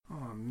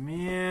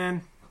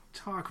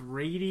Talk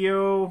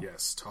radio?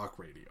 Yes, talk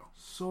radio.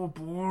 So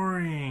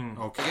boring.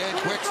 Okay. Again,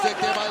 quick stick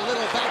there by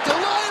Little. Back to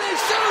line. He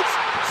shoots.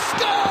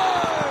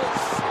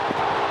 Scores!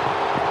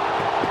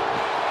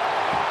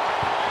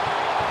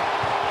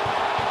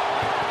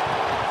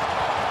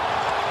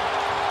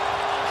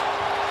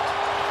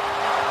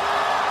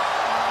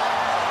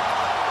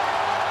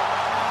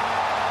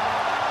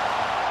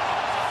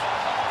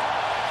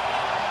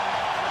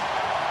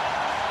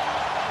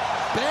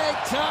 Big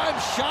time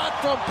shot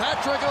from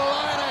Patrick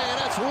Laine, and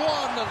it's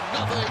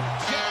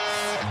 1-0 Jets.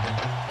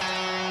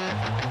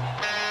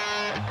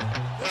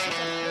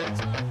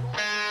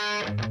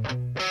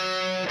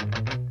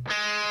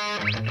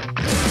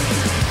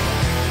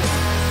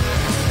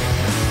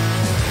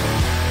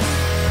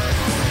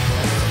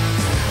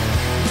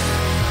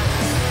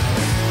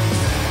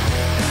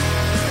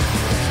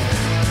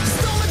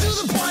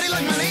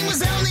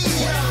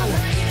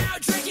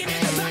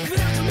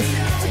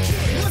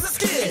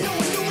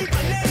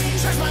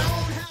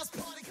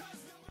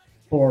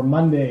 For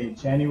Monday,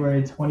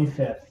 January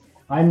 25th.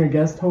 I'm your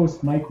guest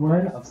host, Mike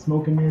Wern of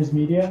Smoke and Mirrors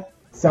Media,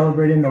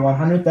 celebrating the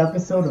 100th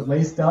episode of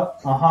Laced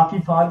Up, a hockey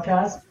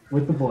podcast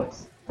with the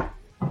boys.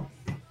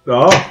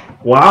 Oh,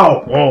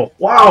 wow. Whoa.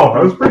 Wow,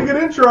 that was a pretty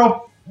good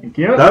intro. Thank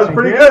you. That was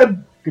pretty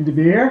good. Good to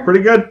be here.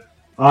 Pretty good.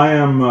 I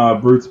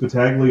am Bruce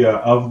Battaglia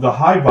of The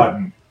High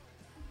Button.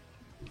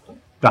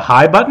 The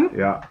High Button?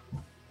 Yeah.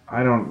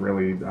 I don't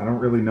really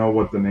know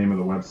what the name of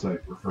the website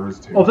refers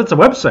to. Oh, that's a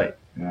website.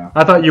 Yeah.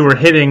 I thought you were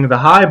hitting the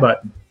high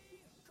button.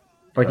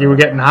 Like you were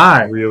getting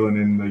high. Reeling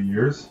in the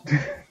years.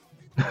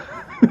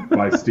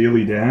 By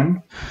Steely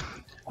Dan.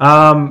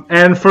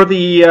 And for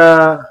the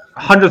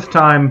 100th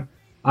time,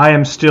 I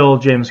am still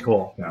James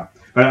Cole. Yeah.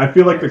 I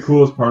feel like the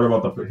coolest part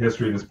about the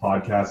history of this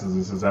podcast is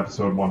this is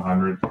episode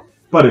 100,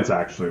 but it's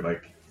actually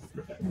like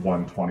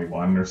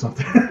 121 or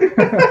something.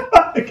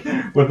 Like,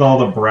 with all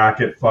the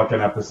bracket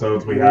fucking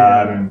episodes we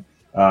had, and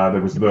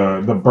there was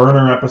the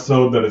burner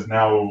episode that is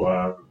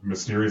now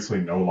mysteriously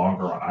no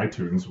longer on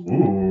iTunes.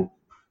 Ooh.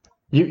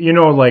 You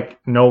know, like,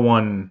 no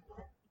one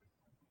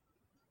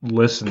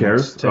listens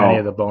Cares? to any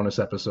of the bonus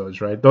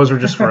episodes, right? Those are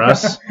just for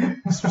us.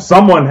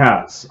 Someone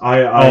has.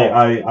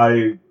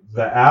 The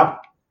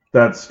app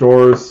that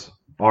stores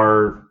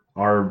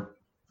our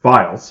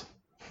files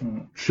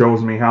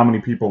shows me how many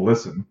people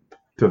listen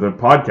to the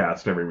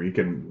podcast every week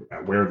and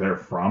where they're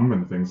from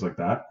and things like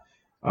that.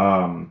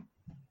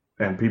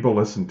 And people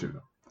listen to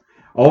them.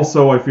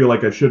 Also, I feel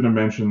like I shouldn't have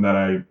mentioned that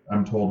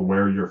I'm told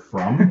where you're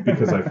from,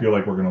 because I feel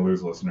like we're going to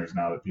lose listeners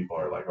now that people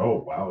are like,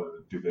 oh, wow,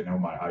 do they know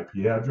my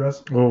IP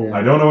address? Oh.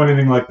 I don't know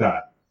anything like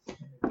that.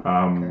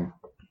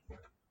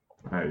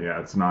 Yeah,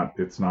 it's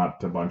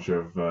not a bunch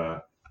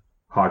of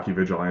hockey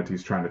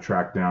vigilantes trying to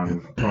track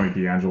down Tony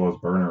D'Angelo's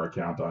burner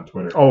account on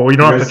Twitter. Oh, you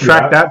don't have to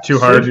track that too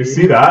hard. Did you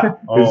see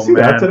that? Oh, Did you see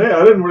man. that today?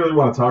 I didn't really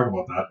want to talk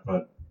about that,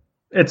 but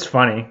It's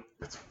funny.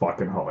 it's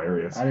fucking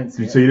hilarious. I didn't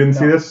see it. So you didn't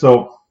see this?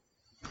 So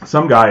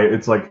some guy,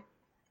 it's like,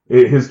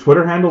 his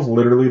Twitter handle's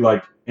literally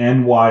like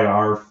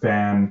NYR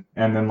fan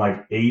and then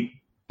like 8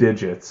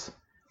 digits.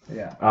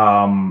 Yeah.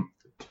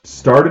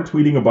 Started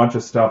tweeting a bunch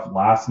of stuff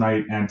last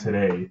night and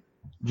today,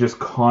 just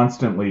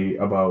constantly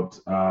about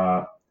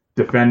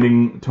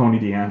defending Tony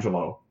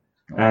D'Angelo,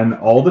 and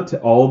all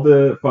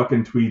the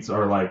fucking tweets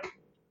are like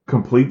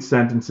complete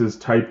sentences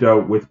typed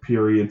out with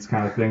periods,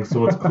 kind of thing.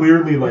 So it's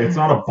clearly like it's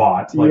not a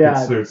bot, like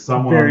Yeah, there's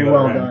someone Very on the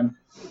well other end. done.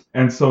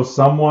 And so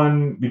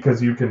someone,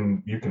 because you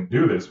can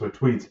do this with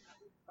tweets,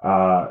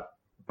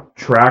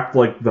 tracked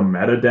like the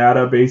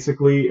metadata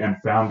basically and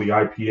found the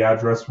IP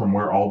address from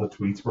where all the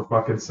tweets were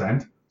fucking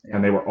sent,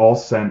 and they were all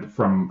sent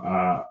from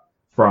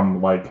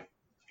like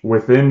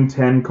within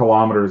 10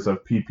 kilometers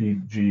of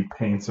PPG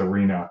Paints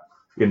Arena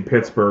in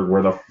Pittsburgh,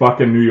 where the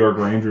fucking New York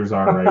Rangers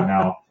are right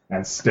now,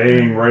 and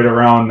staying right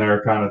around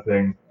there, kind of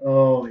thing.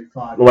 Holy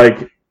fuck.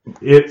 Like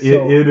it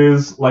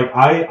is like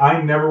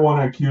I never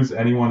want to accuse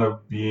anyone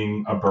of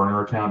being a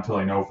burner account till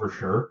I know for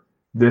sure.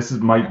 This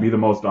might be the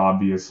most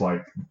obvious,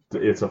 like,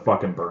 it's a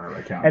fucking burner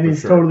account. And for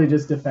he's sure. totally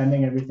just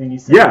defending everything he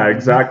said. Yeah,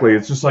 exactly.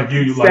 It's just like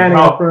you like Standing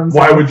up for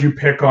himself. why would you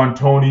pick on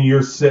Tony?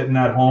 You're sitting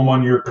at home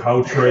on your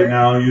couch right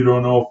now. You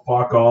don't know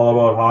fuck all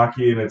about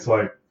hockey, and it's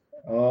like,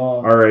 Oh.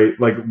 all right,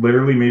 like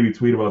literally maybe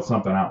tweet about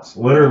something else.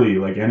 Literally,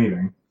 like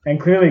anything. And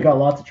clearly got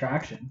lots of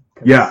traction.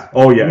 'cause Yeah.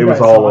 Oh yeah, you it was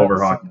guys all saw it, over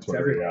so hockey it's Twitter.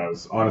 everywhere. Yeah, it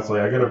was honestly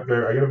I got a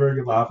very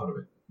good laugh out of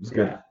it. It was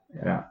good.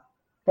 Yeah.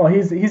 Well,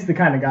 he's the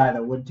kind of guy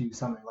that would do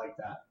something like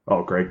that.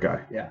 Oh, great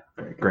guy. Yeah.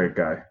 Very good. Great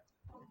guy.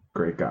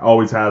 Great guy.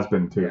 Always has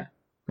been too.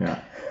 Yeah.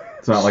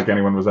 It's not like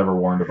anyone was ever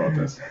warned about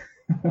this.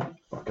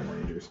 Fucking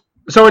Rangers.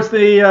 So it's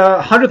the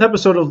 100th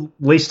episode of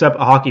Laced Up,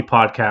 a hockey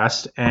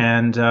podcast,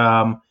 and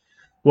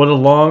what a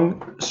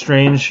long,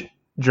 strange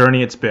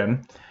journey it's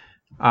been.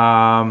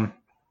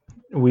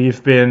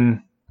 We've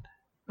been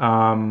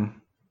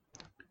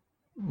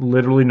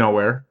literally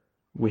nowhere.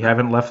 We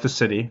haven't left the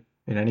city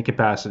in any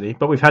capacity,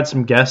 but we've had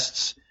some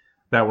guests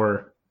that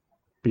were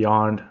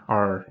beyond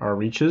our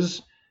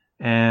reaches,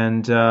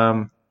 and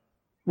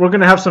we're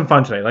going to have some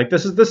fun today. Like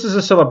this is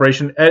a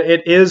celebration.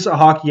 It is a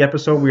hockey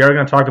episode. We are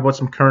going to talk about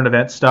some current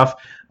event stuff,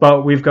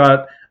 but we've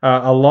got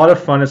a lot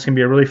of fun. It's going to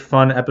be a really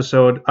fun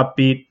episode,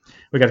 upbeat.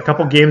 We got a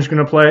couple games we're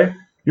going to play.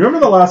 You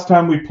remember the last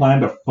time we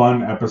planned a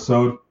fun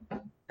episode?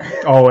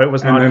 Oh, it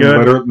was not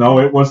good. No,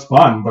 it was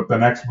fun, but the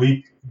next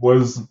week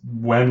was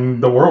when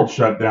the world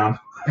shut down.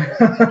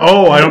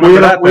 Oh, I don't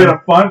remember that. We had a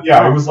fun,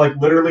 yeah, it was like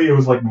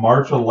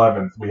March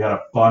 11th. We had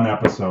a fun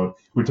episode.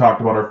 We talked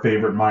about our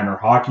favorite minor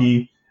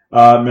hockey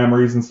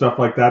memories and stuff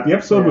like that. The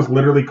episode was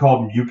literally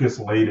called Mucus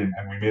Laden,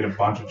 and we made a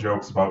bunch of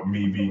jokes about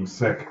me being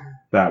sick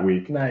that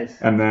week.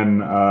 Nice. And then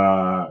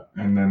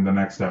the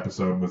next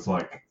episode was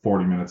like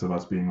 40 minutes of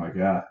us being like,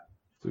 yeah,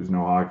 there's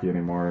no hockey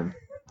anymore, and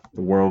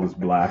the world is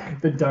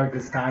black. The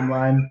darkest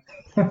timeline.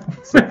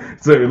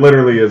 So it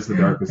literally is the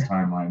darkest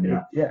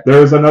timeline, Yeah.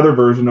 There's another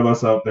version of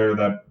us out there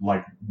that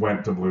like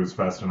went to Blues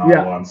Fest in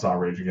Ottawa and saw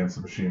Rage Against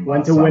the Machine.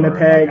 Went to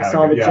Winnipeg, and,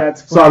 saw the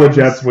Jets. Saw the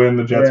Jets win.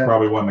 The Jets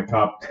probably won the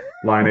cup.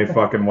 Line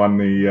fucking won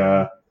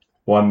the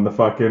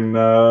fucking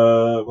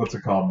what's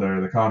it called there?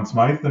 The Conn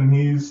Smythe, and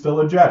he's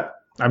still a Jet.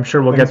 I'm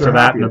sure we'll get to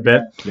that in a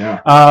bit. Yeah.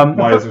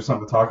 Why is there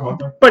something to talk about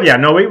there? But yeah,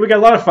 no, we got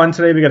a lot of fun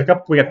today. We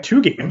got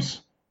two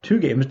games,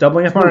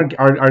 doubling up on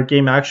our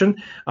game action.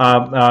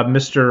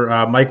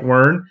 Mr. Mike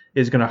Wern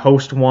is going to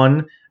host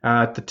one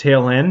at the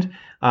tail end.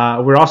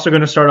 We're also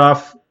going to start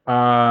off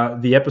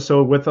the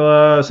episode with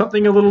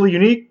something a little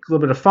unique, a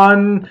little bit of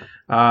fun.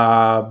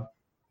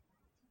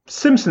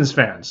 Simpsons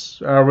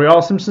fans. Are we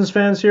all Simpsons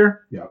fans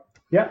here? Yeah.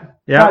 Yeah.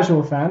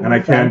 Casual fan. And I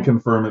can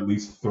confirm at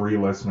least 3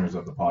 listeners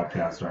of the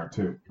podcast are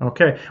too.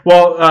 Okay.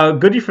 Well,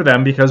 goodie for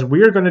them, because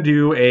we are going to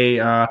do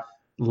a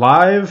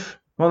live.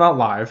 Well, not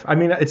live. I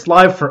mean, it's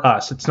live for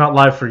us. It's not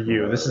live for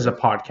you. This is a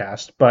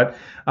podcast, but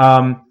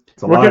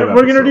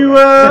we're gonna do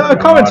a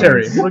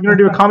commentary. We're gonna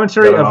do a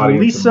commentary of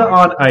Lisa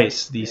on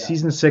Ice, the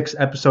season 6,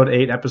 episode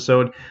 8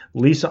 episode,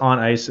 Lisa on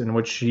Ice, in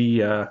which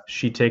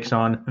she takes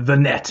on the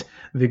Net,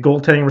 the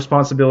goaltending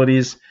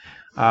responsibilities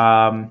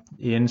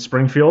in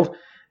Springfield.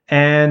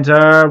 And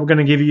we're going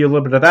to give you a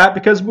little bit of that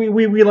because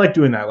we like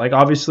doing that. Like,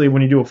 obviously,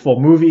 when you do a full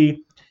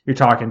movie, you're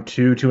talking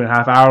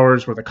 2.5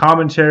 hours worth of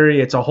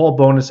commentary. It's a whole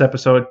bonus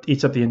episode.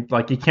 Eats up you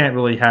can't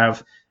really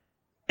have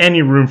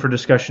any room for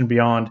discussion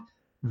beyond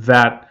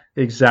that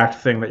exact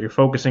thing that you're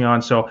focusing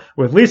on. So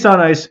with Lisa on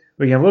Ice,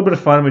 we can have a little bit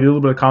of fun. We do a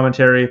little bit of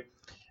commentary.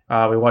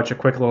 We watch a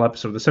quick little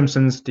episode of The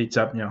Simpsons. It eats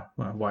up,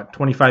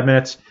 25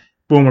 minutes.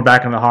 Boom, we're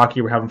back on the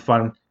hockey. We're having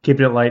fun.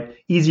 Keeping it light.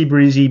 Easy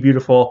breezy,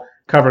 beautiful.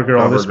 Cover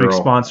Girl, this week's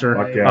sponsor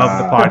of the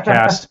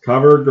podcast.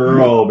 Cover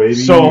Girl, baby.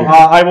 So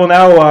I will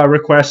now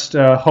request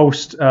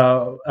host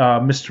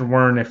Mr.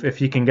 Wern, if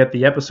he can get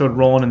the episode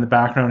rolling in the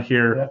background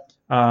here.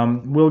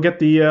 Yep. We'll get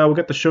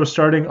the show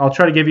starting. I'll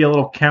try to give you a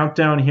little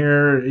countdown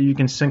here. You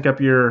can sync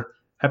up your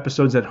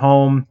episodes at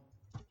home.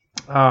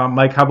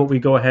 Mike, how about we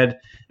go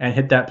ahead and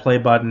hit that play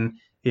button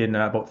in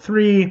about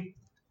 3,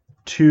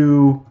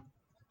 2,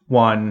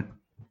 1,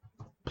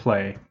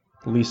 play.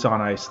 Lisa on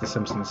Ice, The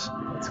Simpsons.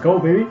 Let's go,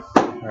 baby.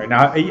 All right,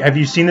 now, have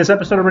you seen this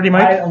episode already,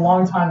 Mike? A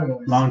long time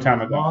ago. Long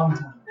time ago.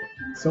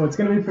 So it's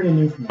going to be pretty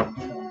new for me. So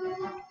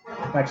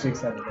I'm actually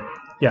excited about it.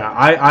 Yeah,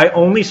 I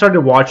only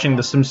started watching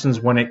The Simpsons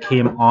when it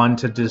came on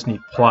to Disney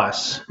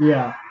Plus.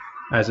 Yeah.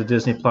 As a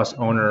Disney Plus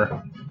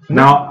owner.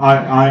 Now,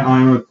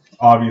 I'm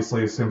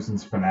obviously a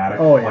Simpsons fanatic.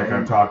 Oh, yeah. Like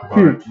I've talked about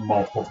it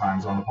multiple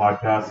times on the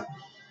podcast.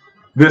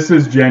 This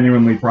is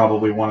genuinely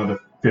probably one of the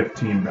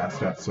 15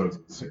 best episodes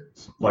of the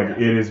series. Like,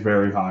 it is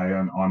very high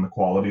on the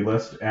quality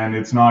list, and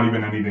it's not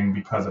even anything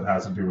because it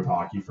has to do with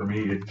hockey for me.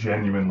 It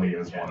genuinely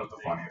is one of the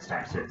funniest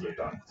episodes they've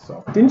done.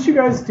 So, didn't you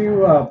guys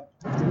do,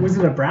 was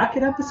it a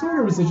bracket episode,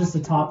 or was it just a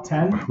top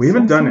 10? We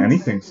haven't done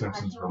anything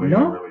Simpsons related,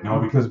 really. No,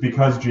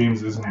 because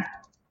James isn't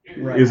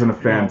a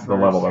fan to the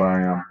level that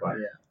I am. But.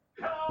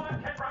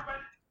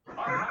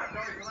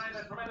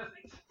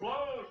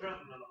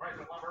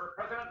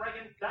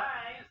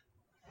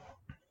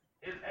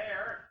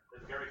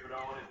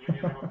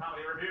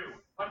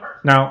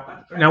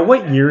 Now,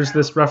 what year is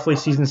this roughly?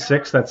 Season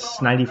 6? That's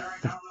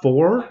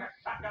 94?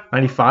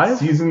 95?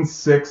 Season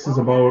 6 is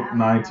about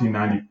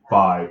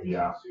 1995,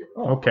 yeah.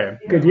 Oh, okay.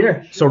 Good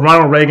year. So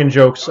Ronald Reagan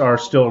jokes are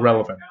still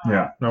relevant.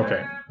 Yeah.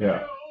 Okay.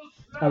 Yeah.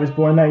 I was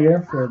born that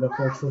year for the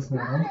folks listening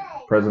at home.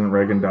 President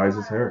Reagan dyes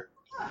his hair.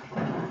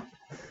 That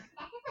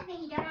doesn't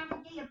mean you don't have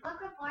to do your book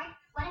report.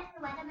 What if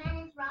the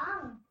weatherman is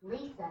wrong?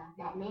 Lisa,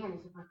 that man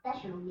is a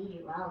professional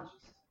meteorologist.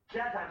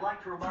 Chet, I'd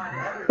like to remind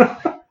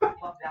everyone to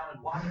club down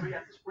and watch me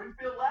at the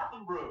Springfield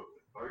Laughing Brew.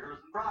 Burgers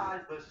and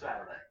fries this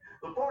Saturday.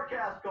 The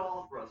forecast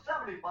calls for a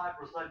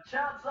 75%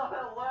 chance of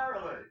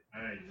hilarity.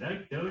 I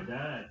like those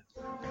odds.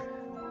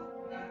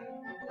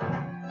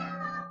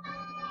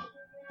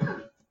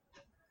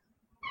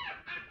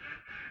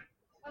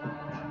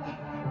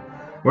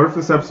 What if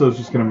this episode's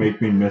just going to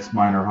make me miss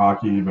minor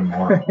hockey even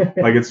more?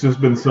 Like, it's just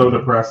been so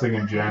depressing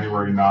in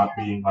January not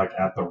being, like,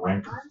 at the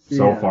rink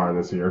so far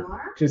this year.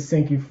 Just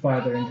sink you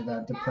farther into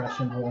that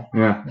depression hole.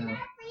 Yeah.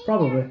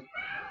 Probably.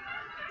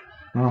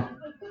 Oh,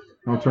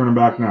 no turning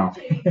back now.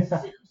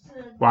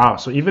 Wow.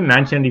 So even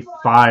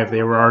 1995,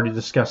 they were already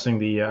discussing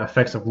the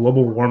effects of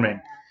global warming.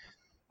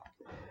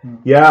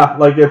 Yeah,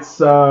 like it's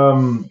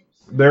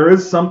there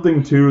is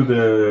something to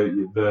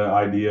the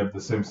idea of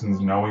The Simpsons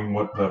knowing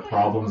what the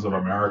problems of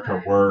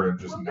America were and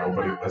just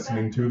nobody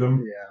listening to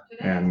them.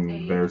 Yeah.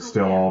 And they're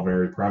still all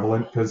very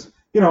prevalent because,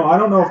 I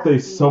don't know if they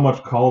so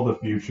much call the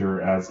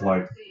future as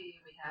like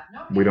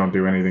we don't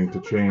do anything to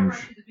change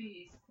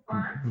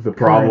the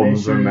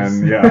problems and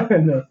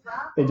then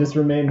they just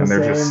remain the and same.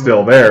 they're just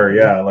still there.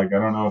 Yeah, like I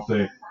don't know if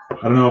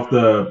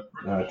the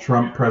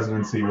Trump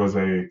presidency was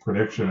a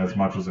prediction as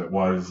much as it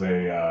was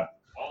a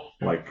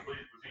like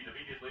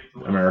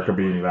America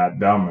being that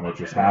dumb and it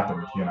just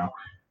happened.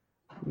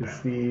 It's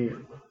the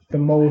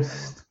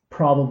most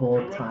probable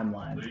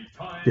timeline.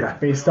 Yeah.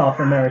 Based off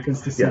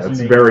America's decision. Yeah, it's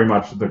very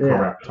much the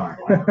correct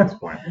timeline at this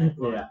point.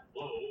 Yeah.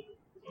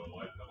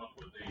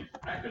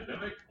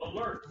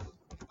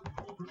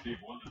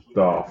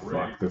 Oh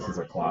fuck! This is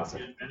a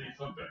classic.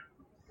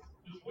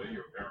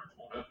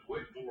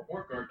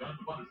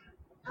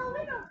 Oh,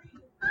 we don't.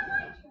 I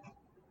like you.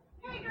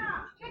 Hey,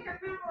 girl, stick a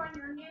pimple on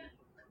your new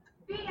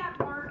feet up,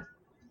 Bart.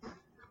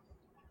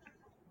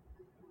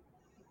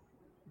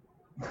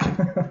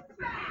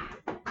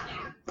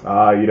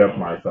 Eat up,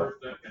 Martha.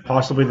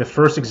 Possibly the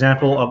first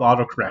example of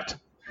autocorrect.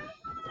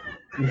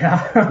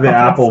 Yeah. The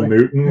Apple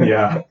Newton,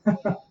 yeah. Me fail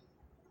English?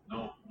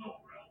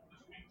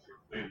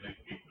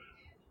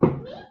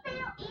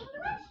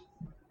 That's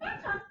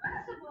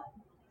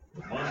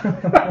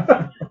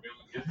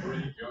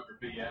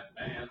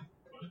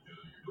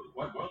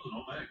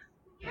impossible.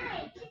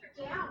 Hey, keep it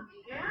down,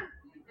 Megan.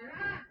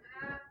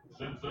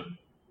 Simpson.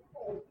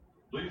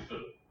 Lisa.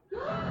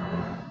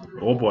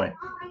 Oh boy.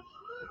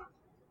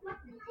 What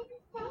can I be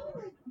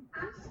saying?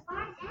 I'm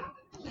smart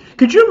and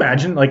Could you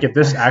imagine, like, if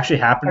this actually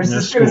happened I was in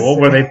a just gonna school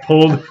say. where they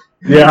pulled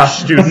Yeah. each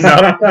student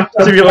up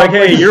to be like,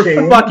 hey, you're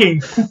Shame.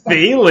 fucking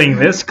failing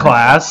this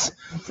class.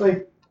 It's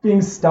like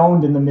being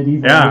stoned in the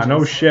medieval Yeah, ages.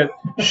 no shit.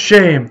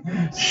 Shame.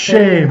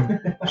 Shame.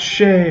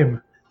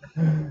 Shame.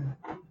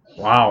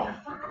 Wow.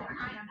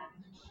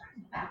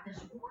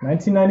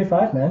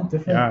 1995, man.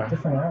 Yeah.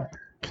 Different era.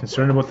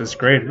 Concerned about this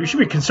grade. We should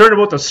be concerned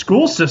about the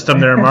school system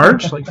there,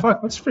 Marge. Like,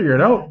 fuck, let's figure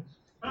it out.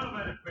 How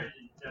about a present,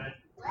 son?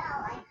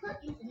 well, I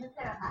could use a new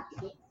pair of hockey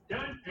sticks.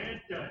 Done and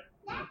done.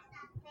 That's not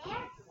fair.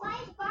 Why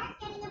is Bart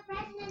getting a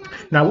present and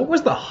I'm Now, what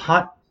was the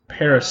hot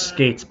pair of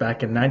skates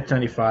back in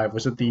 1995?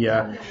 Was it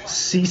the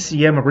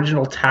CCM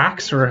original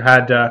tax, or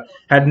had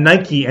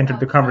Nike entered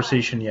the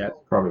conversation yet?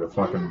 Probably the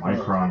fucking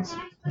Microns.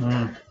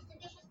 Mm.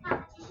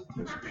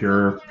 Just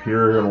pure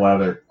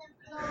leather.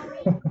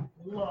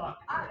 Look,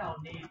 I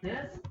don't need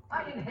this.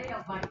 I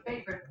inhaled my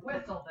favorite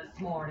whistle this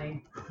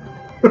morning.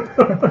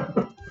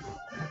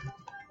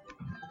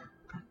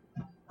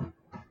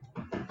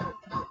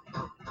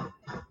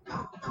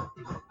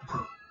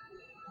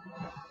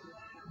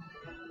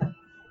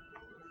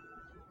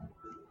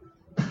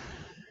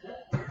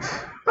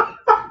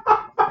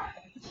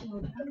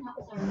 children, that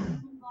was our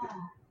reason why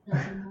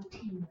there's no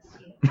teams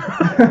here. This is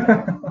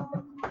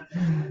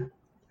really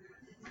scary.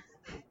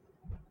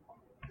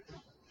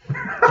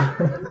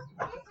 I'm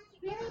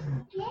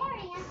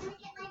gonna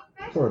get my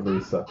first Poor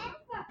Lisa. ever.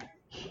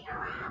 Cheer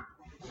up.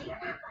 So you're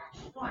not gonna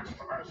sports.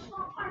 It's a very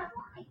small part of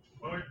life.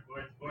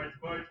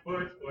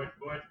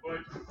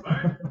 Sports.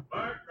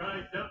 Bart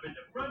rise up in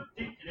the front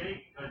seat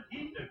today because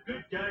he's a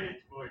good guy at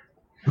sports.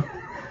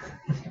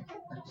 It's a good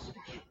little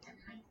special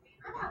tonight.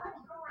 How about let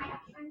me go right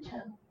up front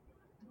too?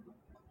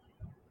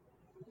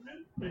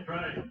 That's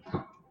right.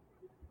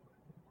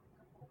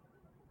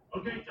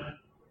 Okay, son.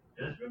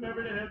 Just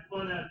remember to have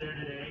fun out there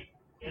today.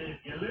 And if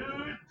you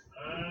lose,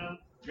 I'll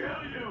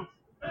kill you.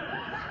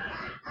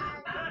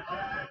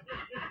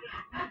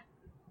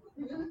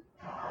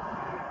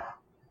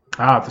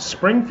 The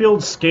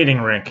Springfield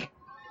Skating Rink,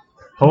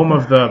 home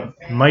of the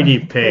Mighty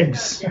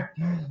Pigs,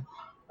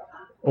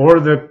 or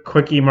the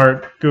Quickie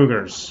Mart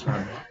Cougars.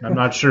 I'm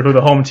not sure who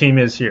the home team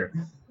is here.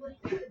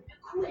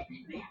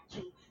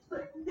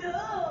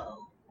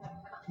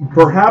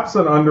 Perhaps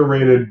an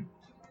underrated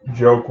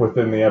joke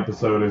within the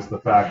episode is the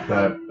fact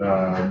that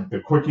the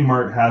Quickie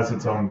Mart has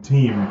its own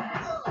team,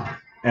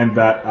 and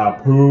that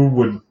Apu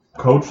would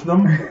coach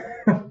them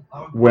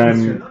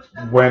when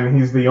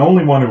he's the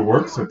only one who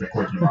works at the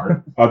Quickie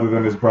Mart, other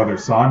than his brother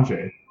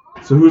Sanjay.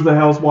 So who the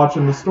hell's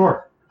watching the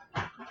store?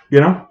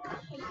 You know?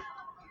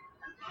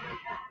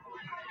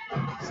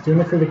 It's doing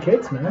it for the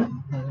kids,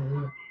 man.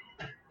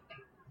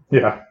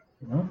 Yeah.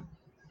 You know?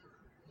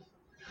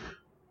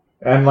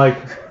 And like,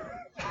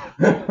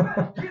 no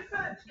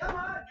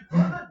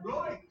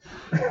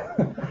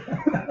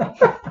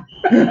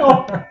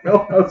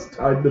house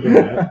tied to the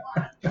net.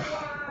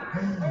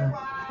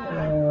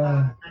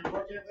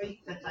 Unfortunately,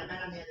 since I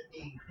met on the other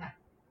team,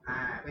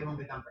 we won't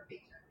become for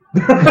pizza.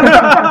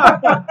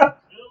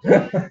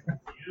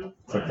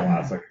 It's a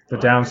classic. The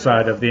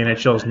downside of the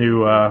NHL's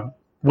new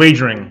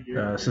wagering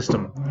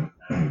system.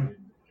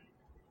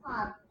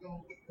 Oh,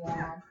 thanks,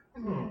 Dad.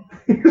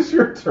 Is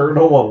your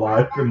turtle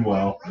alive and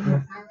well? Wow,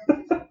 Bart,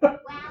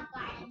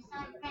 I'm so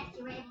impressed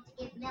you were able to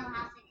give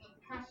Millhouse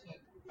a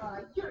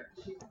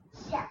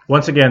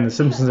once again, the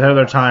Simpsons ahead of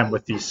their time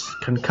with these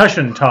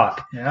concussion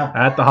talk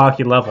at the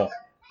hockey level.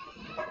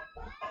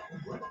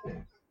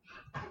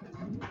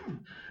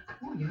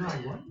 Oh, you know,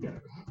 I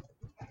wonder.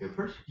 Your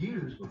first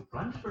years will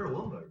transfer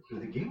over to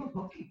the game of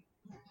hockey.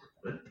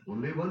 But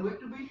only one way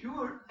to be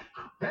sure.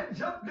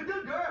 Hands up,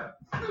 little girl.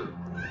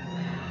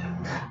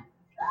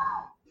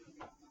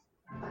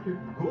 The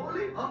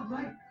goalie of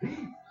my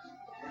team.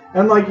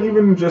 And like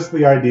even just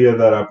the idea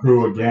that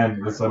Apu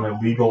again is an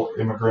illegal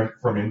immigrant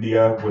from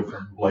India with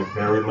like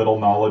very little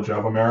knowledge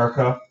of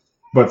America,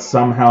 but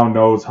somehow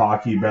knows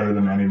hockey better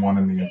than anyone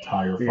in the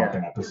entire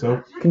fucking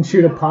episode. Can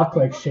shoot a puck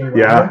like Shea Weber.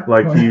 Yeah,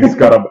 like he's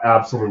got an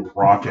absolute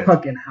rocket.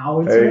 Fucking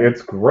howitzer.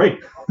 It's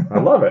great. I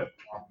love it.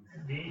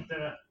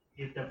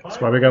 That's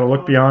why we got to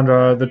look beyond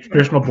the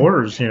traditional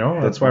borders, you know.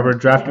 That's why we're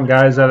drafting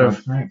guys out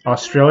of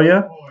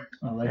Australia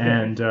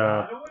and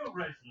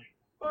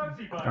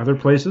other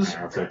places.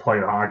 If they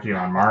played hockey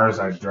on Mars,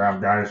 I'd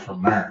draft guys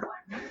from there.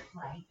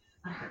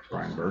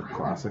 Brian Burke,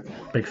 classic.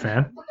 Big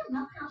fan.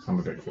 I'm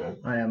a big fan.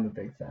 I am a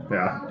big fan.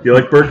 Yeah. You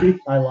like Berkey?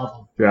 I love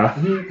him. Yeah.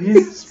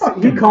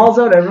 He calls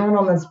out everyone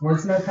on that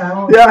Sportsnet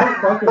panel. It's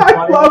Yeah. so fucking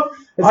funny.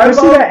 I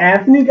Especially love that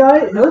Anthony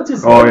guy. He'll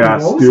just Oh yeah,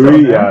 roast Stewie.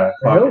 him, Yeah.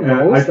 man. He'll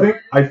roast him.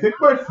 I think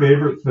my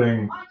favorite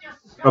thing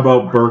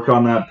about Burke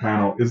on that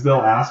panel is they'll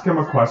ask him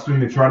a question,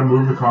 they try to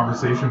move the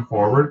conversation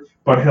forward,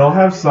 but he'll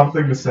have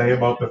something to say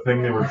about the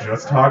thing they were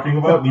just talking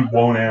about, and he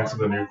won't answer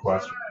the new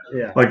question.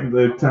 Yeah. Like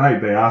tonight,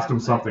 they asked him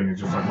something, he's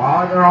just like,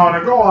 well, you know,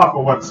 to go off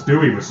of what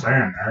Stewie was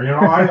saying there, you know,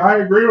 I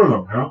agree with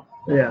him, you know.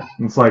 Yeah.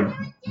 And it's like,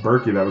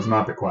 Berkey, that was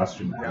not the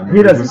question. I mean,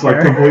 He doesn't just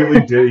like care.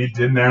 completely he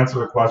didn't answer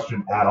the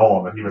question at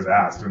all that he was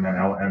asked, and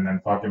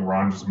then fucking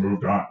Ron just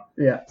moved on.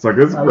 Yeah. It's like,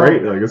 this is I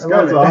great. love it. Like, this I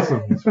love guy's it.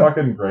 awesome. He's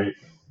fucking great.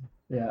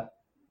 Yeah.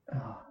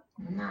 Oh.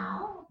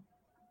 No.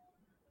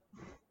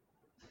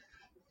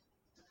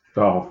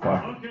 Oh,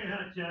 fuck. Okay,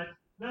 Hotshot.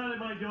 Now that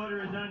my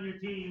daughter is on your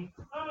team,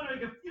 I'm gonna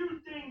make a few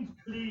things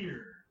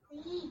clear.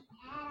 Please,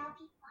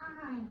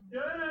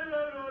 Dad,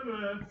 I'll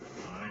be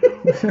fine. I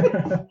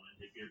don't want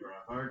to give her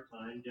a hard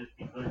time just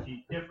because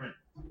she's different.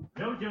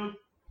 No joke,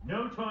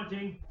 no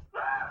taunting.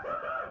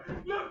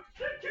 Look,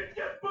 she can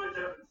get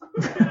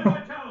bosoms. Get on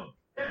my toe.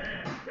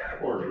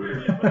 Poor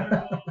dude.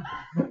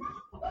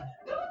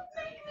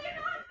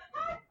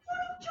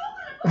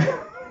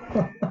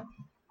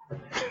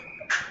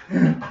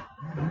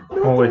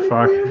 Holy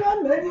fuck.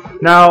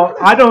 Now,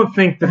 I don't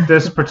think that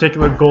this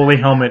particular goalie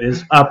helmet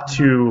is up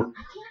to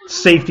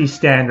safety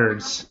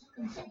standards.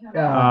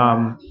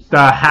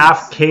 The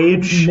half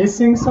cage.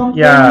 Missing something?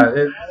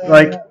 Yeah,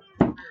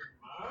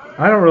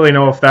 I don't really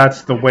know if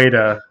that's the way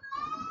to.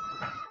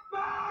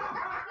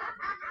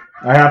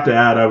 I have to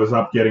add, I was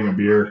up getting a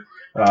beer.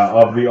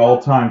 Of the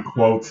all-time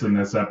quotes in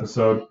this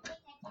episode,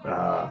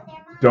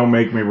 "Don't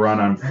make me run,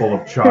 I'm full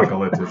of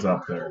chocolate" is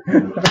up there.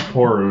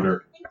 Poor Uter.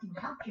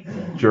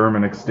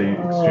 German exchange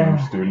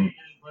student.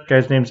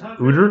 Guy's name's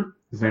Uter?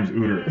 His name's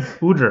Uter.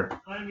 Uter.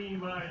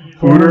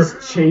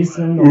 Who's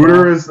chasing the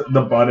Uter is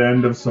the butt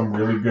end of some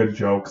really good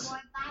jokes.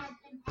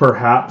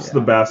 Perhaps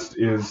the best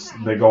is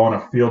they go on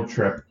a field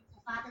trip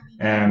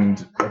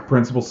and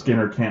Principal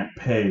Skinner can't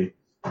pay,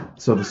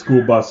 so the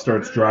school bus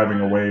starts driving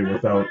away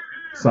without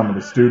some of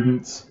the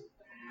students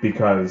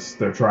because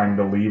they're trying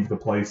to leave the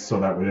place so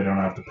that way they don't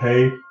have to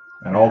pay,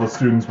 and all the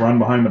students run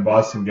behind the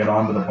bus and get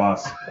onto the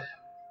bus.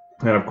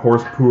 And of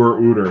course, poor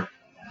Uter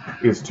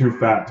is too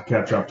fat to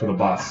catch up to the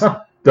bus.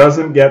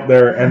 Doesn't get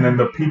there, and then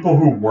the people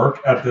who work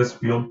at this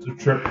field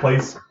trip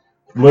place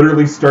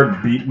literally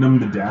start beating him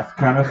to death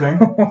kind of thing.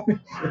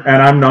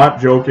 And I'm not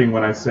joking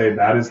when I say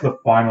that is the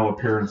final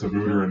appearance of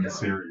Uter in the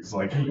series.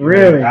 Like,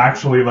 Really? they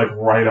actually like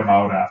write him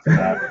out after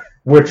that.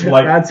 Which,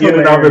 like, That's in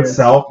and of hilarious.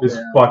 itself is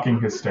Yeah. fucking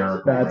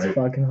hysterical, That's right?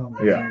 fucking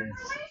hilarious.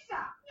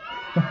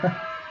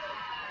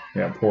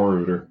 Yeah, poor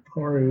Uter.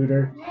 Poor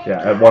Uter.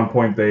 Yeah, at one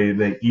point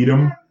they eat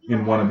him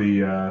in one of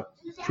the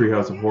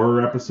Treehouse of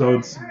Horror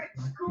episodes.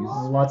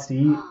 Lots to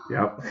eat.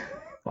 Yep.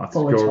 Lots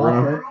Full to of go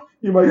around. chocolate.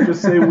 You might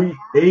just say we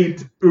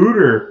ate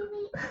Uter.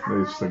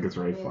 I just think it's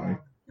really funny.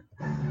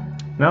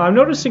 Now, I'm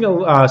noticing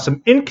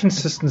some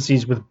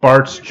inconsistencies with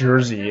Bart's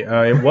jersey.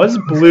 It was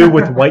blue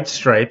with white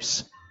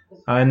stripes.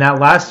 In that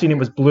last scene, it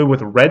was blue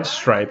with red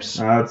stripes.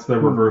 That's the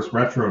reverse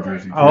retro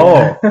jersey. too.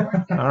 Oh,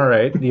 all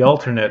right. The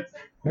alternate.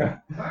 Yeah.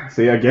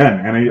 See,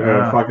 again, any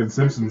fucking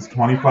Simpsons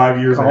 25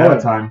 years ahead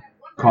of time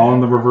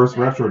calling the reverse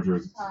retro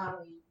jerseys.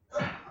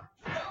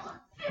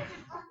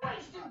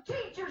 Wasting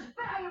teachers'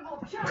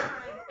 valuable time.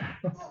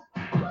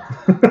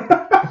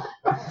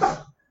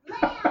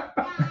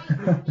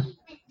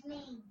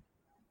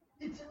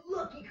 It's a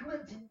lucky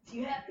coincidence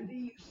you happen to be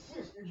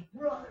your sister's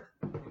brother.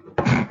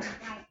 Right,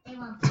 they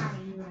won't bother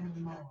you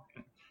anymore.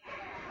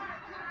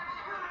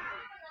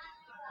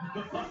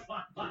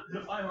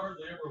 I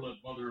hardly ever let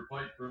Mother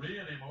fight for me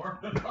anymore.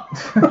 I'm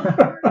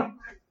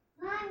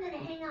gonna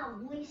hang out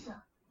with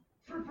Lisa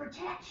for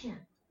protection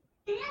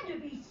and to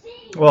be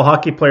seen. Well,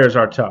 hockey players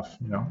are tough,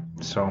 you know.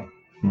 So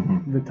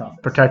Mm-hmm. The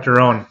tough. protect your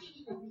own.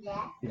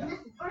 Yeah. This is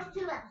the first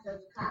two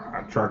episodes of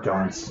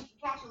Truculence.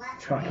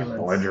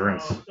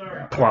 Belligerence.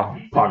 Wow,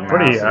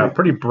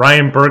 pretty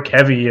Brian Burke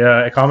heavy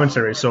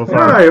commentary so Yeah,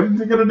 far. I'm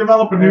gonna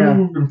develop a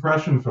new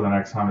impression for the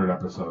next 100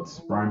 episodes.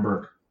 Brian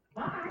Burke.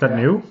 Is that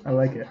new? I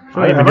like it.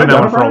 I've been doing that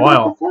one for a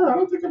while. Before? I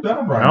don't think I've done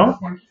a Brian No?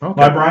 Burke one.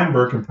 Okay. My Brian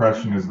Burke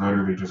impression is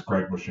literally just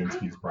Greg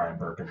Wyshynski's Brian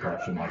Burke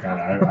impression. Like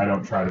I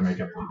don't try to make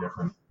it any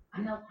different.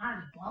 I'm no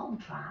part of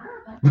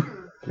Globetrotter, but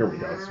Here we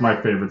go. It's my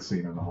favorite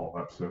scene in the whole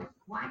episode.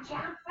 watch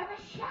out for the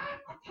shark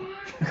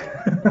attack.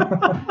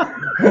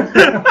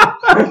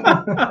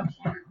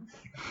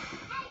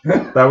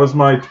 That was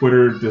my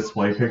Twitter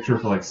display picture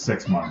for like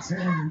 6 months.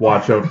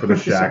 Watch out for the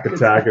Shack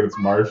attack, and it's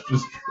Marsh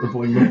just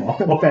dribbling the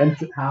ball.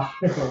 Bent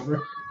halfway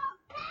over.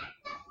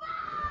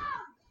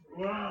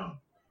 Wow,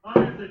 I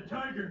am the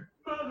tiger,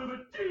 mouth of a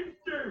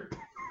teamster.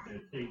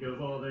 And think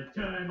of all the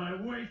time I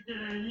wasted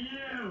on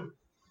you.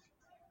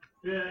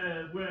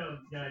 Well,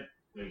 not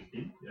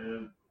wasted.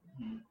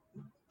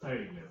 I know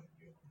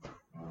you.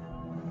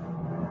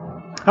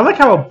 I like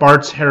how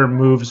Bart's hair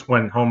moves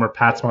when Homer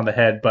pats him on the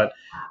head, but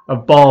a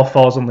ball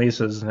falls on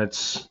Lisa's and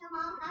it's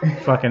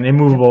fucking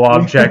immovable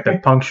object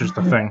that punctures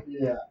the thing.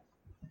 Yeah.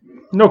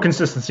 No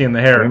consistency in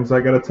the hair. James, I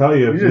gotta tell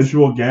you,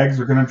 visual gags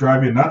are gonna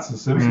drive you nuts. The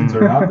Simpsons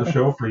are not the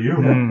show for you.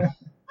 What are you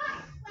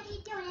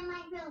doing in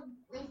my room,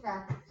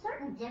 Lisa?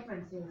 Certain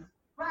differences,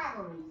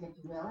 rivalries, if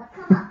you will, have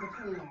come up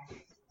between us.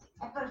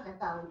 At first I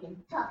thought we could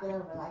talk it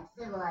over like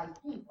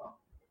civilized people.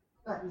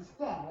 But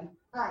instead,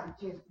 I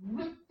just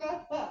ripped the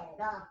head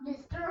off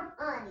Mr.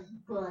 Honey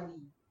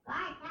Bunny.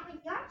 Bart, that was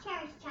your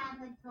cherished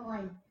childhood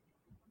toy.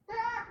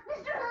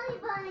 Mr. Honey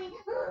Bunny!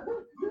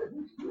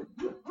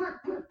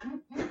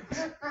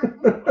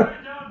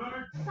 Quiet down,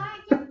 Bart. Bart,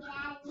 just get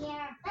out of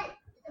here. Hey,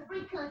 it's a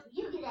free country.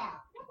 You get out.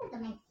 That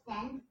doesn't make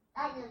sense.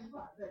 I know you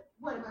are, but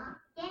what am I?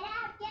 Get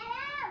out! Get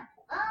out!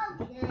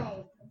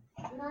 Okay.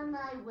 But on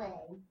my way,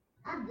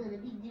 I'm gonna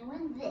be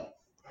doing this.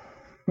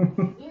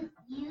 If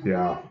you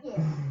Yeah. get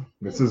hit,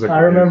 This is a I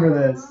remember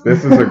this.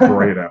 This is a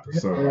great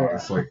episode,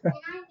 honestly. then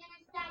I'm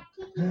gonna start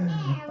kicking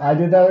air. I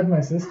did that with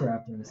my sister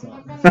after I saw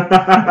it.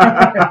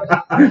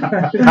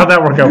 How'd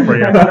that work out for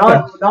you? Not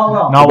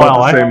well. Not well,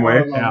 About the eh? same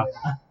way. Yeah.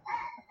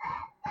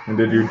 And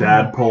did your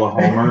dad pull a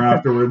Homer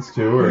afterwards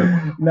too,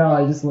 or? No,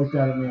 I just looked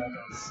at me like I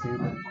was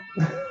stupid.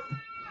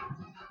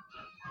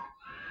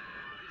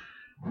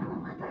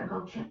 Oh, I better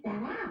go check that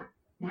out.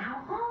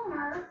 Now,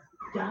 Homer,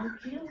 don't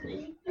you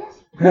leave this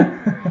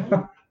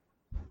behind.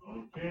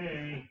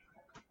 Okay.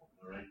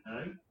 All right,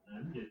 Hank.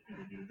 I'm just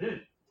gonna do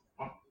this.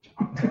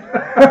 If you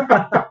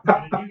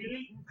get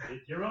eaten,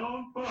 it's your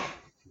own fault.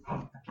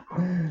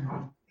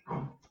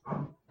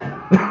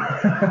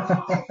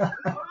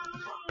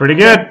 Pretty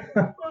good.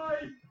 Bye.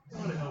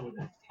 What the hell with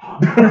that?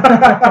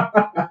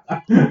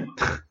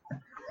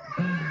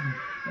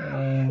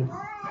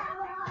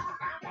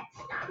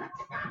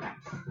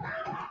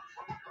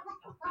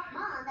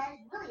 Mom, that is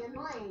really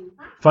annoying.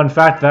 Fun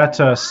fact, that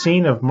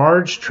scene of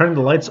Marge turning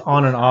the lights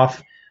on and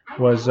off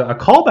was a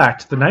callback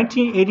to the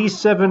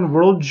 1987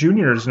 World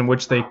Juniors in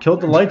which they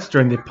killed the lights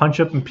during the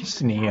punch-up and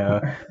Pistony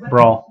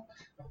brawl.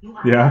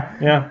 Yeah,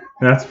 Yeah.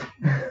 that's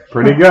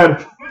pretty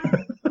good.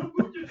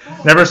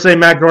 Never say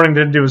Matt Groening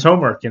didn't do his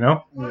homework, you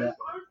know? Yeah. Bart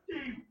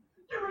team,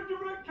 you're a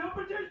direct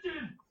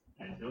competition.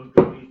 And don't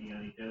go easy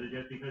on each other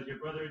just because you're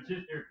brother and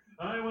sister.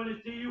 I want to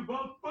see you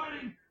both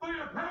fighting for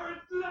your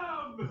parents'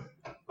 love.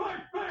 Fight,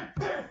 fight,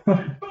 fight,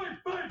 fight, fight,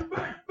 fight,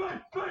 fight,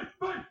 fight, fight,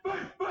 fight,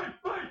 fight, fight,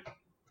 fight.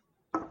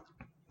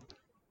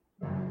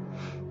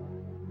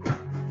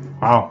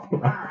 Wow.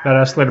 That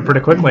escalated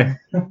pretty quickly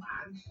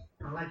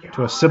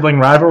to a sibling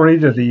rivalry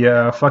to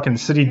the fucking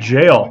city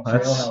jail.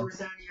 That's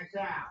Jailhouse.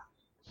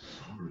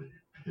 Sorry,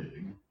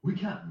 Pig. We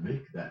can't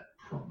make that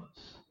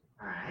promise.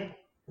 Alright,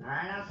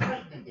 I'll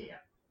sweeten the deal.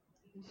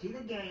 You can see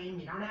the game,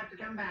 you don't have to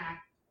come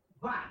back,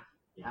 but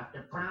you have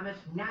to promise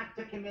not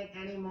to commit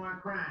any more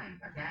crimes,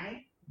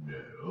 okay?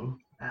 No.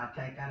 I'll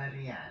take that as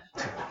a yes.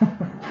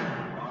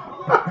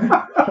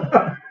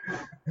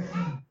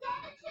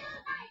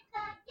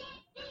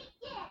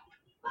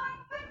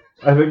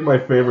 I think my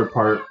favorite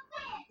part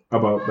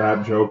about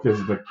that joke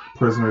is the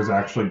prisoners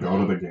actually go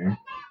to the game,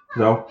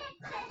 though.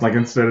 Like,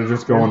 instead of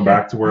just going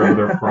back to wherever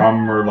they're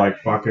from or, like,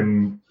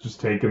 fucking just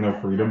taking their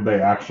freedom, they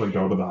actually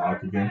go to the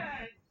hockey game.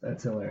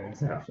 That's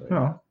hilarious, actually. you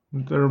know,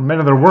 they're men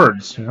of their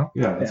words, you know?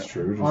 Yeah, that's Yeah.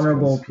 true. just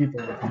Honorable 'cause-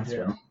 people in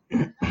jail. You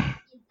better than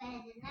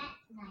that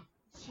tonight,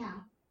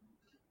 chump.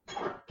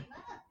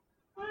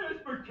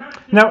 As for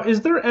Captain Now, is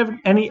there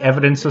any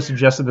evidence to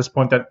suggest at this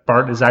point that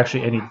Bart is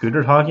actually any good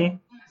at hockey?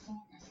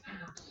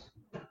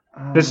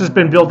 This has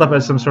been built up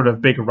as some sort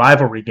of big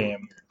rivalry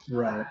game,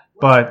 Right.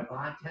 but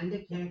Bartender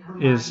can't come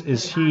is by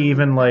he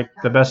even like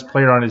the best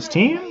player on his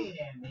team? Hey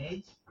there,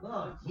 Midge.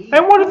 Look, he's-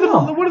 And what are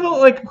the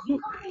like?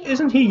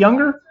 Isn't he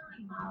younger?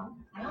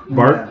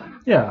 Bart?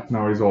 Yeah.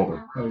 No, he's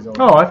older. Oh, he's old.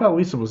 Oh, I thought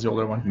Lisa was the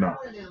older one. No.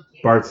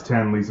 Bart's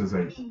 10, Lisa's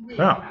 8.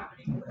 Oh,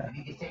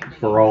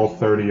 For all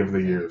 30 of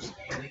the years.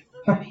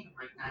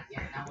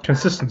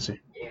 consistency.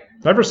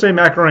 Never say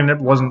Matt Groening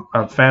wasn't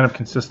a fan of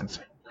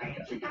consistency.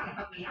 You gotta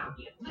help me out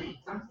here, please.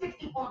 I'm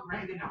 64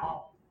 grand in the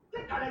hole.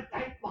 gonna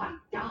take my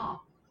job.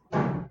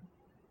 I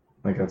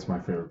think that's my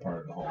favorite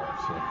part of the whole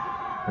episode,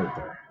 right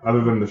there.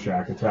 Other than the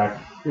Shack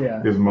attack,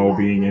 Yeah. is Mo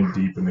being in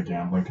deep in the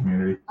gambling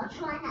community. I'll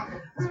try not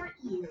to hurt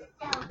you.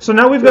 So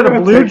now we've got They're a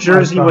gonna blue take my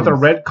jersey with a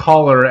thumbs. red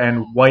collar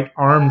and white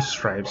arm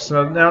stripes.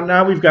 So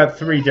now we've got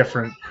 3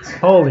 different.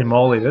 Holy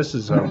moly, this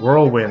is a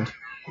whirlwind.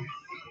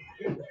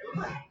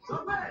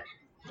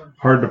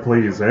 Hard to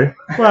please, eh?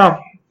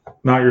 Well,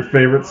 Not your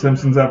favorite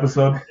Simpsons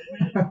episode?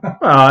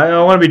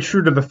 I want to be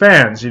true to the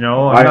fans, you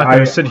know. I'm not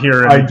going to sit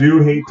here and... I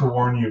do hate to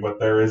warn you, but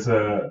there is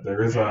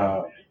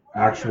a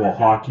actual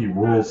hockey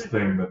rules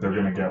thing that they're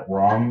going to get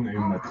wrong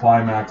in the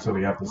climax of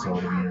the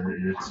episode,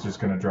 and it's just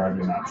going to drive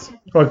you nuts.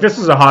 Look, this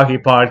is a hockey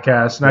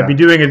podcast, and I'd be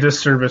doing a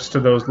disservice to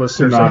those Do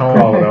listeners not at home.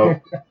 call it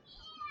out.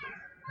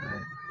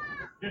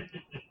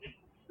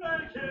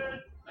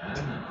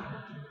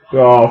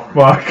 Oh,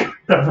 fuck.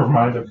 Never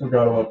mind, I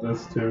forgot about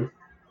this, too.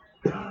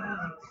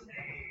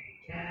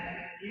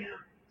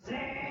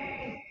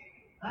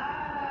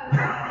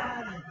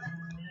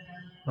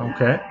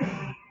 Okay.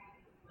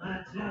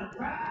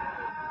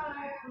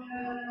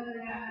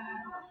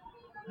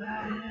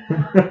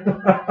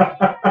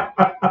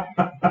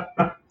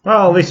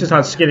 Well, at least he's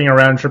not skating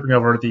around tripping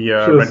over the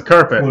red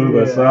carpet.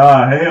 Clueless.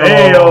 Hey-o.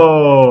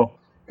 Hey-o.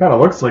 Kind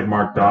of looks like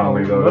Mark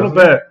Donnelly, though. A little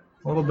doesn't bit.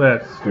 A little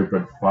bit. it?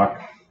 Stupid fuck.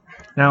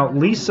 Now,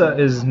 Lisa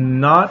is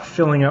not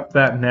filling up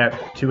that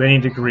net to any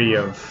degree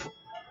of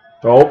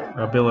Oh,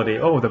 ability.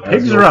 Oh, the as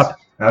pigs you'll- are up.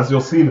 As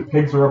you'll see, the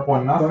pigs are up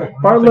 1-0.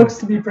 Bart looks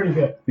to be pretty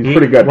good. He's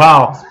pretty good.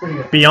 Wow. He's pretty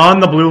good.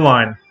 Beyond the blue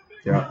line.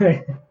 Yeah.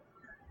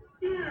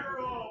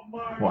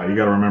 Well, you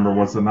got to remember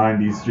what's the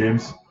 90s,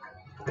 James.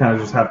 Kind of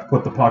just have to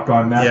put the puck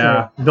on net.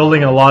 Yeah.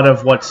 Building a lot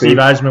of what Steve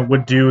Eisman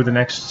would do the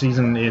next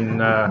season in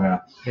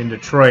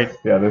Detroit.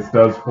 Yeah, this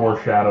does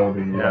foreshadow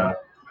the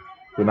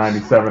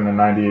 97 and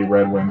 98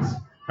 Red Wings.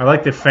 I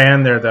like the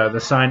fan there, the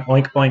sign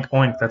oink, oink,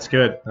 oink. That's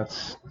good.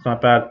 That's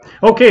not bad.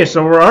 Okay,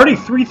 so we're already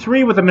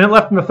 3-3 with a minute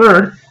left in the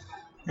third.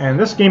 And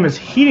this game is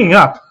heating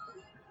up.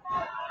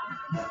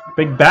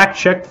 Big back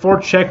check,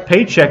 forecheck,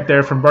 paycheck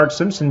there from Bart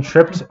Simpson.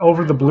 Tripped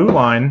over the blue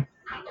line.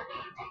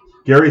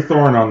 Gary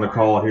Thorne on the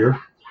call here,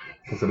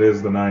 because it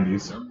is the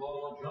 90s.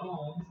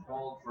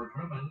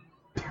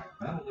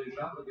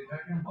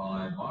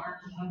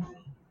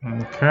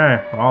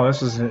 Okay. Well,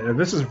 this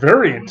is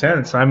very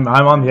intense. I'm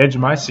on the edge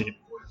of my seat.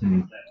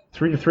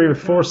 3-3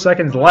 with 4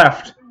 seconds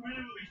left.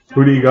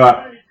 Who do you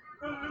got?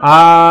 You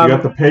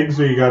got the Pigs,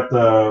 or you got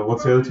the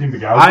what's the other team? The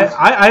Gauchos?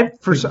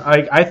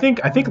 I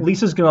think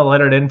Lisa's gonna let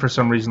it in for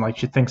some reason. Like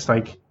she thinks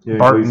like You think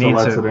Bart Lisa needs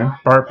lets it. it in?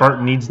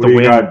 Bart needs What the do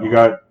win.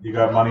 you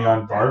got money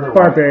on Bart? Or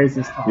Bart what? Berries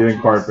is top You think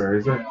cheese. Bart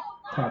buries it?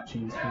 Top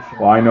cheese for sure.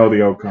 Well, I know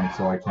the outcome,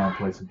 so I can't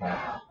place it back.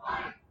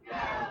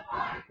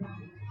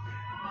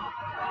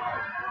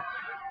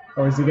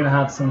 Or is he going to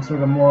have some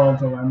sort of moral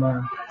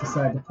dilemma,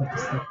 decide to put the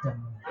stick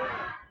down?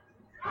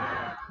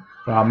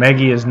 Wow,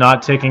 Maggie is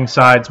not taking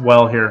sides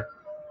well here.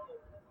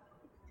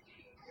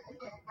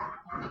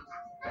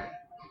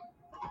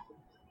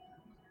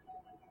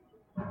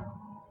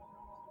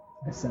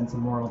 I sense a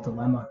moral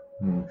dilemma.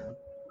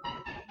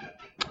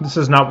 This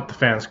is not what the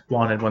fans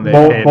wanted when they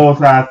Both, paid.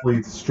 both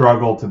athletes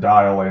struggle to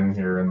dial in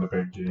here in the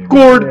big game.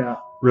 Gord! Yeah.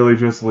 Really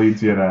just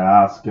leads you to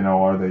ask,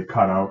 are they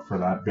cut out for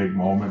that big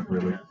moment,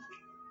 really?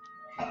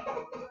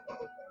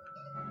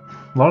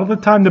 A lot of the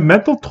time, the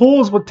mental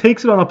toll is what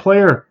takes it on a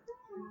player.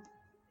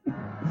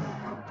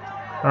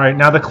 All right,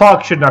 now the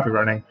clock should not be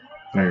running.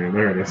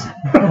 There it is.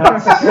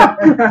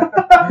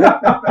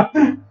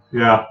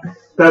 Yeah,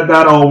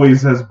 that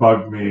always has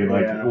bugged me,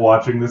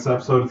 watching this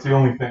episode. It's the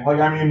only thing.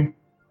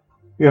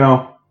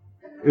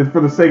 It's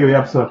for the sake of the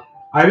episode.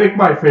 I think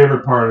my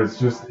favorite part is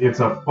just, it's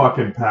a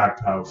fucking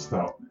packed house,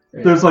 though.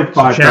 There's like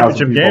 5,000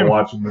 championship people game.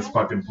 watching this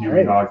fucking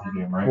Pee-wee hockey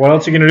game, right? What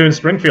else are you going to do in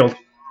Springfield?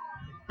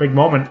 Big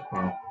moment.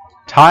 Wow.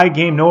 Tie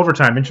game, no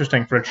overtime.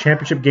 Interesting. For a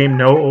championship game,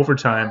 no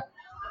overtime.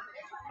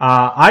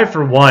 I,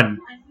 for one,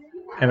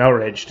 am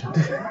outraged.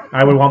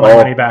 I would want my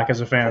money back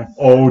as a fan.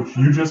 Oh,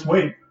 you just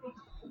wait.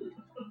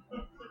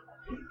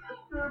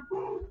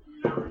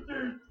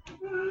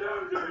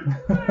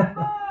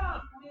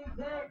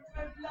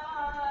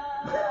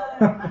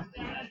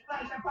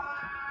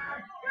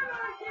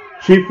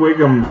 Chief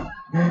Wiggum,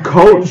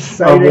 coach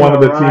Inciting of one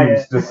of the a riot.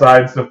 teams,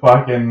 decides to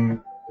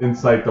fucking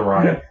incite the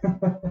riot.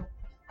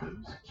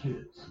 Those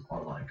kids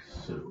are like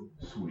so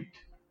sweet.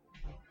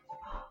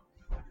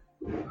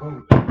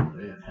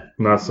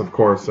 And that's, of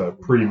course, a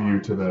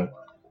preview to the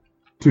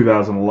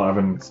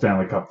 2011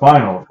 Stanley Cup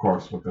Final, of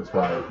course, with this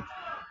riot.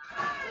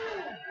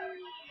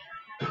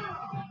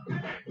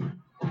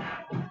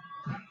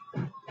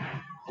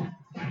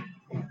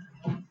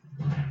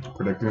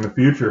 Predicting the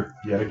future,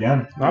 yet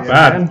again. Not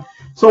bad.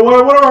 So what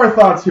are our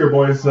thoughts here,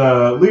 boys?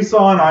 Lisa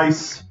on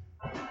ice,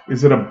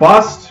 is it a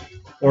bust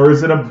or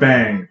is it a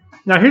bang?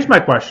 Now, here's my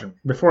question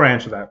before I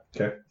answer that.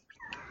 Okay.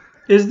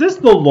 Is this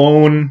the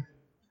lone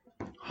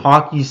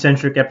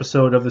hockey-centric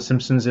episode of The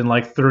Simpsons in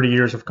like 30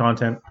 years of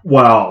content?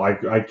 Well,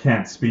 I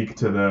can't speak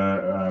to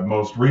the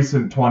most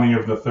recent 20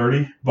 of the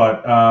 30,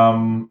 but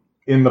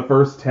in the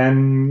first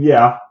 10,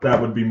 yeah,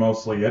 that would be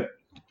mostly it.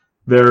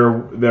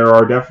 There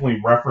are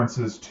definitely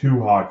references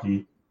to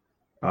hockey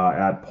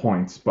at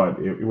points, but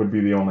it would be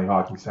the only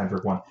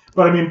hockey-centric one.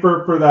 But I mean,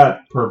 for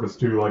that purpose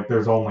too, like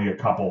there's only a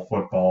couple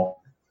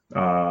football.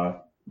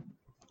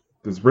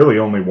 There's really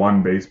only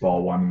one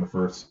baseball one in the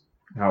first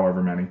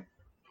however many.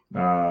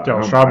 I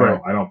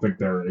don't think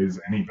there is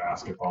any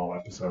basketball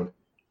episode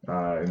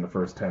in the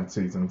first 10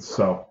 seasons.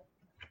 So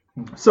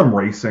some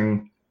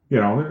racing,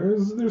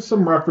 there's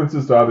some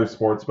references to other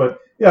sports, but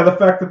yeah, the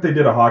fact that they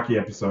did a hockey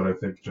episode, I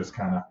think, just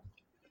kind of,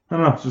 I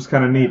don't know, it's just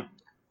kind of neat.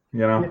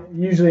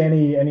 Usually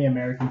any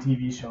American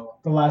TV show,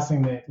 the last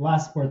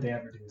sport they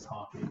ever do is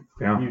hockey.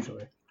 Yeah.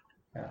 Usually.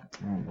 Yeah.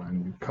 Oh,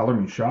 and color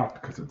me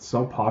shocked because it's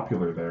so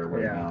popular there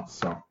right now.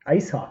 So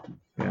ice hockey.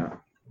 Yeah,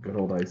 good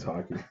old ice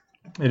hockey.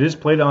 It is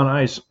played on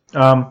ice.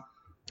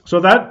 So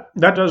that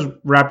does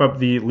wrap up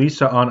the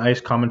Lisa on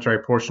Ice commentary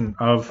portion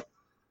of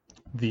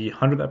the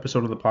 100th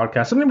episode of the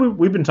podcast. Something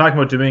we've been talking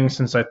about doing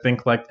since I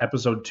think like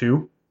episode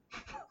 2,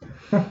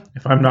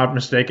 if I'm not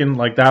mistaken.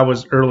 Like that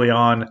was early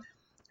on.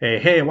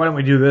 Hey, why don't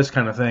we do this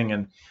kind of thing?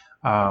 And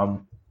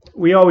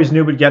we always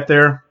knew we'd get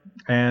there,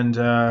 and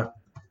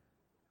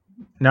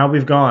now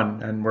we've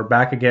gone, and we're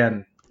back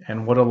again.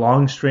 And what a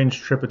long, strange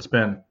trip it's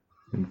been.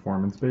 In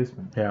Foreman's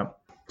basement. Yeah.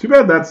 Too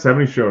bad that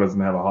 70 show doesn't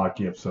have a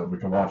hockey episode. We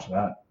can watch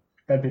that.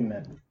 That'd be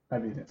it.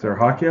 Is there a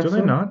hockey episode?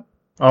 Do they not?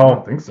 I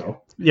don't think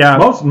so. Yeah.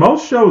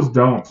 Most shows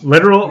don't.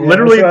 Literally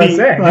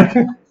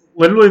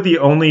the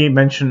only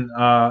mention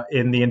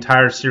in the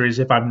entire series,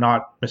 if I'm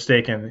not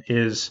mistaken,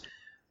 is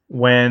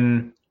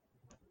when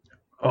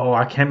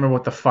I can't remember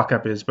what the fuck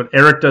up is, but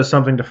Eric does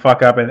something to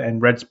fuck up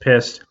and Red's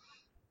pissed.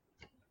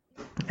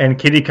 And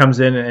Kitty comes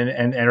in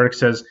and Eric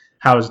says,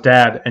 "How's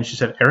Dad?" And she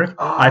said, "Eric,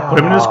 I put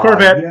him in his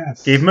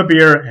Corvette, gave him a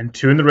beer, and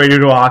tuned the radio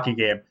to a hockey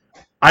game.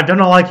 I've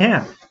done all I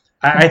can."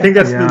 I think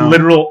that's the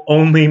literal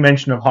only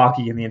mention of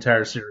hockey in the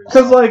entire series.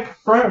 Because, like,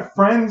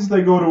 Friends,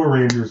 they go to a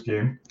Rangers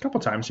game. A couple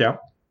times, yeah.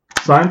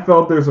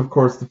 Seinfeld, there's, of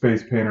course, the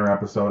face painter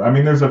episode. I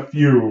mean, there's a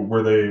few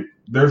where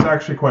there's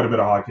actually quite a bit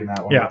of hockey in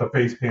that one. Yeah. But the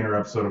face painter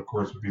episode, of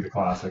course, would be the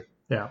classic.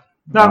 Yeah.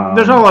 Now,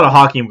 there's not a lot of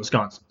hockey in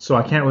Wisconsin, so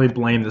I can't really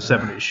blame the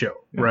 70s show,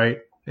 right?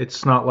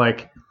 It's not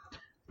like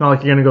you're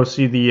going to go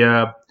see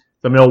the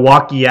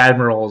Milwaukee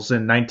Admirals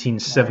in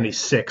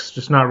 1976.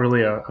 Just not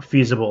really a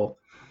feasible.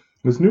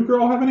 Does New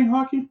Girl have any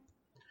hockey?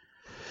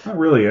 Not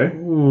really, eh?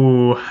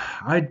 Ooh,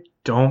 I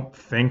don't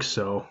think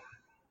so.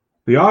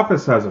 The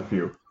Office has a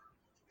few.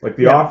 Like,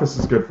 The Office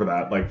is good for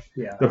that. Like,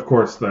 of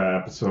course,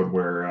 the episode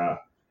where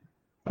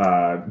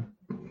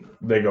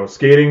they go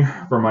skating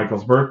for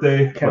Michael's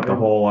birthday, but the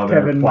whole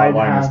other plot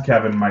line is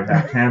Kevin might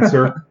have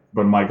cancer,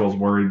 but Michael's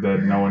worried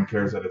that no one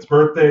cares that it's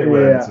birthday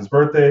when it's his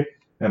birthday.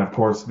 And, of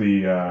course,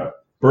 the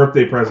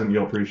birthday present,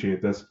 you'll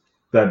appreciate this,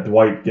 that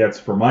Dwight gets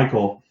for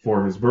Michael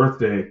for his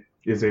birthday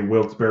is a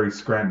Wilkes-Barre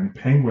Scranton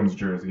Penguins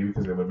jersey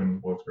because they live in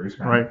Wilkes-Barre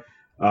Scranton.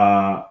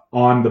 Right.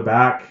 On the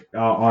back,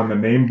 on the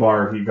name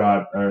bar, he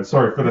got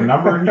for the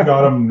number he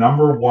got him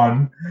number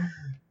 1,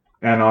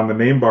 and on the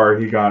name bar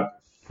he got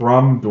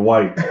from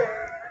Dwight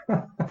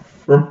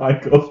for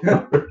Michael's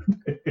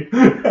birthday.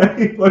 And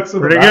he looks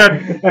at the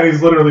back, and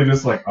he's literally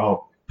just like,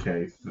 "Oh,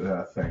 okay,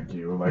 thank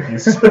you." Like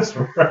he's just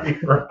ready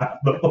for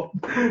Apple.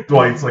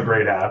 Dwight's like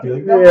right happy,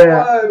 like look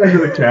at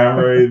the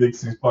camera. He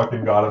thinks he's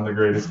fucking got him the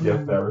greatest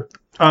gift ever.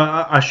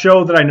 A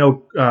show that I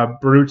know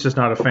Brutes is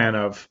not a fan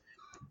of,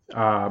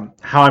 How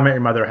I Met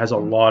Your Mother, has a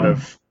lot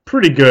of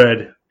pretty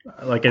good,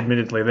 like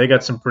admittedly, they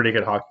got some pretty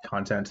good hockey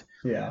content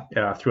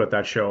throughout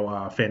that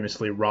show.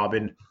 Famously,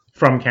 Robin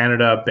from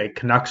Canada, big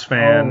Canucks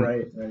fan. Oh,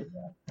 right.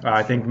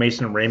 I think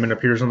Mason Raymond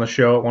appears on the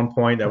show at one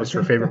point. That was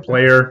her favorite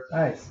player.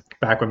 Nice.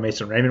 Back when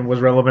Mason Raymond was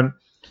relevant.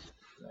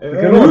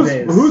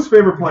 Whose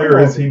favorite player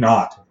is he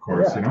not, of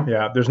course,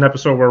 Yeah, there's an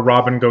episode where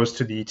Robin goes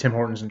to the Tim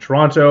Hortons in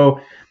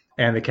Toronto,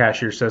 and the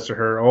cashier says to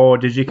her, "Oh,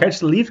 did you catch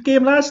the Leaf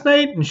game last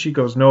night?" And she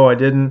goes, "No, I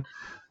didn't."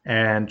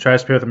 And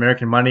tries to pay with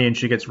American money, and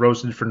she gets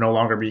roasted for no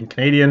longer being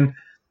Canadian.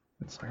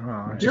 It's like,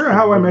 you're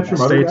How I Met Your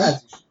Mother.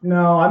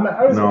 No,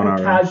 I was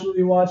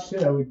casually watched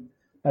it.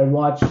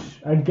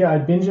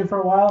 I'd binge it for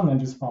a while and then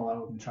just fall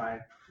out and try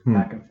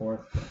back and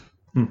forth.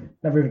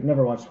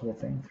 Never watched the whole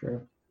thing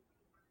through.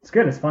 It's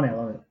good. It's funny. I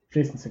love it.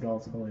 Jason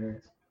Segel's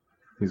hilarious.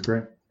 He's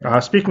great.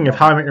 Speaking of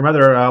How I Met Your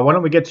Mother, why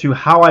don't we get to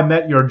How I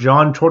Met Your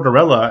John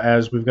Tortorella,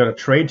 as we've got a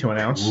trade to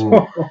announce.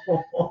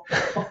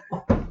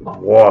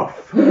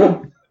 Woof.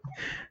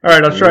 All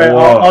right,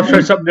 I'll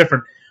try something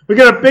different. We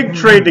got a big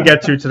trade to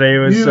get to today. It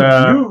was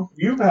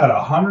you've had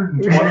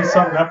 120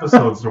 something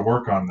episodes to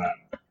work on that.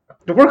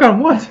 To work on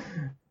what?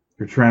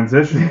 Your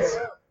transitions.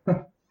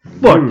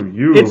 Look,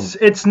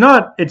 it's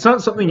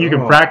not something you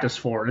can practice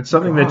for. It's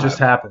something that just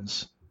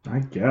happens. I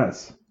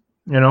guess.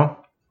 No.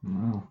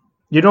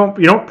 You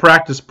don't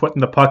practice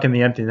putting the puck in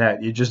the empty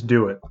net. You just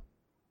do it.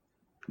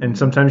 And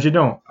sometimes you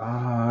don't.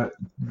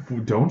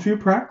 Don't you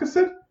practice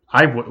it?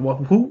 I would.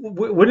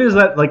 What is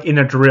that like in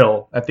a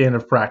drill at the end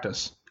of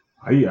practice?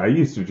 I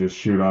used to just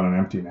shoot on an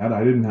empty net.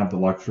 I didn't have the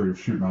luxury of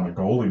shooting on a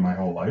goalie my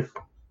whole life.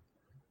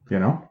 You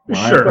know,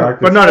 sure,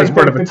 but not as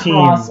part of a team.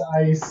 Cross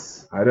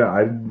ice. I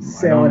don't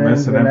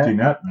miss an empty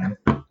net, man.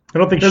 I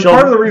don't think That's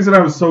part of the reason I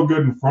was so good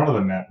in front of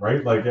the net,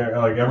 right? Like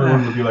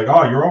everyone would be like,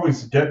 "Oh, you're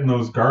always getting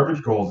those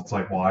garbage goals." It's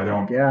like, well, I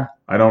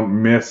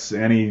don't miss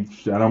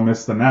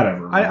the net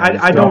ever.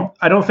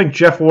 I don't think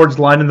Jeff Ward's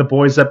lining the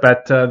boys up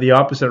at the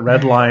opposite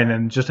red line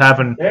and just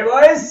having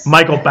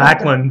Michael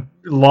Backlund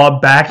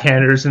lob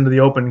backhanders into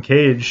the open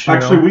cage.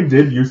 Actually, we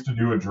did used to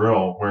do a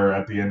drill where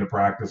at the end of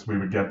practice we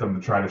would get them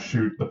to try to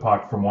shoot the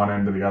puck from one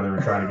end to the other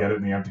and try to get it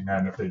in the empty net.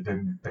 And if they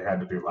didn't, they had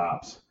to do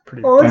laps.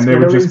 And they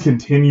would just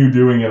continue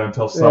doing it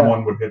until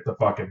someone would hit the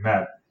fucking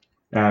net.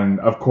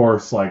 And of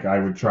course, like I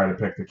would try to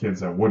pick the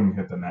kids that wouldn't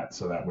hit the net,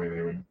 so that way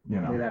they would,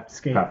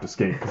 they'd have to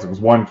skate. Because there was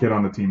one kid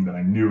on the team that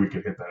I knew he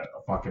could hit that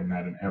fucking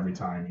net, and every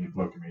time he'd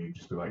look at me, he'd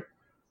just be like,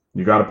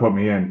 "You got to put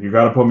me in. You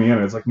got to put me in."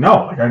 And it's like,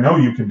 no, like I know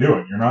you can do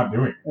it. You're not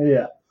doing it.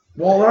 Yeah.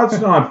 Well,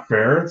 that's not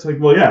fair. It's like,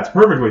 well, yeah, it's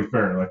perfectly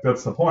fair. Like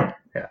that's the point.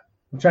 Yeah.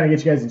 I'm trying to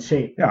get you guys in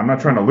shape. Yeah, I'm not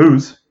trying to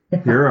lose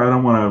here. I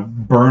don't want to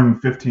burn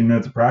 15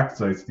 minutes of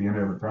practice ice at the end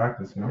of every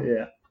practice.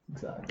 Yeah.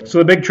 Exactly. So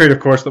the big trade,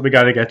 of course, that we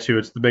got to get to,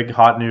 it's the big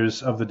hot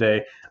news of the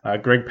day.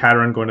 Greg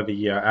Pateryn going to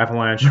the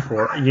Avalanche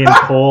for Ian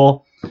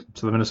Cole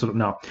to the Minnesota.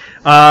 No.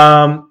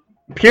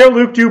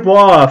 Pierre-Luc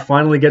Dubois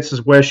finally gets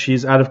his wish.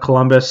 He's out of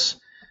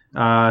Columbus.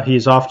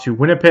 He's off to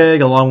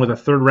Winnipeg along with a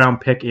third-round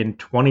pick in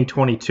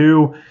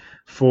 2022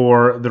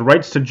 for the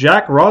rights to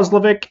Jack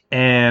Roslovic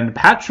and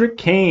Patrick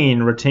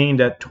Kane, retained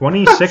at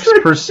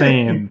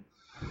 26%.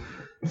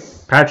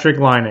 Patrick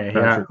Laine.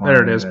 Yeah,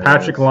 there it is.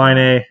 Patrick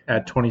Laine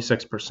at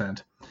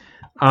 26%.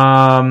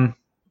 I'm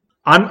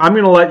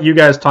going to let you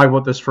guys talk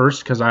about this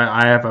first because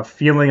I have a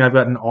feeling I've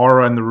got an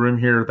aura in the room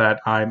here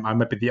that I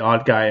might be the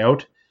odd guy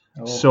out.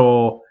 Oh.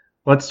 So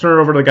let's turn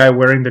it over to the guy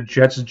wearing the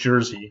Jets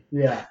jersey.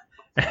 Yeah.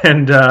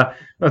 And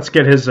let's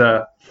get his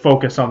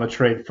focus on the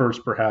trade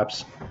first,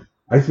 perhaps.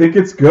 I think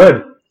it's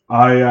good.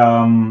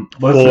 So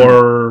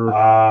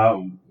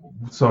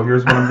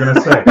here's what I'm going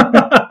to say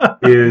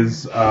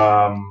is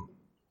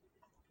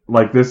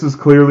this is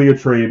clearly a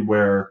trade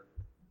where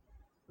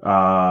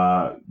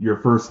your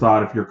first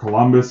thought, if you're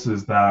Columbus,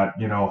 is that,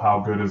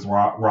 how good is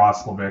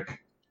Roslovic,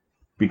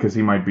 because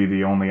he might be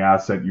the only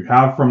asset you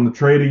have from the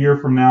trade a year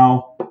from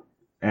now.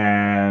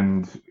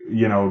 And,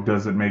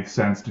 does it make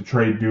sense to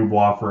trade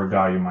Dubois for a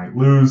guy you might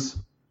lose?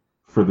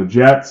 For the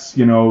Jets,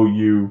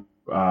 you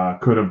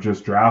could have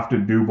just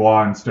drafted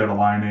Dubois instead of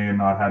Laine and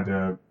not had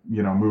to,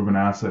 move an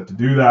asset to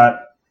do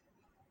that.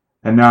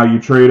 And now you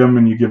trade him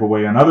and you give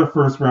away another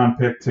first-round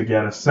pick to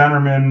get a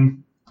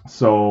centerman.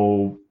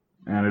 So,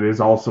 and it is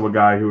also a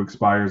guy who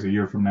expires a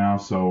year from now.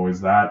 So is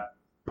that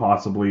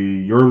possibly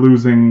you're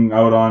losing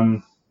out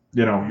on,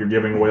 you're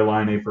giving away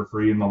Laine for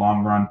free in the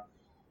long run?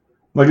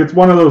 Like, it's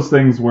one of those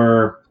things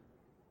where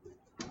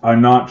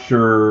I'm not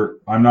sure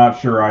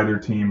either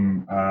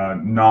team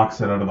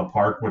knocks it out of the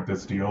park with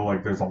this deal.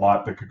 Like, there's a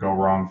lot that could go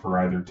wrong for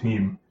either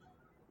team.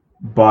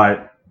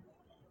 But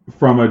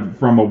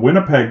from a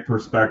Winnipeg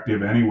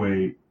perspective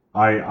anyway,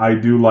 I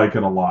do like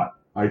it a lot.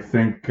 I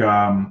think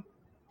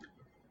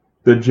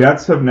the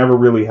Jets have never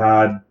really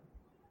had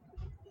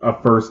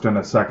a first and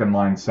a second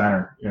line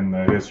center in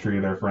the history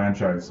of their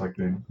franchise. Like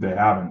they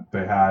haven't.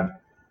 They had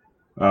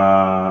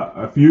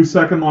a few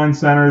second line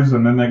centers,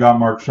 and then they got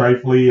Mark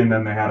Scheifele, and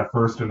then they had a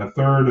first and a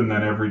third, and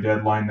then every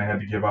deadline they had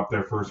to give up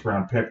their first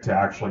round pick to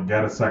actually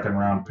get a second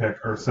round pick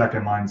or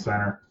second line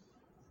center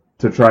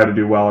to try to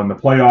do well in the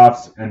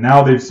playoffs. And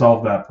now they've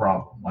solved that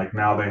problem. Like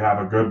now they have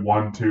a good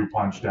 1-2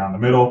 punch down the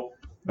middle,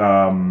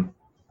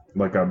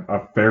 like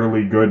a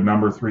fairly good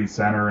number 3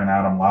 center in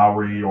Adam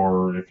Lowry,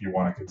 or if you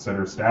want to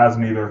consider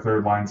Stastny their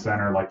third line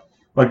center,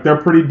 like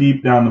they're pretty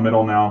deep down the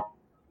middle now.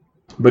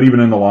 But even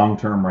in the long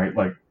term, right?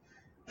 Like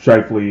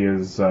Scheifele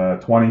is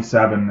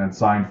 27 and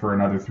signed for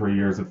another 3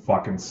 years at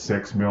fucking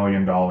 $6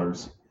 million.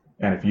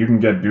 And if you can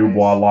get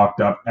Dubois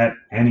locked up at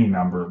any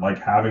number, like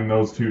having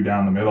those two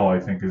down the middle, I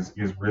think is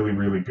really,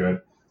 really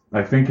good.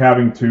 I think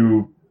having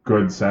two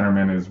good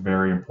centermen is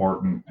very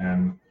important,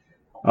 and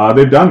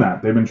they've done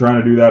that. They've been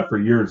trying to do that for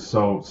years,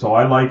 so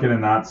I like it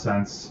in that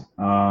sense.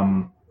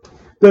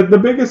 The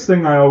biggest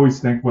thing I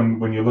always think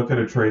when you look at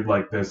a trade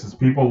like this is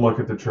people look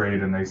at the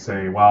trade and they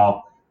say,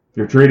 well,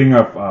 you're trading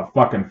a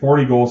fucking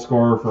 40-goal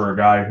scorer for a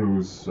guy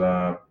who's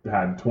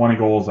had 20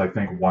 goals, I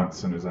think,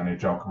 once in his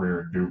NHL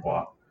career in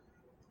Dubois.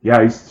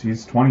 Yeah,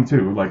 he's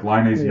 22. Like,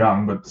 Laine's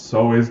young, but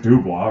so is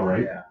Dubois,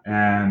 right? Yeah.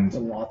 And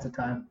lots of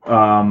time.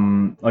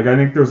 I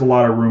think there's a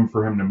lot of room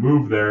for him to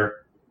move there.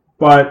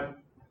 But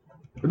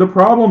the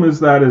problem is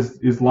that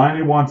is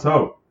Laine wants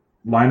out.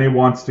 Laine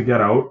wants to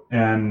get out,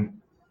 and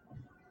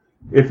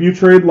if you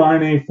trade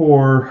Laine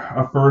for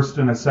a first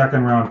and a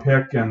second round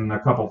pick and a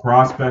couple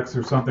prospects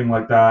or something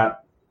like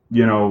that,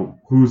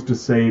 who's to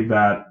say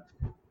that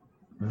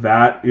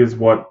is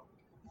what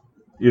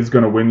is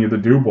going to win you the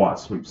Dubois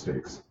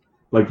sweepstakes?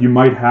 Like, you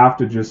might have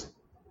to just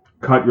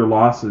cut your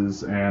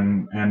losses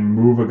and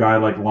move a guy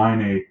like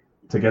Laine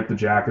to get the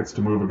Jackets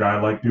to move a guy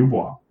like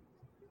Dubois.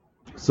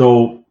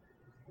 So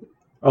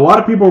a lot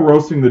of people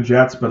roasting the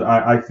Jets, but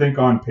I think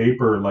on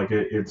paper, like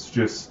it's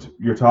just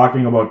you're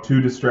talking about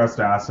two distressed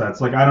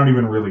assets. Like I don't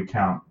even really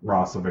count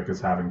Roslovic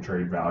as having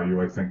trade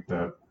value. I think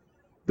the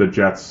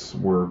Jets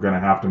were going to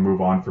have to move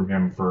on from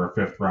him for a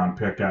 5th round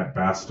pick at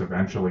best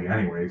eventually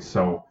anyway.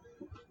 So,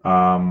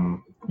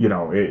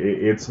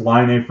 it's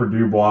Laine for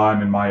Dubois,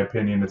 and in my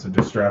opinion, it's a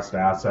distressed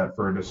asset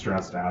for a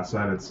distressed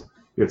asset.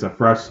 It's a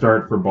fresh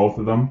start for both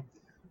of them.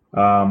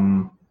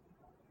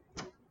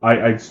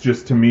 It's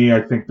just, to me,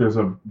 I think there's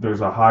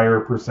a higher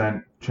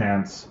percent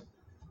chance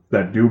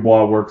that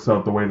Dubois works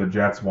out the way the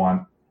Jets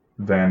want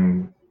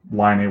than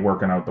Laine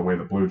working out the way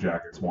the Blue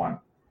Jackets want.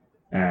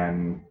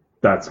 And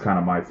that's kind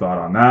of my thought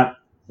on that.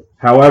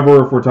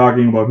 However, if we're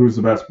talking about who's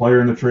the best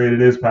player in the trade,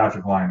 it is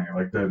Patrik Laine.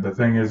 Like the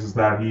thing is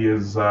that he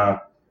is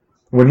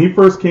when he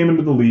first came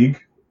into the league,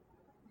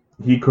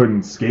 he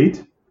couldn't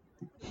skate.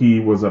 He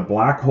was a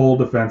black hole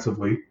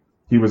defensively.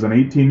 He was an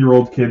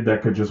 18-year-old kid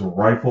that could just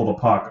rifle the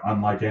puck,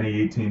 unlike any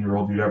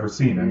 18-year-old you'd ever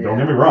seen. And don't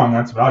get me wrong,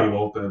 that's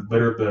valuable.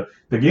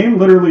 The game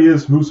literally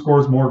is who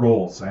scores more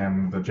goals,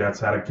 and the Jets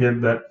had a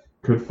kid that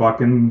could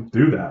fucking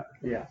do that.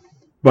 Yeah.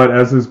 But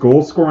as his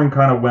goal scoring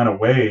kind of went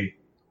away,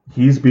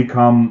 he's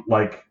become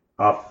like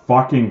a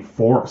fucking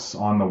force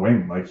on the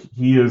wing. Like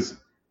he is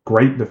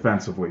great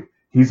defensively.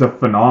 He's a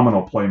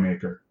phenomenal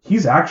playmaker.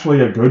 He's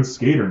actually a good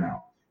skater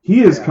now. He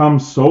has come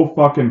so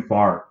fucking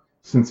far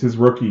since his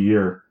rookie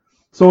year.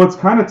 So it's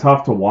kind of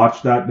tough to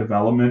watch that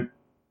development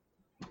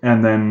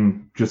and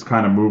then just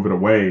kind of move it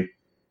away.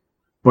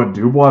 But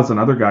Dubois is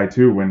another guy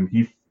too. When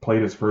he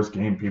played his first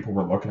game, people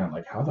were looking at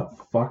like, how the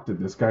fuck did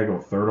this guy go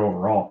 3rd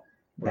overall?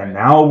 Right. And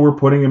now we're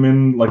putting him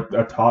in like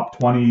a top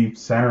 20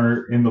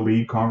 center in the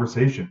league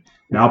conversation.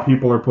 Now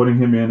people are putting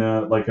him in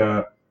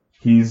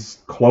he's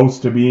close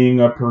to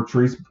being a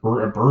Patrice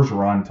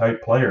Bergeron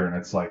type player. And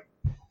it's like,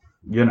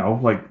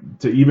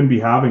 to even be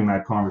having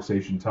that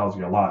conversation tells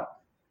you a lot.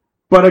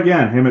 But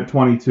again, him at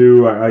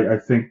 22, I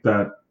think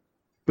that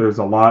there's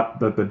a lot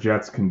that the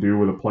Jets can do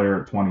with a player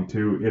at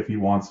 22 if he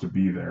wants to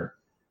be there.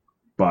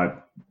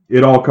 But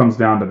it all comes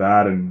down to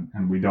that,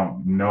 and we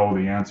don't know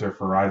the answer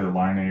for either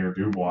Laine or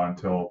Dubois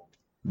until,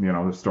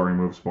 the story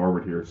moves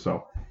forward here.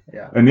 So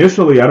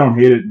initially, I don't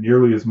hate it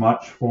nearly as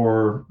much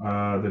for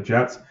the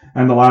Jets.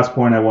 And the last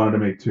point I wanted to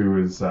make, too,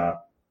 is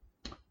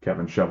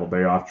Kevin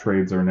Cheveldayoff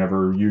trades are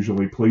never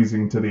usually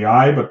pleasing to the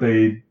eye, but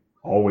they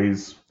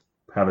always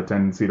have a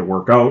tendency to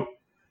work out.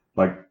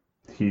 Like,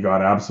 he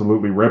got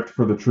absolutely ripped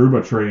for the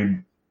Trouba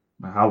trade.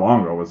 How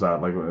long ago was that?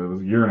 Like, it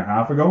was a year and a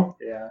half ago?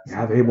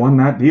 Yeah, they won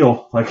that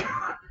deal. Like,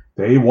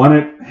 they won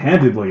it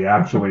handedly,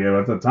 actually.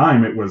 At the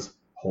time, it was,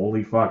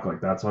 holy fuck, like,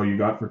 that's all you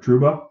got for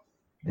Trouba?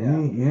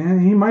 Yeah,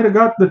 he might have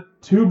got the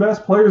 2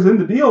 best players in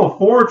the deal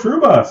for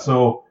Trouba.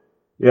 So,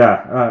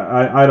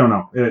 I don't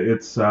know.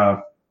 It's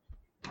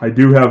I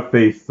do have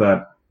faith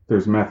that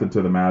there's method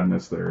to the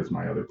madness there, is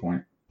my other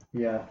point.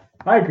 Yeah,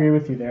 I agree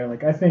with you there.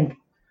 Like, I think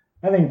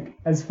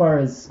as far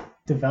as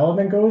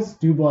development goes,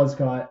 Dubois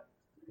got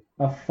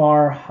a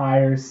far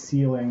higher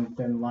ceiling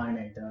than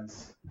Laine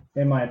does,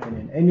 in my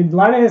opinion. And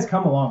Laine has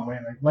come a long way.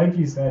 Like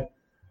you said,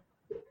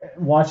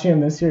 watching him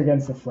this year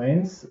against the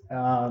Flames,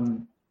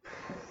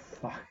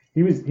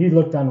 he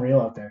looked unreal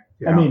out there.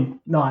 Yeah. I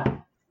mean,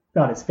 not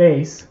his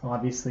face,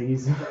 obviously. He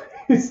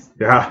does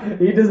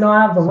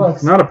not have the looks.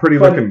 He's not a pretty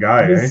looking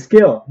guy. His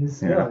skill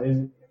is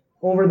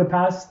over the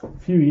past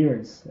few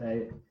years.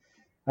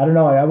 I don't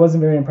know. I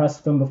wasn't very impressed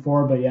with him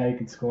before, but he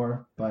could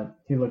score. But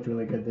he looked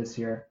really good this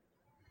year.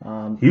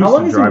 He used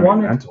to drive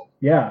me mental.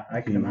 Yeah, I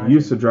can imagine. He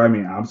used to drive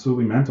me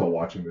absolutely mental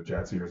watching the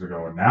Jets years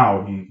ago, and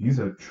now he's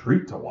a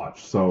treat to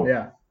watch.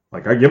 So,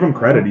 I give him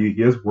credit. He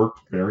has worked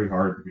very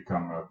hard to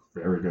become a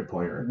very good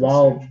player.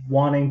 While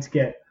wanting to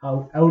get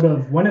out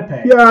of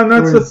Winnipeg. Yeah, and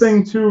that's the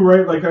thing too,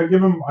 right? Like I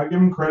give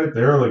him credit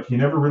there. Like he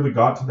never really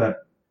got to that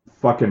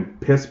fucking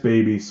piss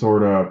baby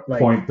sort of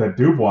point that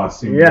Dubois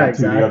seemed to get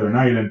to the other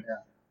night, and.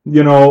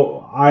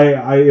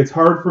 It's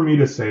hard for me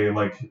to say,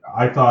 like,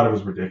 I thought it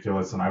was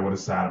ridiculous and I would have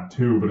sat him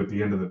too, but at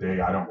the end of the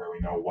day, I don't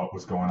really know what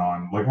was going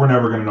on. Like, we're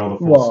never going to know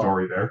the full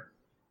story there.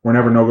 We're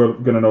never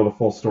going to know the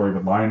full story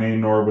with Laine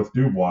nor with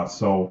Dubois,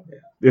 so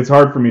it's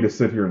hard for me to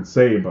sit here and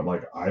say, but,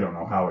 like, I don't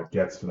know how it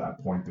gets to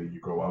that point that you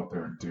go out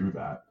there and do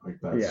that. Like,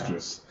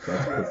 that's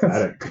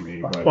pathetic to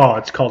me. But, well,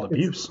 it's called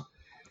abuse.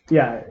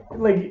 Yeah,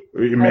 like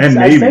I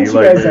sent you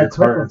guys that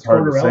clip of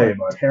Tortorella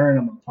tearing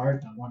them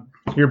apart. That one.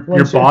 Your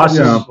boss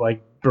is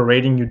like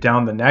berating you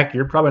down the neck.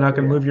 You're probably not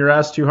going to move your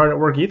ass too hard at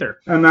work either.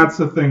 And that's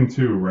the thing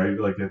too, right?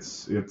 Like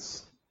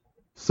it's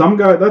some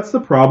guy. That's the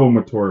problem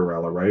with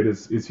Tortorella, right?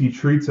 Is he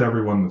treats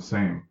everyone the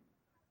same,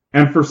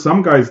 and for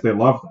some guys they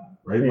love that,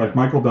 right? Like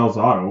Michael Del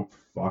Zotto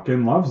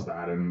fucking loves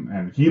that,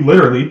 and he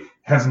literally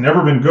has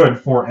never been good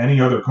for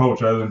any other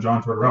coach other than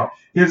John Tortorella.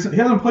 He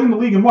hasn't played in the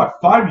league in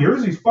 5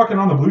 years? He's fucking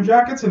on the Blue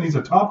Jackets and he's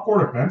a top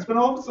 4 defenseman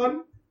all of a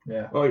sudden?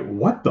 Yeah. Like,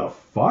 what the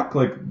fuck?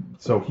 Like,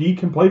 so he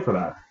can play for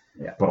that.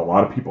 Yeah. But a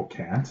lot of people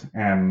can't,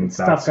 and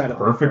that's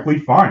perfectly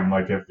fine.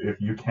 Like,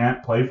 if you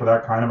can't play for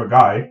that kind of a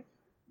guy,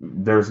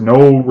 there's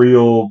no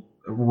real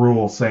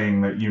rule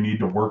saying that you need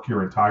to work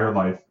your entire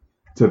life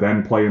to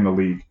then play in the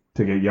league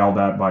to get yelled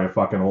at by a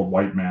fucking old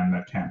white man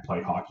that can't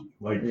play hockey.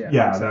 Like,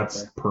 yeah,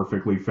 that's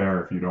perfectly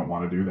fair if you don't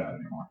want to do that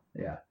anymore.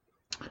 Yeah.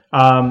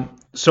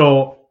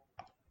 So,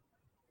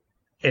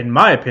 in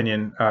my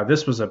opinion,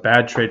 this was a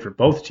bad trade for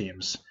both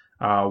teams,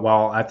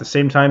 while at the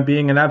same time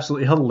being an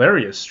absolutely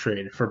hilarious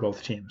trade for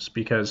both teams,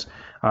 because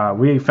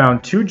we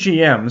found two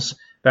GMs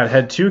that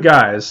had two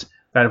guys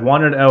that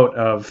wanted out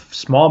of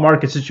small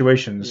market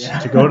situations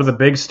to go to the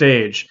big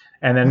stage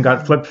and then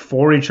got flipped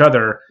for each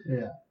other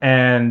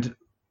and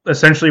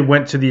essentially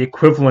went to the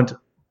equivalent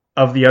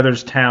of the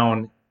other's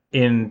town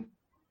in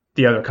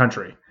the other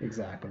country.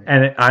 Exactly.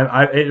 And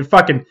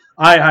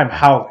I'm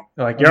howling.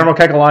 Like, Jarmo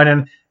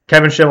Kekalainen,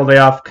 Kevin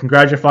Cheveldayoff,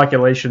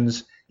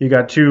 congratulations. You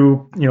got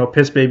two,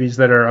 piss babies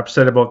that are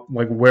upset about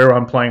like where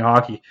I'm playing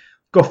hockey.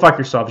 Go fuck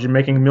yourselves. You're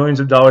making millions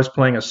of dollars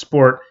playing a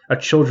sport, a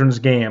children's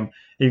game.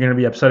 You're going to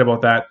be upset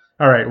about that.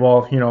 All right,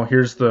 well,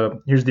 here's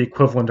the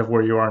equivalent of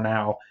where you are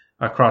now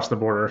across the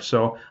border.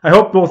 So I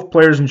hope both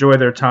players enjoy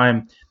their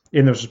time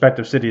in their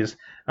respective cities,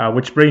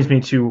 which brings me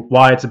to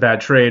why it's a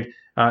bad trade.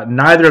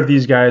 Neither of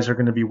these guys are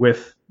going to be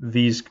with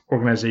these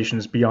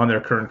organizations beyond their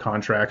current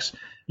contracts.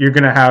 You're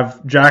going to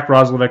have Jack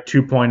Roslovic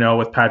 2.0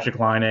 with Patrik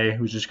Laine,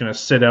 who's just going to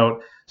sit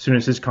out as soon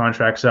as his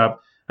contract's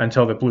up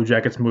until the Blue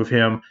Jackets move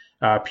him.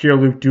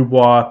 Pierre-Luc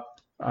Dubois,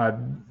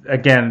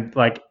 again,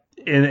 like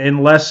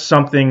unless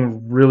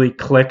something really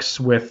clicks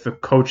with the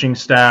coaching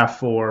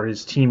staff or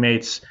his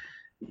teammates,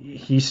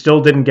 he still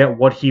didn't get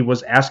what he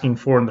was asking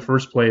for in the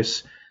first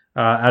place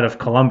out of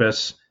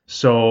Columbus.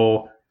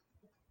 So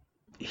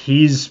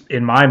he's,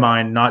 in my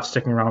mind, not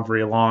sticking around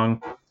very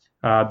long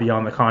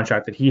beyond the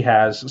contract that he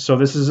has. So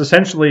this is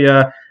essentially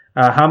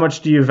how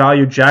much do you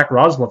value Jack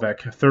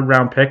Roslovic? A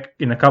third-round pick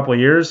in a couple of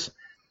years?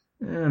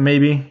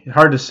 Maybe.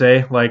 Hard to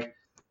say. Like,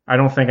 I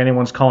don't think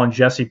anyone's calling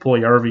Jesse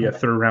Puljujarvi a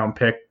third-round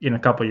pick in a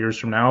couple of years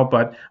from now,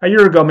 but a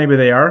year ago maybe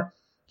they are.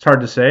 It's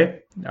hard to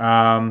say.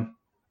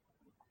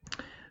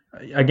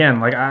 Again,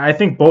 like I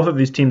think both of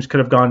these teams could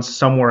have gone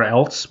somewhere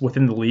else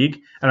within the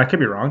league, and I could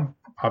be wrong.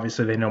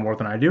 Obviously, they know more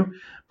than I do,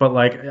 but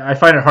like I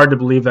find it hard to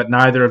believe that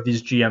neither of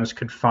these GMs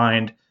could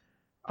find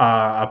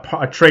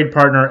a trade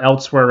partner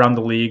elsewhere around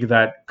the league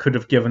that could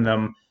have given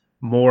them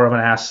more of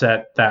an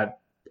asset that,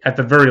 at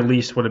the very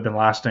least, would have been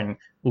lasting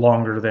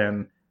longer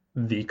than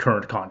the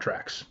current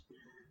contracts.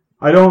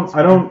 I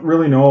don't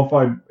really know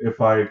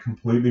if I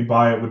completely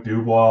buy it with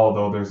Dubois,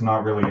 although there's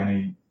not really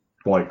any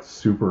like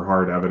super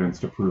hard evidence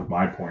to prove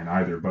my point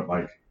either. But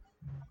like,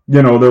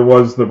 there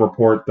was the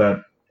report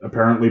that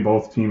apparently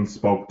both teams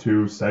spoke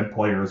to said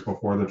players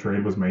before the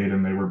trade was made,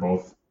 and they were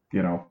both,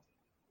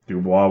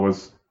 Dubois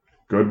was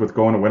good with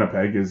going to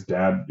Winnipeg. His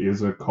dad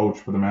is a coach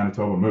for the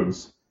Manitoba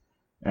Moose,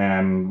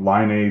 and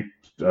Laine,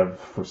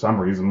 for some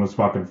reason, was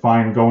fucking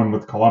fine going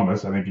with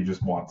Columbus. I think he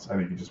just wants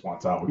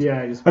out.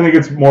 Yeah, I think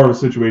it's more of a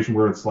situation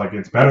where it's like,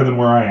 it's better than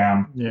where I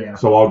am,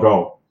 so I'll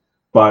go.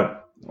 But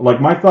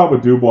like, my thought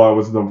with Dubois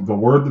was the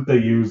word that they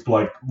used.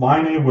 Like,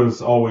 Laine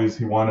was always,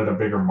 he wanted a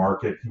bigger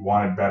market, he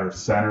wanted better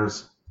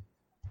centers.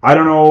 I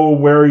don't know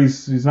where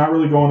he's not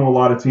really going to a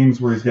lot of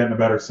teams where he's getting a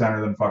better center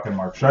than fucking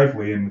Mark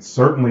Scheifele, and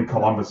certainly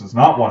Columbus is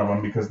not one of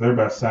them, because their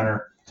best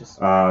center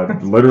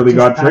literally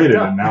got traded,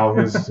 and now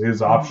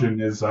his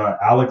option is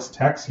Alex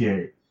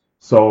Texier.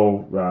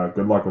 So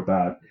good luck with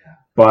that. Yeah.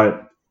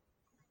 But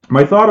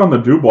my thought on the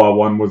Dubois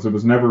one was it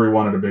was never he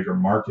wanted a bigger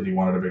market, he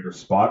wanted a bigger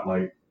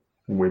spotlight,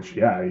 which, he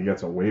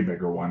gets a way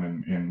bigger one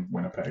in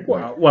Winnipeg.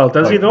 Well,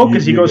 does he though?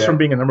 Because he goes from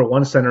being a number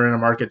one center in a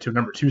market to a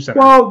number two center.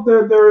 Well,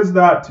 there is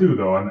that too,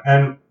 though,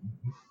 and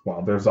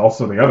there's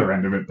also the other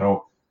end of it,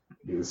 though.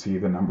 Is he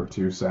the number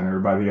two center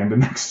by the end of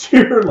next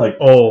year? Like,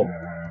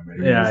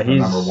 maybe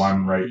he's number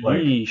one, right?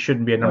 He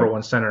shouldn't be a number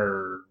one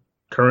center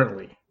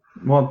currently.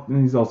 Well,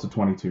 he's also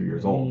 22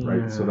 years old,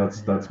 right? So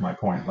that's my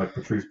point. Like,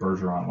 Patrice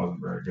Bergeron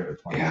wasn't very good at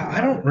 22. Yeah, I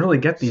don't really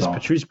get these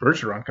Patrice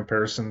Bergeron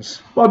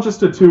comparisons. Well,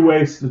 just a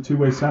two-way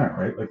center,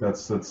 right? Like,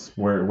 that's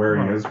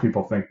where he is.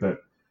 People think that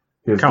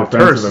his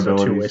defensive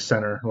abilities. A two-way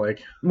center,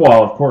 like.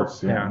 Well, of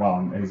course, yeah.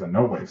 Well, he's a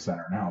no-way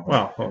center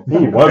now. But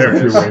he was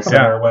a two-way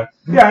center.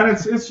 Yeah, and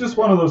it's just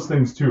one of those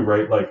things too,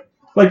 right? Like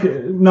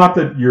not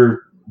that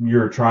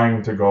you're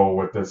trying to go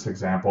with this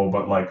example,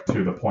 but like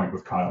to the point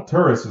with Kyle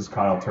Turris is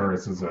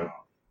a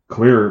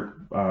clear,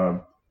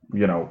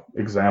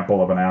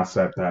 example of an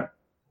asset that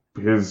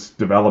his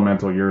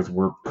developmental years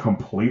were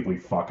completely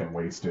fucking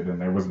wasted, and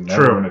there was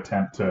never an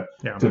attempt to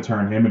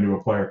turn him into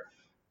a player.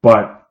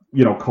 But,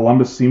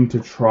 Columbus seemed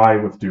to try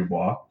with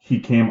Dubois. He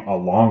came a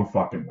long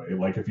fucking way.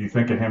 Like, if you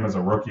think of him as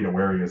a rookie to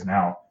where he is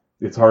now,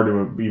 it's hard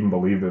to even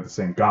believe they're the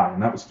same guy.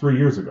 And that was 3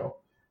 years ago,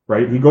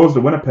 right? He goes to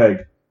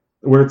Winnipeg,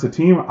 where it's a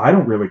team, I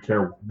don't really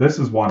care. This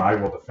is one I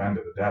will defend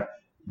to the death.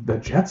 The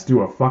Jets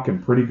do a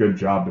fucking pretty good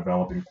job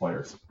developing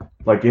players.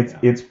 Like,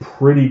 it's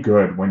pretty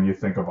good when you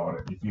think about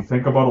it. If you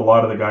think about a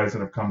lot of the guys that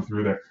have come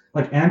through there,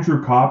 like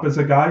Andrew Kopp is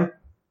a guy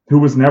who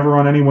was never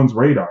on anyone's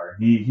radar.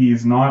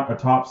 He's not a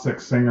top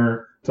six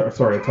winger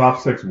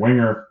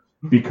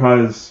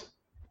because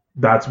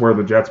that's where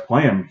the Jets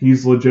play him.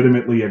 He's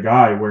legitimately a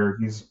guy where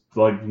he's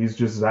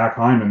just Zach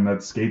Hyman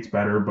that skates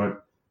better,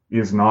 but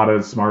is not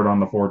as smart on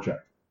the forecheck.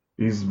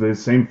 He's the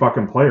same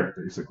fucking player,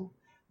 basically.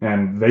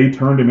 And they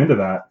turned him into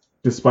that,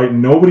 despite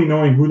nobody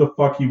knowing who the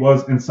fuck he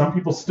was, and some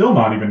people still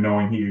not even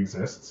knowing he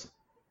exists.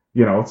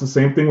 You know, it's the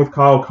same thing with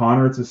Kyle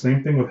Connor. It's the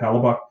same thing with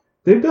Hellebuck.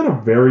 They've done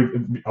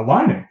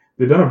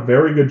they've done a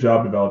very good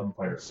job developing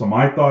players. So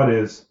my thought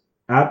is,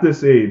 at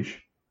this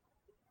age,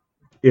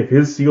 if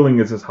his ceiling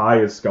is as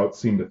high as scouts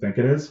seem to think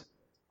it is,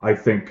 I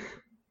think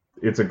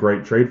it's a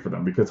great trade for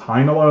them, because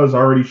Heinola is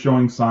already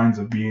showing signs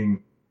of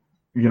being,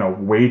 you know,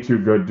 way too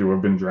good to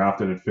have been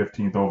drafted at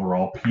 15th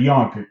overall.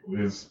 Pionk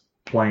is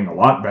playing a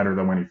lot better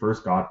than when he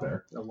first got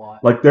there. A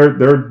lot. Like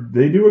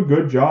they do a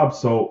good job.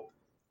 So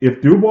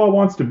if Dubois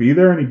wants to be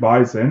there and he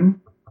buys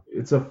in,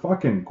 it's a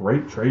fucking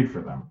great trade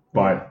for them.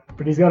 But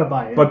he's got to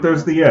buy in. But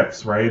there's the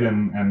ifs, right?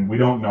 And we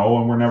don't know,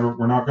 and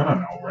we're not gonna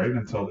know, right?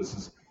 Until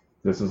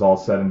this is all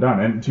said and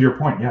done. And to your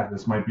point, yeah,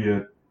 this might be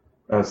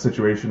a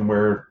situation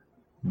where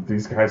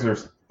these guys are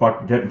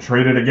fucking getting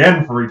traded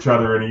again for each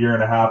other in a year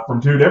and a half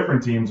from two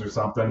different teams or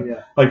something.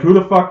 Yeah. Like, who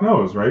the fuck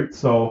knows, right?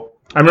 So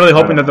I'm really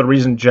hoping that the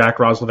reason Jack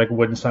Roslovic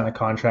wouldn't sign a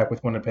contract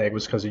with Winnipeg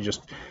was because he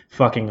just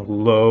fucking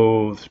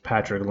loathed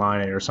Patrick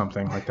Laine or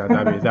something like that.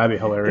 That'd be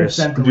hilarious.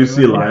 Did you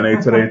see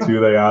Laine today too?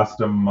 They asked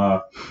him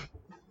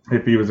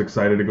if he was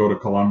excited to go to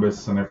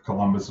Columbus and if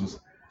Columbus was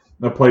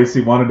the place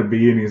he wanted to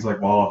be, and he's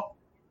like, well,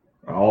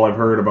 all I've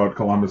heard about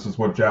Columbus is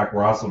what Jack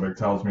Roslovic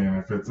tells me, and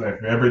if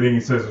everything he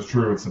says is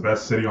true, it's the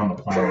best city on the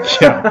planet.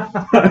 Yeah.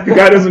 The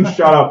guy doesn't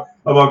shut up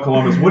about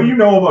Columbus. What do you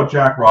know about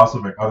Jack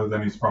Roslovic other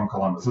than he's from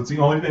Columbus? It's the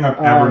only thing I've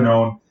ever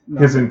known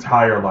his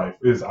entire life.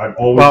 Is I've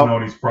always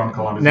known he's from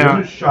Columbus. He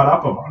doesn't shut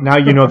up about it. Now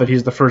you know that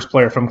he's the first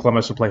player from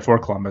Columbus to play for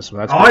Columbus. So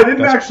that's I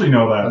didn't actually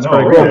know that. That's no,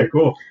 pretty cool. Okay,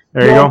 cool.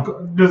 There you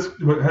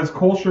go. Has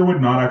Cole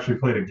Sherwood not actually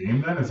played a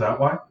game then? Is that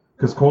why?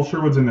 Because Cole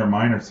Sherwood's in their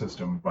minor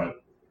system,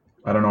 but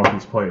I don't know if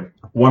he's played.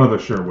 One of the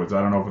Sherwoods.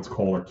 I don't know if it's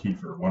Cole or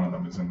Kiefer. One of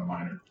them is in the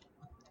minor.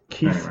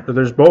 Anyway.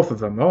 There's both of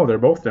them. Oh, they're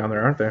both down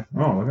there, aren't they?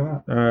 Oh, look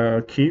at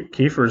that.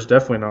 Kiefer's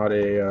definitely not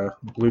a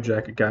Blue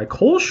Jacket guy.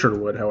 Cole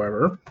Sherwood,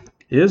 however,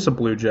 is a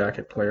Blue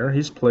Jacket player.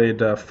 He's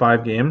played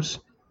 5 games,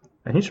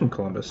 and he's from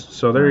Columbus.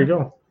 So there you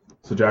go.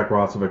 So Jack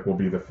Roslovic will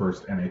be the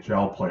first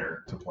NHL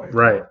player to play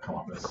for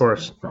Columbus. Of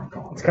course. From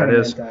Columbus. It's kind That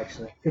of is. nice,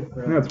 actually. Good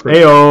for him. That's pretty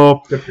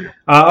Ayo. good for you.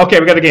 Okay,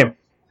 we got a game.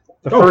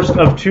 The first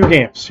of 2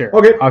 games here.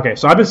 Okay.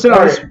 So I've been sitting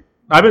on this.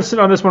 I've been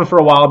sitting on this one for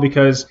a while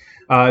because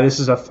this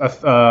is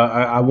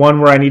a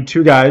one where I need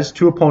 2 guys,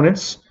 2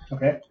 opponents.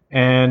 Okay.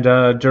 And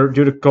due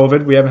to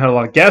COVID, we haven't had a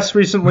lot of guests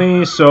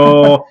recently.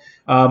 So,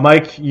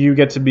 Mike, you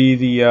get to be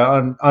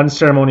the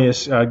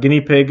unceremonious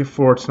guinea pig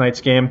for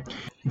tonight's game.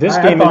 This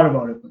game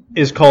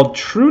is called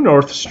True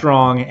North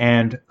Strong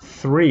and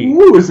 3.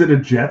 Ooh, is it a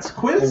Jets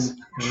quiz?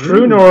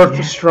 True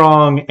North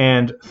Strong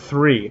and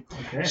 3.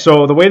 Okay.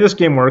 So the way this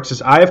game works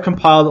is I have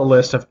compiled a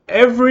list of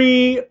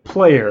every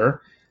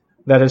player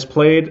that has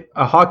played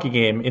a hockey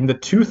game in the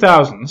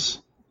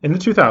 2000s.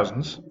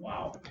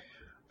 Wow.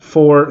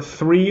 For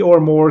 3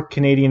 or more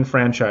Canadian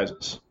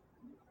franchises.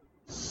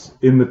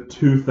 In the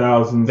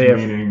 2000s,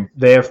 meaning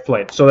they have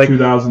played. So like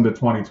 2000 to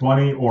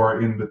 2020,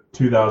 or in the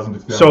 2000 to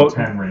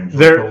 2010 range.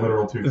 Their, like the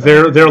literal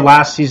 2000. Their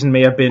last season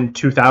may have been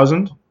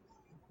 2000.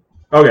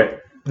 Okay.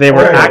 They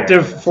were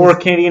active for a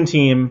Canadian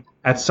team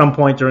at some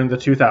point during the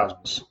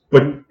 2000s.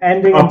 But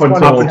ending up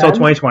until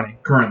 2020.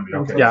 Currently,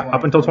 okay. Yeah,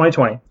 up until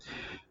 2020.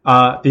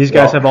 These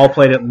guys have all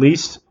played at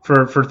least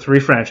for 3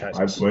 franchises.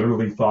 I've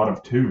literally thought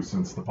of 2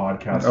 since the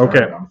podcast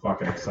started. Okay. I'm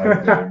fucking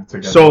excited to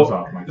get so those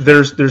off my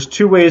chest. There's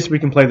 2 ways we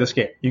can play this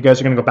game. You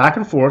guys are going to go back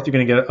and forth. You're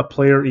going to get a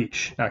player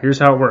each. Now, here's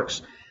how it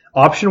works.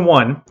 Option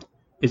 1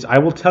 is I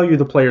will tell you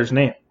the player's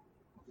name.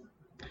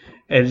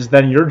 It is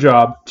then your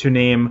job to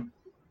name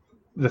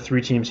the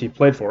 3 teams he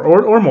played for,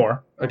 or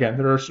more. Again,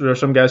 there are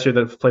some guys here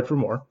that have played for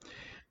more.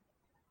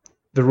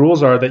 The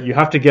rules are that you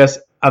have to guess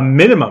a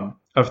minimum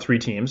of 3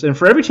 teams, and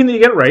for every team that you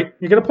get right,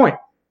 you get a point.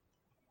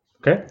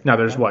 Okay? Now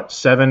there's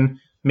 7,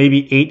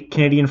 maybe 8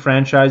 Canadian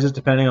franchises,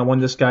 depending on when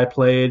this guy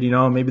played. You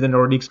know, maybe the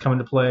Nordiques come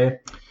into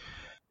play.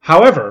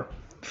 However,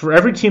 for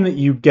every team that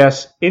you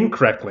guess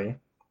incorrectly,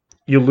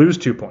 you lose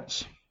 2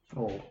 points.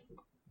 Oh.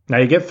 Now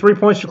you get 3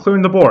 points for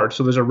clearing the board,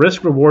 so there's a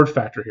risk-reward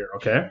factor here,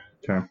 okay?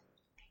 Okay.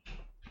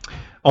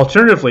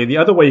 Alternatively, the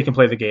other way you can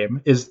play the game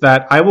is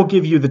that I will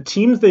give you the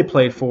teams they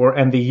played for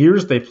and the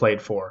years they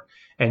played for,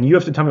 and you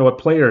have to tell me what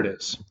player it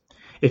is.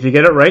 If you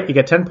get it right, you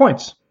get 10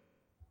 points.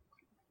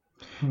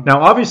 Now,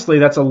 obviously,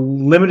 that's a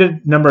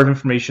limited number of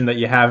information that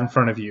you have in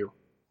front of you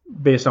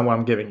based on what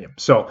I'm giving you.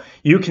 So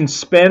you can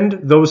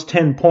spend those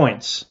 10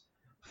 points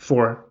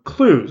for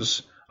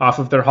clues off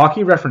of their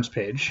hockey reference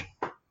page,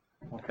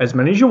 as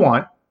many as you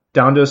want,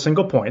 down to a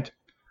single point,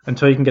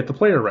 until you can get the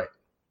player right.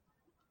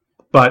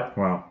 But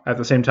at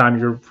the same time,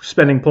 you're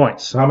spending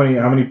points. How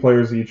many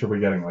players each are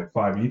we getting? Like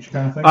 5 each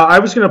kind of thing? I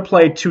was going to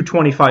play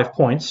 225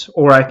 points,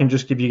 or I can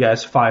just give you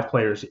guys 5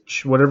 players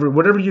each.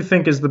 Whatever you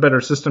think is the better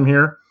system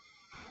here.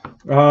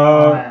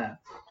 I'm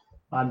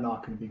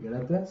not going to be good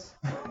at this,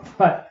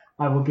 but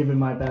I will give it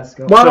my best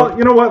go. Well,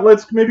 you know what?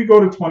 Let's maybe go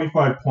to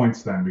 25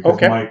 points then, because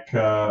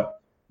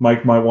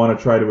Mike might want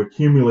to try to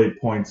accumulate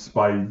points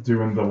by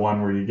doing the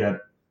one where you get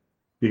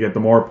the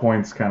more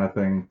points kind of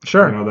thing.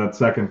 Sure. You know, that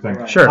second thing.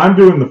 Right. Sure. I'm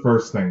doing the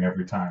first thing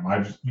every time. I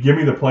just give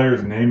me the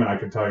player's name and I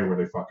can tell you where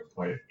they fucking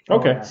played.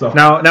 Okay. So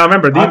Now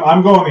remember,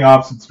 I'm going the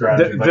opposite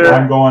strategy.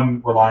 I'm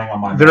going relying on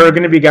my. There are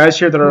going to be guys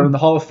here that are in the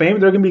Hall of Fame.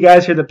 There are going to be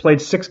guys here that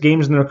played 6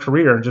 games in their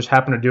career and just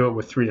happen to do it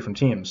with 3 different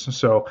teams.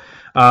 So,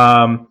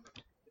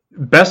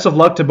 best of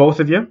luck to both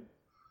of you.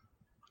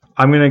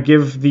 I'm going to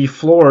give the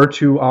floor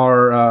to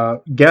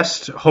our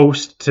guest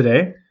host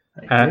today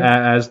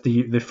as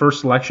the first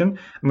selection. I'm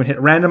going to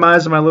hit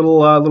randomize on my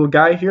little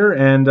guy here,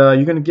 and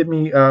you're going to give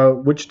me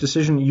which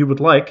decision you would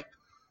like.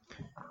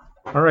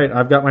 All right,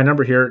 I've got my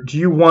number here. Do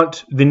you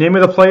want the name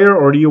of the player,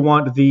 or do you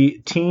want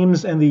the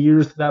teams and the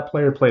years that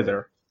player played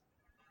there?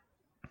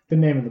 The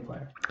name of the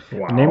player.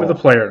 Wow. The name of the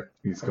player.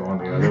 He's going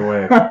the other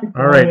way.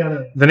 All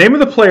right. The name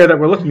of the player that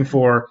we're looking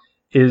for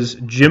is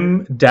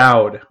Jim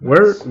Dowd.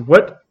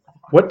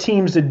 What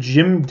teams did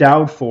Jim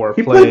Dowd play?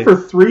 He played for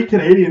 3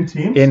 Canadian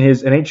teams in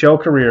his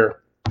NHL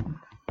career.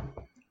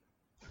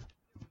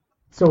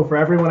 So for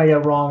everyone I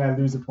get wrong, I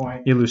lose a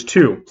point. You lose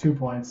 2. 2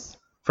 points.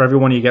 For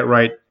everyone you get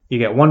right, you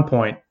get 1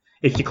 point.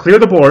 If you clear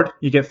the board,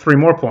 you get 3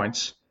 more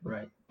points.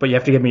 Right. But you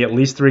have to give me at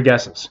least 3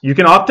 guesses. You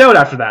can opt out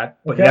after that,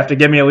 but you have to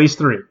give me at least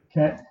 3.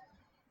 Okay.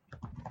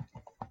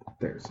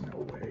 There's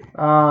no way.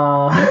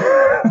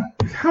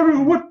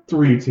 What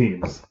 3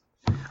 teams?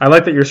 I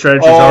like that your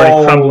strategy is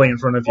already crumbling in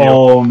front of you.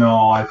 Oh,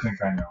 no, I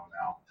think I know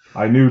now.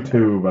 I knew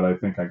 2, but I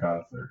think I got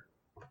a third.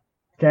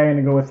 Okay, I'm going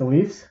to go with the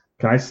Leafs.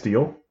 Can I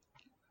steal?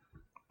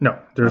 No,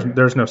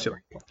 there's no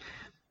ceiling.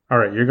 All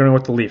right, you're going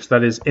with the Leafs.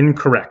 That is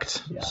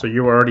incorrect. Yeah. So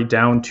you are already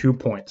down 2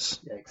 points.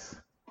 Yikes.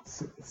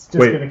 It's just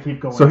going to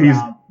keep going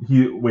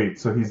down.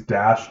 So he's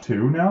dash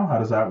 2 now? How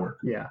does that work?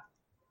 Yeah.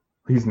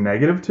 He's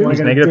negative 2? He's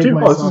negative 2?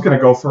 Oh, this is going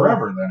to go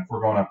forever then if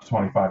we're going up to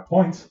 25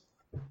 points.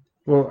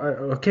 Well,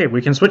 okay, we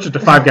can switch it to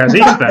 5 guys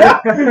each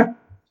then.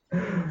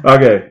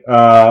 Okay.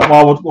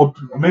 Well, we'll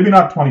maybe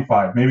not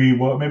 25. Maybe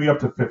up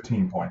to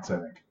 15 points, I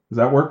think. Does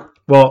that work?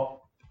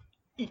 Well,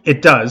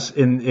 it does,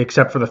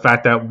 except for the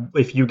fact that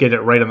if you get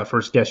it right on the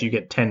first guess, you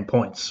get 10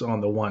 points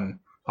on the one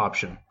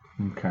option.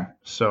 Okay.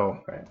 So,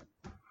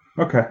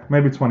 okay,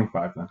 maybe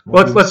 25 then.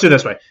 Let's do it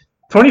this way: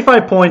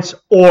 25 points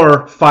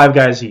or 5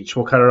 guys each.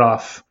 We'll cut it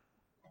off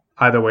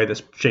either way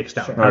this shakes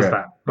down. Sure. How's Okay.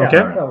 that? Okay.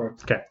 Yeah, that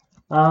works. Okay.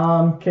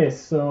 Okay,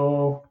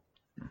 so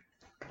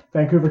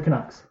Vancouver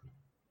Canucks.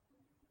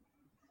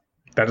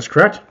 That is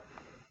correct.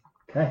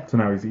 Okay. So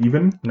now he's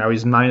even. Now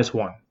he's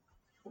 -1.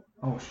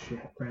 Oh shit!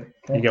 Right.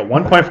 Okay. You get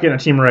 1 point for getting a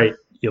team right.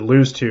 You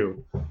lose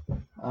 2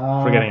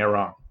 for getting it Uh,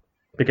 wrong,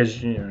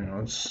 because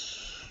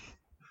it's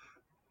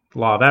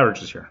law of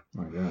averages here.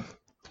 I guess.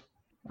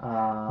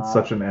 Uh, It's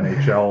such an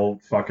NHL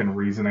fucking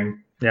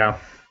reasoning. Yeah.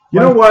 You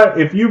know what?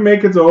 If you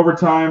make it to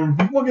overtime,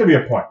 we'll give you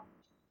a point.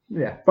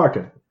 yeah. Fuck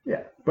it.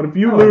 Yeah. But if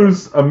you Oh.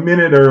 lose a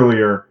minute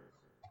earlier,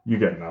 you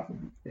get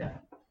nothing. Yeah.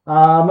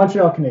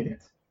 Montreal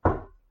Canadiens.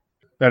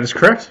 That is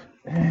correct.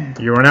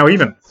 You are now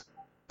even.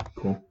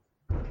 Cool.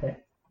 Okay.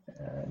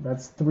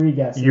 That's 3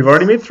 guesses. You've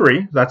already made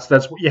 3. That's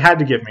what you had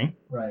to give me.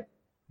 Right.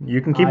 You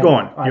can keep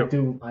going. I You have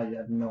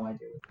no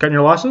idea. cutting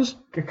your losses?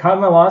 Cut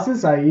my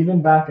losses. I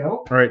even back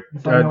out. All right.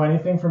 If I know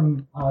anything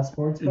from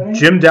sports betting.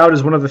 Jim Dowd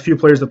is one of the few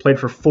players that played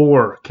for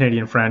 4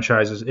 Canadian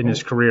franchises in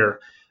his career.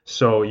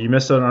 So you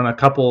missed out on a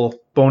couple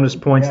bonus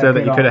points Yeah, there that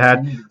good you could have had.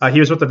 opportunities. He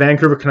was with the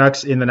Vancouver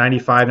Canucks in the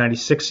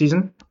 95-96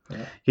 season.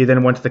 Yeah. He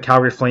then went to the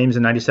Calgary Flames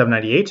in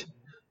 97-98.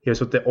 He was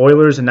with the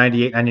Oilers in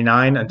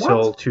 98-99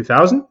 until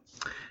 2000.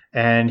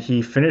 And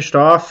he finished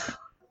off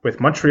with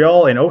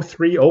Montreal in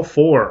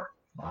 03-04.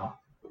 Wow.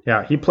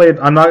 Yeah, he played.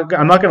 I'm not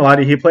gonna lie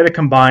to you. He played a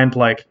combined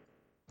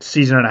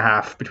season and a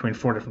half between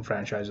 4 different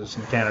franchises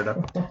in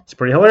Canada. It's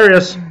pretty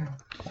hilarious.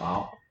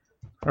 Wow.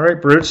 All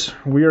right, Brutes,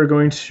 we are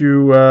going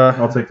to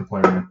I'll take the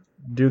player name.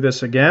 do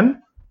this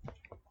again.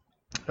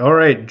 All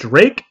right,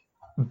 Drake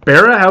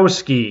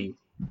Barahowski.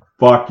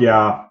 Fuck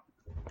yeah.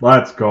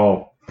 Let's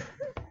go.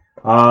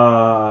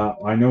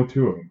 I know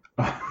 2 of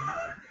them.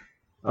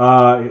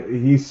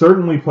 He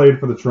certainly played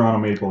for the Toronto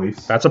Maple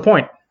Leafs. That's a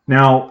point.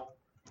 Now,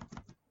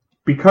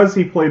 because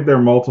he played there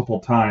multiple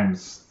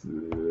times,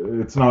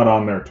 it's not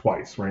on there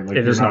twice, right?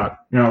 It is not.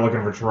 You're not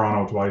looking for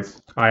Toronto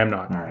twice. I am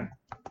not. All right.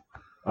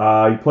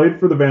 He played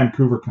for the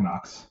Vancouver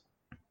Canucks.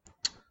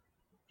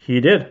 He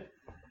did.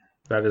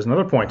 That is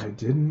another point. I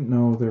didn't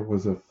know there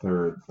was a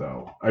third,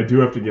 though. I do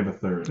have to give a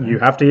third. You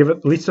have to give it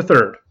at least a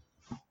third.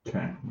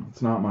 Okay.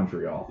 It's not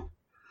Montreal.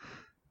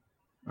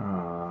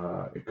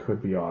 It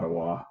could be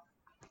Ottawa.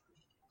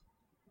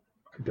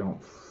 I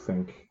don't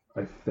think.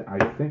 I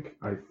think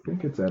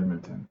it's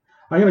Edmonton.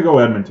 I'm gonna go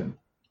Edmonton.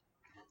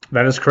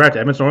 That is correct.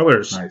 Edmonton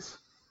Oilers. Nice.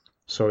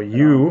 So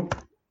you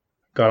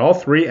got all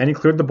 3, and you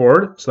cleared the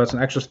board. So that's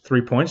an extra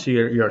 3 points. So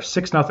you are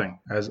 6-0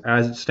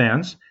 as it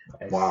stands.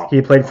 Wow.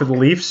 He played for the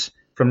Leafs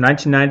from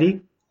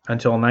 1990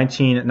 until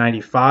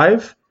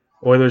 1995.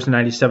 Oilers in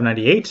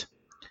 97-98.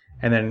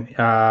 And then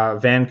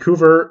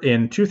Vancouver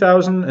in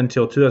 2000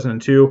 until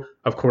 2002.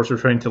 Of course,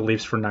 returning to the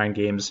Leafs for 9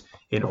 games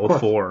in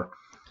 04.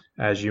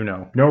 as you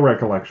know. No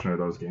recollection of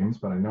those games,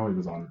 but I know he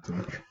was on the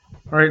team.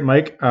 All right,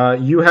 Mike,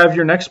 you have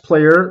your next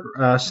player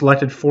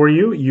selected for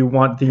you. You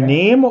want the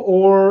name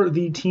or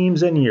the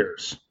teams and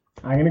years?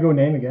 I'm going to go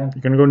name again.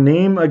 You're going to go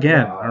name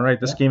again. All right,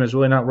 this game is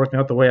really not working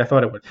out the way I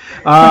thought it would.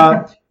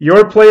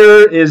 Your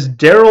player is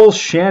Daryl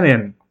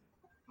Shannon.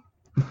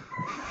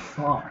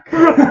 Fuck.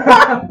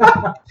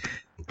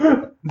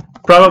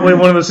 Probably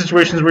one of those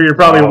situations where you're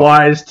probably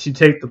wise to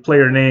take the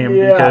player name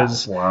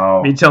because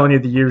me telling you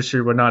the years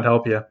here would not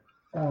help you.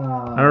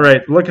 All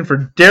right, looking for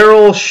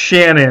Daryl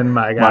Shannon,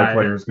 my guy. My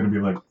player is going to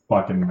be like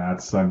fucking Matt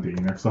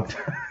Sundin or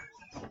something.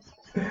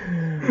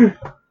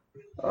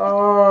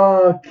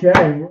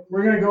 Okay,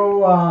 we're going to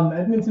go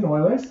Edmonton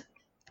Oilers.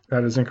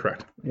 That is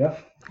incorrect.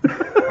 Yep.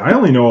 I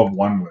only know of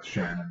one with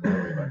Shannon.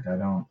 Really. Like I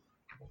don't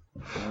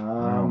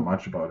know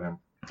much about him.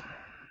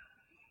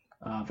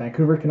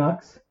 Vancouver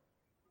Canucks.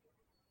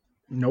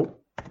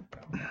 Nope.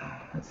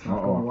 It's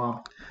not going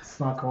well. It's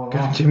not going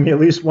well. Give me at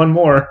least one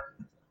more.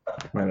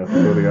 Might have to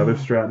go the other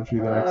strategy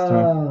the next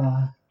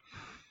time.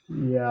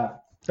 Yeah.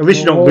 At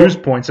least you don't lose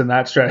points in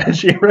that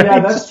strategy, right? Yeah,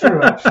 that's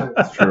true. Actually,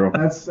 That's true.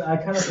 I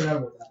kind of forgot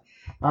about that.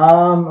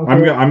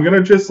 Okay. I'm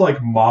gonna just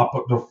like mop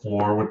up the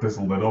floor with this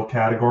little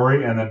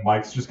category, and then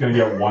Mike's just gonna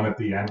get one at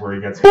the end where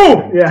he gets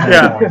 10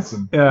 points.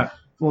 And...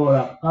 Blow it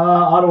up.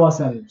 Ottawa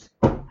Senators.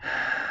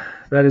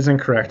 That is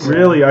incorrect.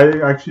 Really,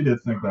 I actually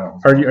did think that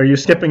was. Are you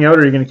skipping out,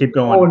 or are you going to keep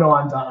going? Oh no,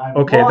 I'm done.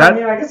 Okay, I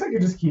mean, I guess I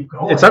could just keep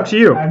going. It's up to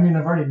you. I mean,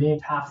 I've already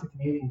named half the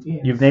Canadian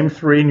teams. You've named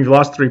 3 and you've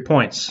lost 3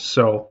 points.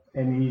 So.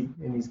 And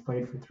he's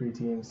played for 3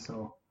 teams.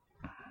 So.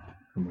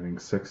 I'm winning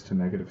 6 to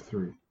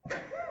 -3.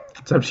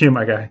 It's up to you,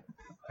 my guy.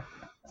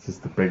 This is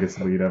the biggest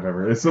lead I've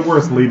ever. It's the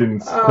worst lead in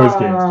quiz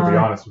games, to be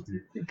honest with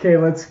you. Okay,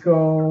 let's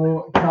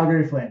go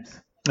Calgary Flames.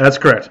 That's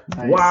correct.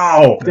 Nice.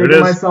 Wow, there it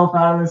Taking is. myself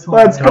out of this hole.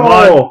 Let's Come go.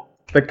 on.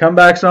 The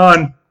comeback's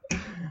on.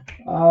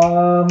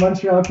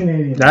 Montreal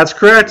Canadiens. That's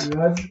correct.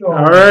 Let's go.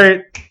 All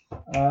right.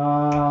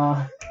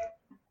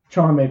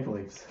 Toronto Maple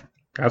Leafs.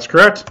 That's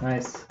correct.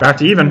 Nice. Back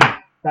to even.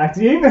 Back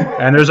to even.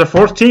 And there's a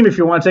 4th team if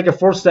you want to take a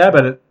 4th stab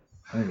at it.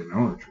 I didn't even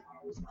know that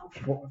Toronto was an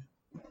option.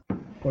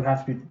 Would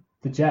have to be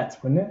the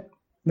Jets, wouldn't it?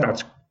 No.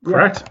 That's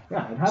correct.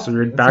 Yeah, it has So to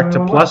you're be. That's back the to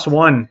only one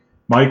 +1.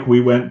 Mike, we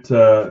went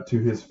to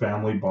his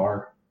family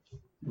bar.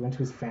 You went to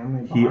his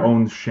family bar. He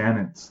owns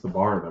Shannon's, the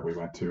bar that we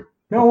went to.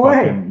 No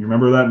way. You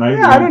remember that night?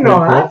 Yeah, I didn't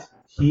know that.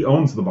 He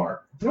owns the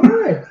bar. No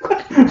way.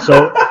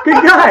 So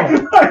Good guy.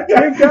 Good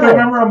guy. I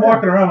remember I'm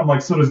walking around. I'm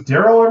like, so does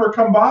Daryl ever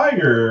come by,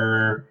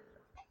 or?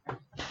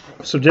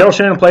 So Daryl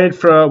Shannon played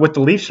with the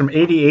Leafs from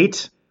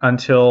 88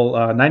 until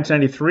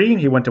 1993.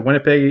 He went to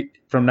Winnipeg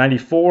from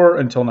 94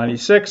 until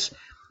 96.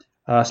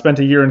 Spent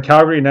a year in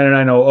Calgary,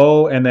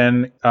 99-00, and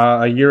then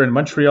a year in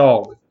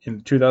Montreal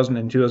in 2000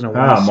 and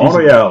 2001.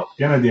 Montreal,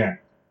 Canadien.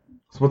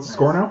 So what's the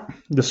score now?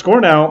 The score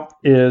now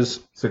is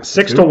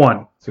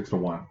 6-1.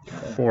 6-1.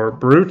 For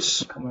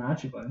Brutes. Coming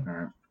at you, buddy. All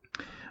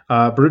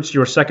right. Brutes,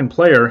 your second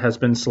player has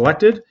been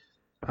selected.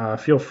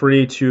 Feel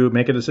free to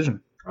make a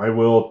decision. I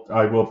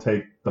will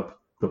take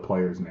the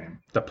player's name.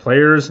 The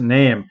player's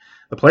name.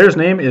 The player's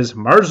name is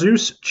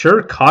Marzus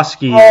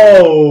Cherkasky.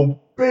 Oh,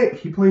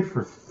 he played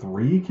for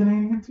 3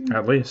 Canadian teams?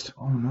 At least.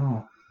 Oh,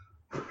 no.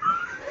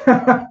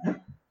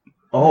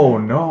 Oh,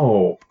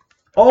 no.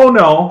 Oh,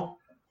 no.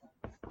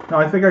 No,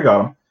 I think I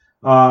got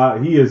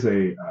him. He is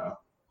a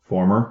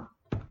former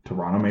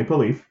Toronto Maple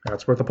Leaf.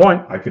 That's worth a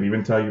point. I could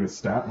even tell you his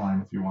stat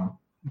line if you want.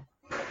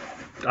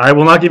 I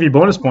will not give you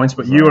bonus points,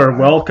 but you are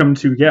welcome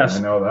to guess. I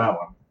know that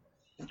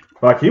one.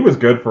 Fuck, he was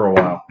good for a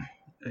while.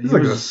 He's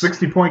like a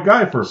 60-point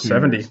guy for a few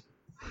 70. years.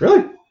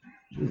 Really?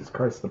 Jesus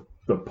Christ,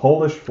 the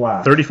Polish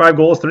Flash. 35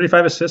 goals,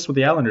 35 assists with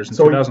the Islanders in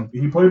 2000.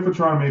 He played for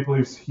Toronto Maple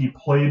Leafs. He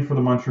played for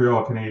the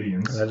Montreal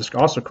Canadiens. That is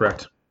also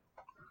correct.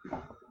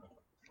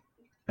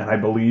 And I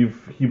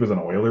believe he was an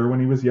Oiler when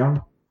he was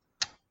young.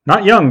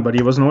 Not young, but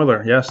he was an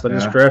Oiler. Yes, that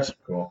is correct.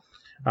 Cool.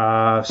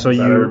 So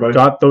you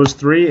got those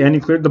 3, and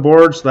you cleared the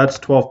board, so that's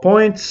 12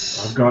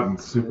 points. I've gotten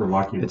super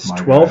lucky with It's my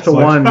 12 to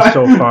 1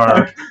 so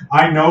far.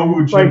 I know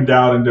who Jim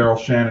Dowd and Daryl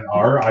Shannon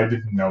are. I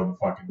didn't know the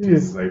fucking You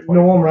teams just they played.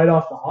 know him right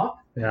off the hop.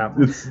 Yeah.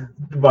 It's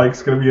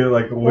Mike's gonna be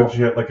like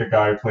legit like a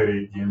guy who played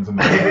 8 games in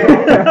the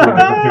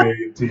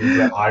Canadian teams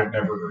that I've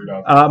never heard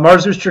of.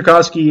 Marzus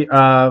Cherkasky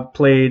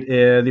played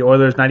the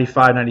Oilers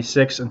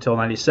 95-96 until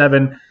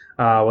 97.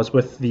 Was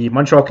with the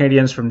Montreal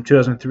Canadiens from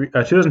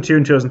 2002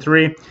 and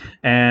 2003,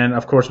 and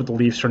of course with the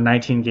Leafs for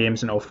 19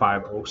 games in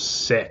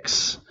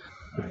 05-06.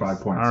 5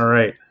 points. All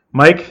right,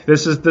 Mike.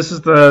 This is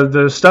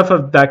the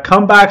stuff that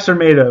comebacks are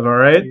made of. All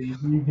right.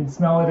 You can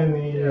smell it in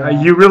the.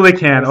 You really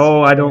can.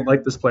 Oh, I don't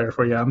like this player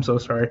for you. I'm so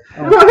sorry.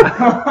 All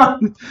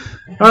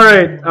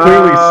right.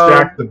 Clearly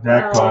stacked the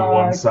deck on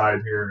one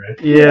side here, right?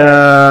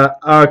 Yeah.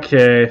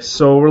 Okay.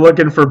 So we're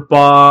looking for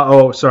Bob.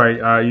 Oh, sorry.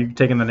 You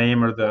taking the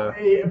name or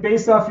the?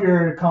 Based off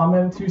your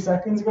comment 2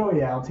 seconds ago,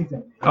 yeah, I'll take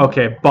that.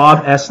 Okay.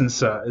 Bob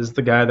Essensa is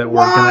the guy that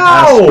we're going to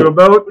ask you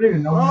about. I don't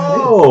even know who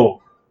that is.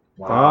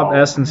 Bob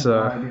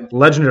Essensa,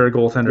 legendary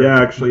goaltender. Yeah,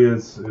 actually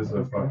is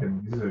a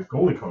fucking. He's a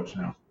goalie coach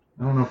now.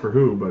 I don't know for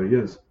who, but he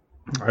is.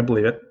 I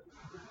believe it.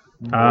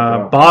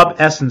 Bob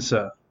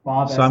Essensa.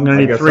 Bob So I'm going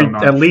to Essensa. need I guess I'm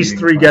not at least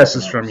cheating 3 for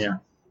guesses anything from else.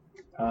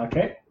 you.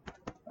 Okay.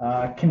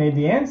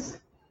 Canadiens.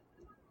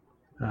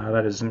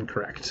 That is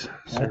incorrect.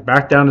 So you're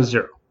back down to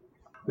 0.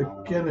 The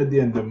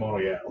Canadien de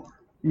Montréal.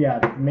 Yeah,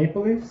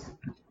 Maple Leafs.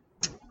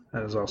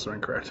 That is also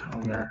incorrect.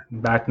 You're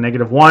back to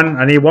 -1.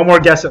 I need one more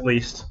guess at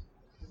least.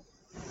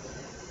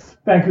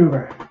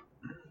 Vancouver.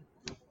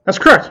 That's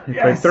correct. You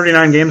played Yes.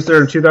 39 games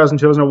there in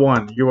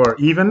 2000-2001. You are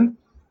even.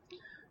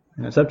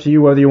 And it's up to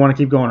you whether you want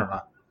to keep going or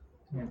not.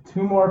 Yeah,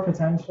 2 more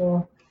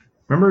potential.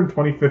 Remember in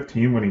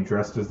 2015 when he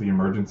dressed as the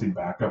emergency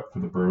backup for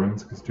the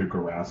Bruins because Tuukka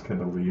Rask had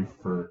to leave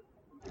for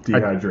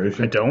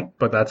dehydration? I don't,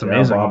 but that's Yeah,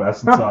 amazing. Bob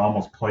Essensa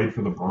almost played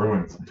for the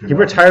Bruins. In He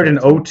retired in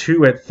 2015.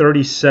 02 at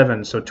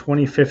 37, so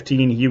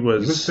 2015 he He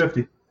was was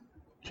 50.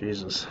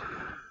 Jesus.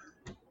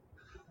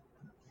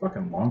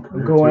 Fucking long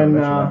career. Going, too.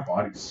 I bet you that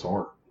body's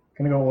sore.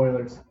 Gonna go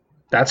Oilers.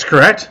 That's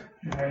correct.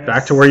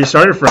 Back to where you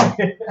started from.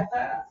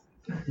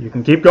 You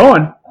can keep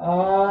going.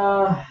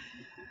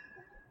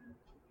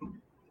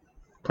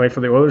 Played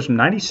for the Oilers from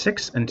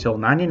 96 until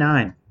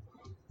 99.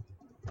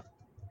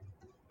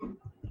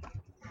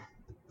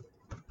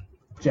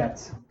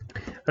 Jets.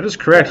 That is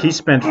correct. He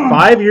spent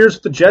 5 years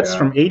with the Jets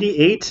from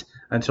 88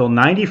 until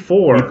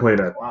 94. He played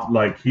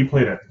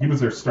he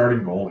was their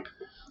starting goalie.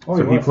 Oh,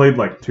 So he was. played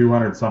like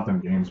 200 something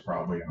games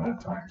probably in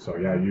that time. So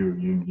yeah, you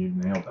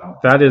nailed that one.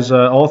 That is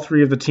all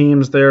 3 of the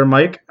teams there,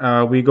 Mike.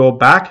 We go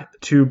back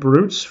to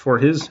Brutes for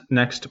his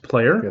next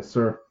player. Yes,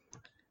 sir.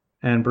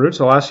 And Brutes,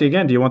 I'll ask you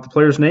again, do you want the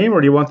player's name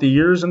or do you want the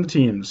years and the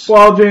teams?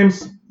 Well,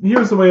 James,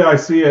 here's the way I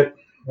see it.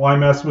 Why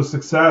mess with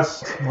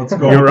success? Let's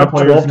go. You're with the up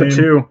player's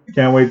 12-2. name.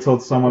 Can't wait till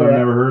it's someone I've Yeah.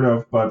 never heard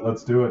of, but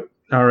let's do it.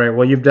 All right,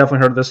 well, you've definitely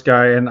heard of this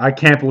guy, and I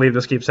can't believe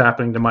this keeps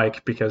happening to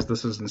Mike because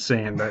this is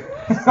insane that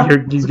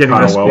he's getting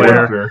Kinda this well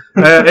player. worked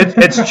there.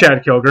 It's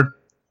Chad Kilger.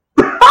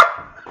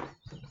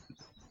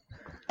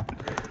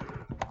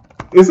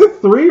 Is it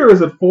 3 or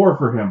is it 4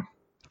 for him?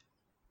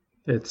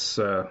 It's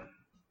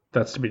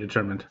that's to be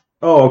determined.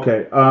 Oh,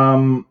 okay.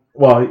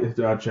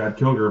 Chad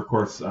Kilger, of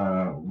course,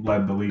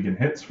 led the league in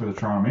hits for the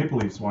Toronto Maple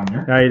Leafs one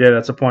year. Yeah, he did.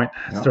 That's a point.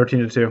 It's Yeah.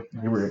 13-2.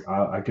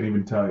 I can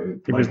even tell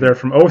you. He was there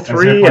from as if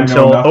 03 I know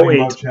until nothing 08.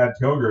 about Chad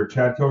Kilger.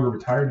 Chad Kilger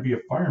retired to be a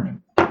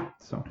fireman.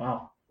 So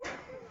Wow.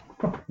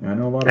 yeah, I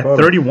know a lot At about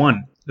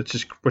 31, which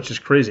is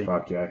crazy. him.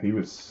 Fuck yeah, he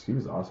was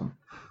awesome.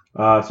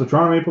 So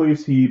Toronto Maple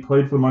Leafs, he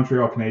played for the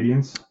Montreal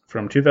Canadiens.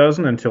 From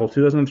 2000 until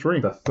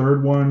 2003. The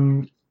third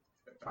one,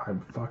 I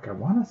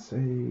want to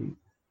say,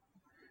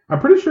 I'm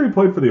pretty sure he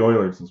played for the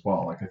Oilers as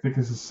well. Like I think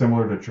this is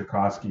similar to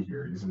Tchaikovsky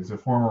here. He's a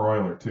former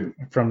Oiler too.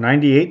 From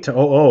 98 to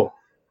 00.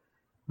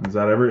 Is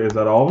that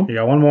all of them? You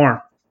got one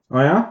more. Oh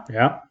yeah.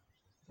 Yeah.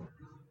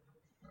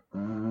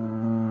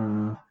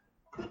 From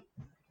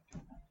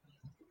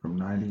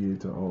 98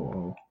 to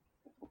 00.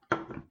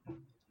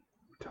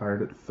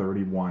 Retired at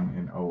 31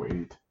 in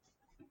 08.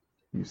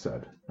 You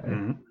said. Right?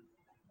 Mm-hmm.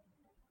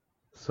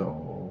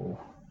 So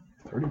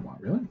 31,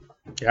 really?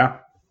 Yeah.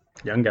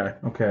 Young guy.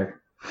 Okay.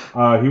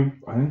 I'm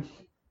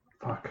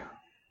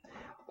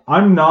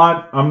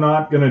not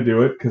gonna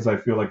do it because I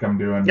feel like I'm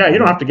doing. Yeah, you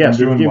don't have to guess.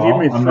 I'm doing Give well.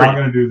 me I'm 3. not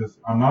gonna do this.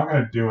 I'm not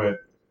gonna do it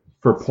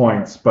for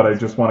points, but I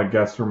just want to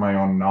guess for my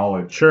own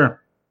knowledge.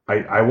 Sure.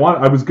 I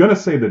was gonna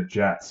say the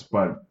Jets,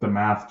 but the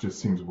math just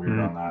seems weird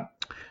on that.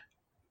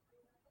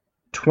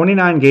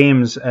 29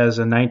 games as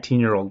a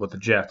 19-year-old with the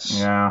Jets.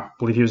 Yeah. I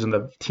believe he was in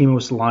the Timo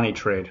Solani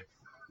trade.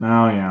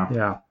 Oh yeah.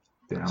 Yeah.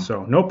 Damn.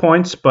 So no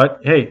points, but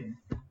hey,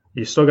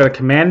 you still got a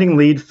commanding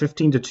lead,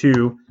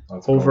 15-2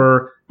 Let's go.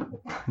 over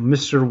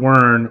Mr.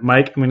 Wern.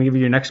 Mike, I'm going to give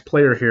you your next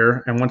player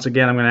here, and once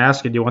again, I'm going to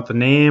ask you: do you want the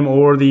name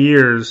or the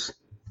years?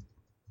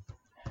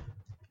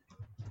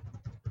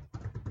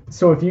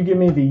 So if you give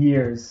me the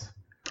years,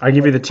 I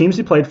give you the teams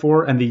he played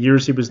for and the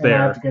years he was And I there,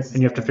 have to guess his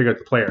and you have to name. figure out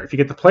the player. If you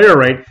get the player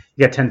right, you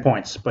get 10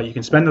 points, but you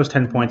can spend those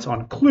 10 points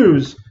on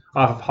clues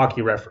off of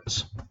Hockey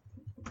Reference.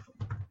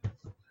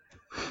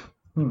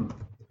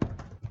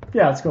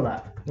 yeah, let's go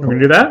that. We're going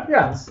to do that?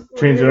 Yeah.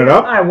 Changing it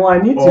up? I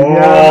need to. Oh,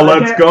 yeah,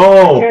 let's I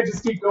go. can't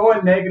just keep going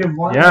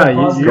 -1. Yeah,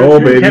 positive. Go,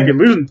 you baby. can't be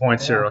losing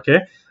points here,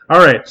 okay? All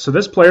right, so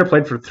this player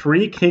played for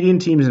 3 Canadian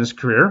teams in his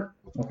career.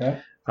 Okay.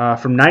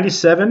 From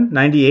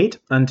 97-98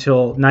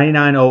 until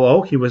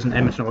 99-00, he was an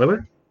Edmonton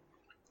Oiler.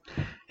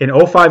 In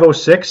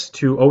 05-06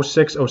 to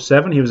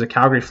 06-07, he was a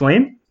Calgary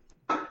Flame.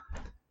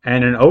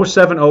 And in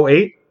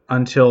 07-08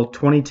 until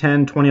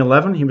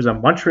 2010-2011, he was a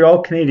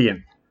Montreal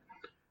Canadian.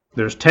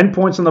 There's 10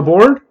 points on the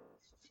board,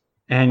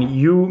 and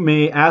you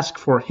may ask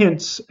for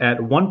hints at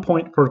 1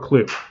 point per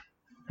clue.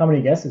 How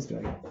many guesses do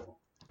I get?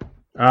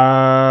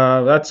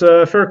 That's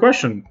a fair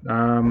question.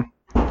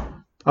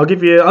 I'll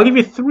give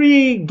you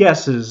 3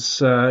 guesses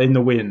in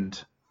the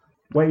wind.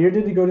 What year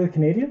did he go to the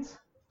Canadians?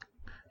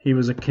 He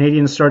was a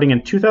Canadian starting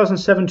in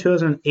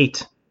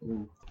 2007-2008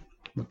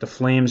 with the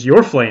Flames,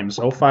 your Flames,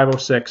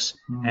 05-06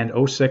 and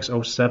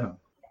 06-07.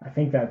 I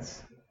think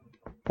that's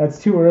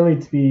too early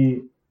to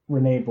be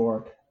Rene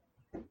Bourque.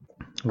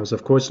 He was,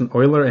 of course, an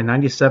Oiler in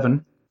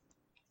 97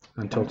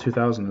 until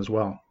 2000 as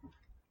well.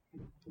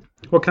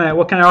 What can I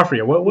offer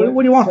you? What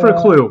do you want for a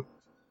clue?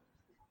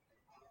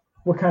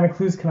 What kind of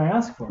clues can I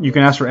ask for? You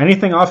can ask for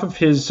anything off of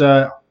his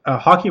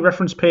hockey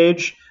reference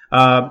page.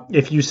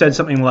 If you said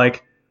something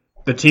like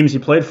the teams he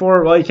played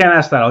for, well, you can't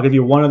ask that. I'll give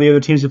you one of the other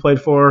teams he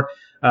played for.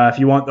 If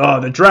you want,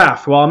 the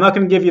draft. Well, I'm not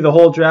going to give you the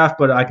whole draft,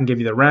 but I can give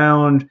you the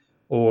round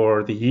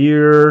or the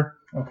year.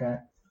 Okay.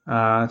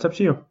 It's up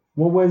to you.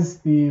 What was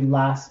the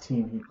last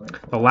team he played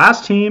for? The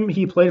last team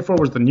he played for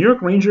was the New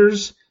York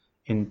Rangers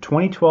in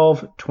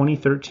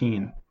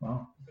 2012-2013.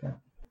 Wow. Okay.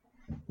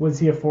 Was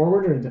he a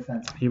forward or a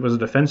defenseman? He was a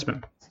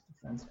defenseman.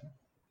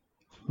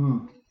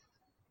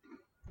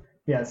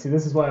 Yeah, see,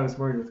 this is why I was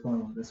worried with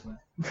going this way.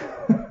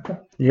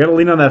 You got to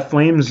lean on that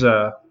Flames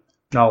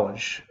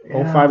knowledge.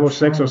 Yeah, 05,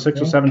 06, I'm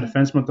 06, 07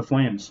 defenseman with the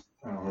Flames.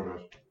 I don't know who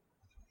it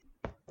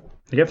is.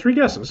 You get 3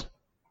 guesses.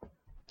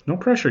 No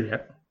pressure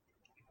yet.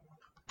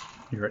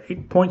 You're at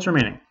 8 points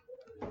remaining.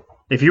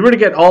 If you were to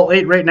get all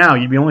 8 right now,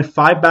 you'd be only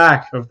 5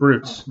 back of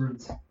Brutes.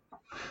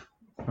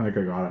 I think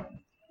I got it.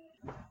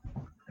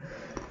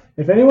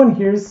 If anyone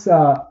hears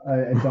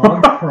a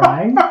dog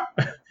crying,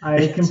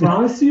 I can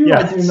promise you,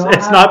 I do not.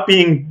 It's not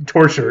being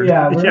tortured.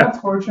 Yeah, we're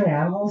not torturing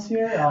animals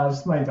here.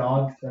 Just my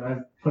dog that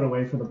I've put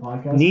away for the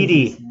podcast.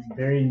 Needy. He's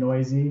very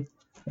noisy,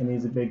 and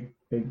he's a big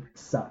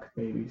suck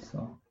baby.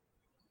 So,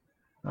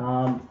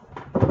 no,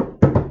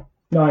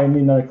 I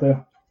need another clue.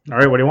 All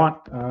right, what do you want?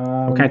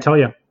 What can I tell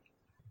you?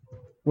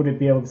 Would it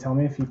be able to tell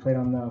me if he played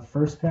on the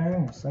first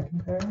pairing or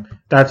second pairing?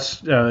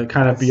 That's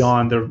kind of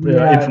beyond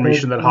the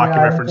information that Hockey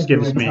Reference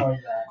gives me.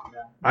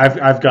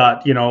 I've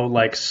got,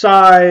 like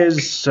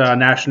size,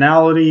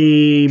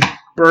 nationality,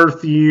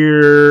 birth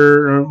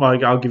year.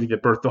 Well, I'll give you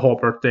the whole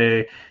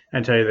birthday,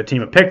 and tell you the team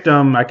that picked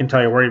him. I can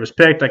tell you where he was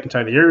picked. I can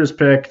tell you the year he was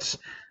picked,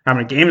 how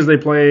many games they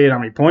played, how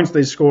many points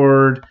they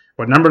scored,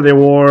 what number they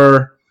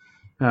wore,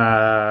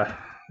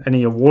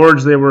 any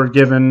awards they were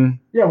given.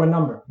 Yeah, what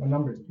number? What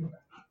number did you get?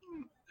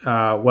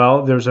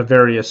 Well, there's a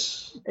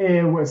various.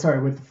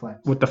 Sorry, with the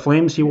Flames. With the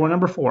Flames, he wore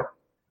number 4.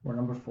 Or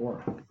number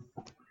 4.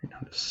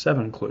 Down to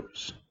 7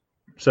 clues.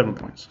 7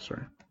 points,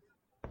 sorry.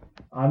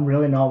 I'm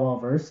really not well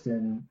versed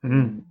in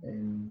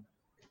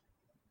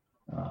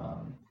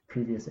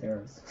previous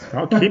eras.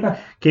 I'll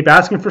keep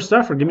asking for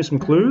stuff or give me some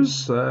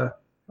clues. Fuck.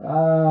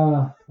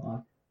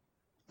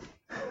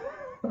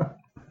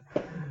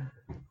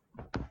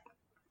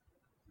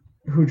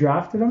 Who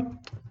drafted him?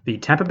 The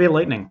Tampa Bay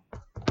Lightning.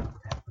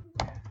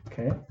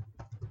 Okay.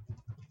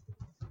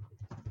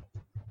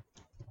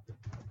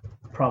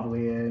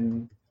 Probably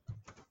in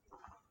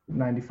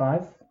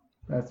 95.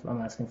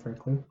 I'm asking for a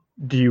clue.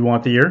 Do you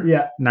want the year?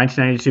 Yeah.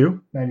 1992.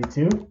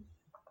 92.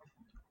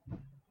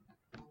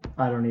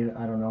 I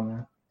don't know,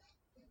 man.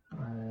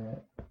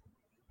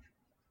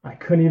 I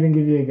couldn't even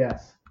give you a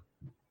guess.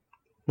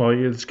 Well,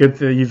 it's good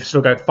that you've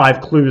still got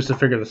 5 clues to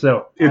figure this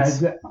out.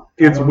 It's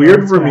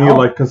weird for me,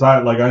 because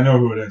I know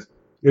who it is.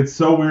 It's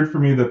so weird for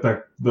me that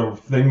the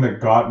thing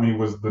that got me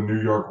was the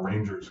New York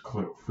Rangers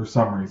clue for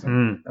some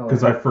reason.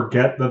 Because I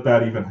forget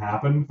that even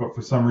happened, but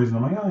for some reason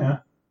I'm like, oh yeah.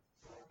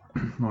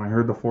 When I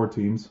heard the 4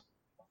 teams.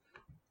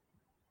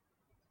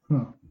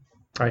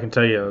 I can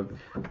tell you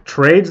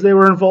trades they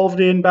were involved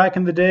in back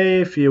in the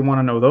day if you want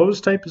to know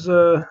those types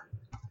of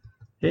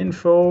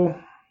info.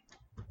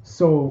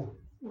 So,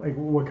 like,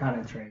 what kind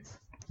of trades?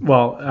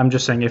 Well, I'm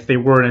just saying if they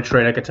were in a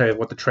trade, I could tell you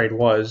what the trade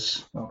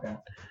was. Okay.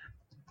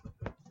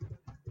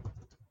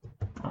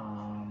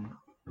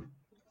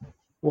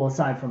 Well,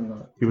 aside from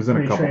the he was in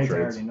a couple trades.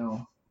 I already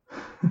know.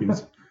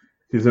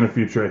 He's in a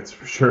few trades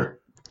for sure.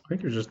 I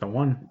think it was just the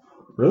 1.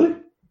 Really?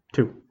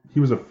 2. He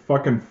was a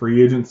fucking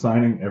free agent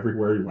signing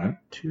everywhere he went.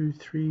 2,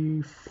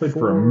 3, 4. Played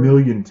for 1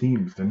 million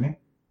teams, didn't he?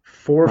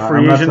 4 free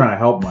I'm not agents. trying to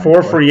help Mike,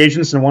 4 free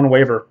agents and 1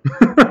 waiver.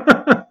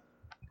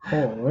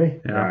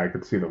 Holy. Yeah, I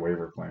could see the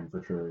waiver claim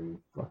for sure. He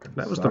fucking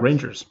that was sucks. the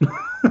Rangers.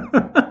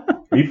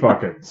 He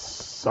fucking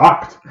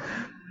sucked.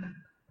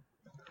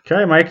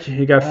 Okay, Mike,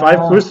 you got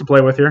 5 clues to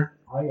play with here.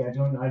 I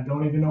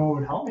don't even know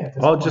what would help me at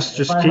this well, point. just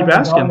keep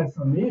asking.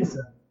 From me,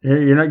 so.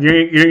 You're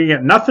gonna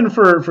get nothing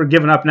for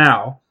giving up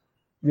now.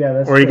 Yeah,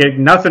 that's or you true. get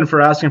nothing for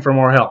asking for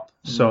more help.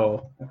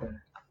 So. Okay.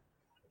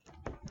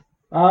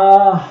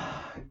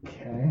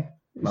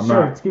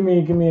 Sure. Give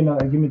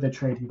me the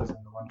trade he was in.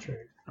 The 1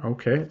 trade.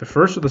 Okay. The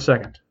first or the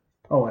second?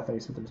 Oh, I thought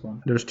you said there's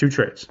 1. There's 2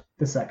 trades.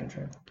 The second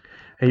trade.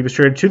 He was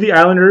traded to the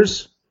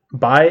Islanders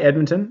by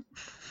Edmonton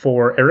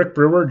for Eric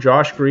Brewer,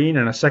 Josh Green,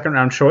 and a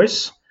 2nd-round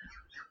choice.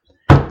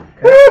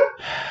 Okay.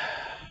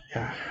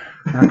 Yeah,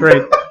 not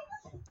great.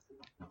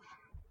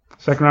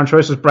 2nd-round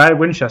choice was Brad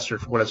Winchester,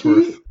 for what it's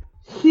worth.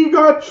 He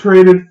got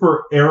traded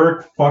for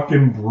Eric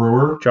fucking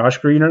Brewer. Josh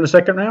Green in the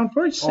 2nd round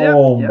choice.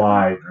 Oh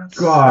my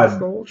God. That's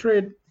the whole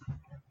trade.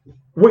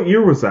 What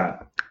year was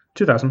that?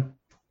 2000.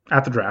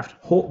 At the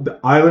draft. The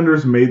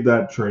Islanders made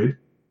that trade?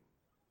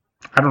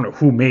 I don't know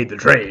who made the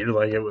trade.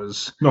 Like, it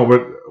was... No,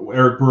 but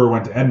Eric Brewer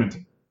went to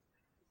Edmonton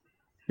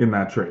in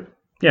that trade.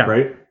 Yeah.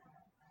 Right?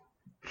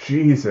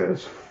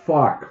 Jesus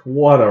fuck.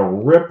 What a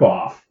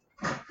ripoff.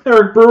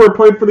 Eric Brewer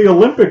played for the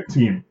Olympic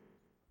team.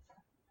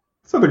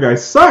 This other guy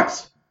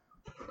sucks.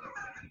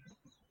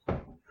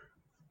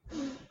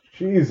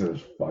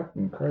 Jesus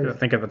fucking I Christ.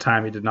 think at the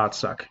time he did not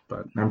suck,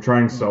 but I'm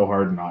trying so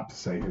hard not to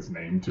say his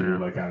name too.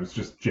 Like I was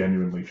just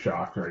genuinely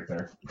shocked right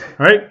there. all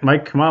right,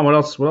 Mike, come on. What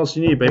else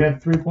you need, You baby?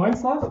 have 3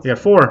 points left? You got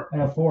 4. I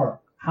have 4.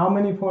 How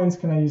many points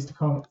can I use to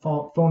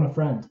phone a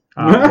friend?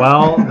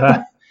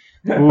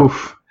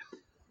 Oof.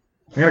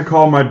 I'm gonna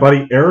call my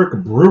buddy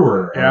Eric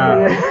Brewer.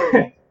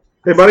 Yeah.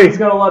 Hey, buddy. He's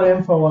got a lot of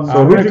info on that.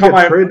 So I'm who'd gonna you call get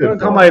my traded I'm gonna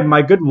call for?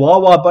 my good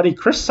Wawa buddy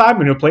Chris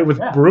Simon, who played with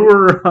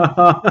Brewer.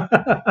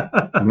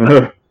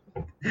 Ugh.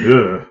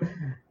 Do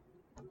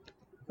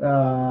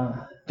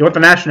you want the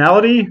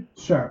nationality?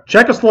 Sure.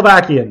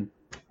 Czechoslovakian.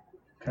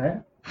 Okay.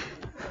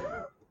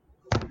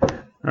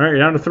 All right, you're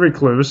down to 3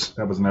 clues.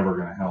 That was never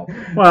gonna help.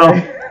 Well,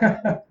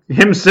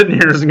 him sitting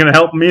here isn't going to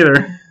help him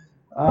either.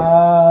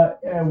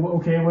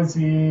 Okay, was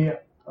he...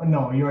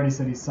 No, you already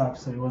said he sucked,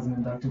 so he wasn't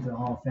inducted to the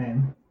Hall of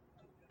Fame.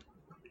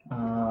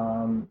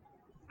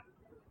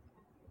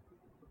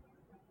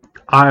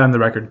 I, on the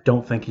record,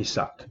 don't think he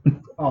sucked.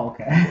 Oh,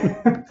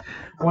 okay.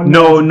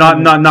 No,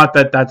 not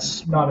that.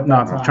 That's Not at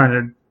not that time. trying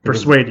to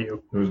persuade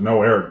you. There was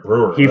no Eric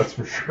Brewer, He- that's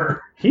for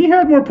sure. He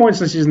had more points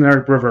this season than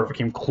Eric Brewer ever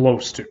came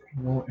close to.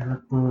 Well,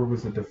 Eric Brewer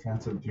was a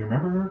defensive. Do you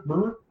remember Eric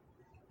Brewer?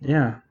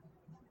 Yeah,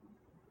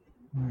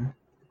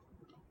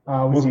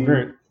 Was wasn't he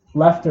great.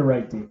 left or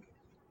right deep?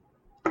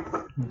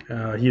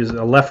 He is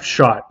a left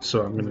shot,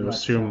 so I'm going to Left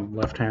assume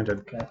left-handed.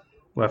 Okay.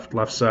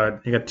 Left side.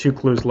 You got 2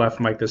 clues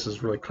left, Mike. This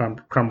is really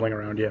crumbling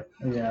around you.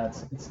 Yeah,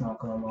 it's not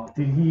going well.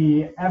 Did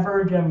he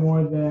ever get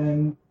more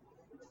than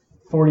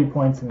 40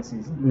 points in a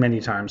season?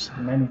 Many times.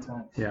 Many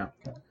times. Yeah.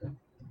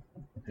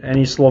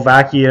 Any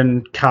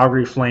Slovakian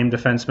Calgary Flame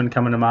defenseman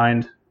coming to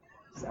mind?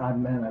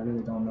 Man, I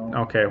really don't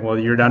know. Okay, well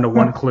you're down to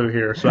 1 clue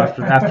here. So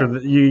after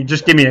you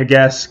just give me a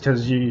guess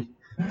because you're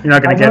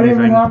not going to get I don't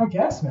anything. even have a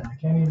guess, man. I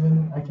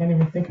can't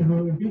even think of who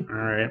it would be. All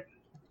right,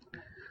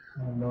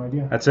 I have no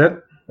idea. that's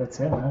it. That's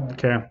it, man.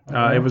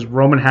 Okay, it was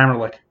Roman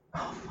Hammerlick.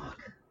 Oh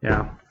fuck.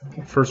 Yeah,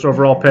 Okay. first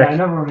overall pick. Yeah, I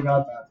never would have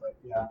got that, but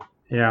yeah.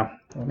 Yeah,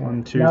 Okay.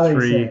 1, 2, Now that you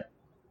 3, say it.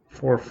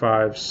 4,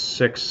 5,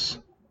 6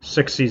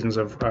 seasons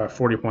of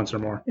 40 points or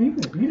more. You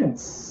didn't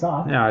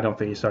suck. Yeah, I don't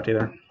think he sucked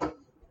either.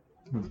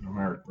 There was no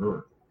Eric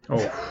Brewer.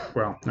 Oh,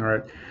 well, all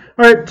right.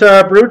 All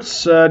right,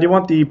 Brutes, do you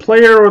want the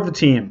player or the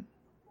team?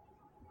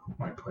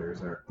 My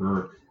player's Eric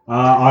Brewer.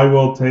 I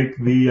will take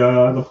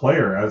the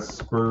player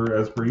as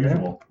per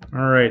usual.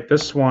 All right,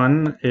 this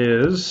one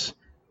is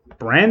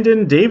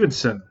Brandon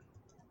Davidson.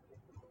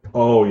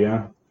 Oh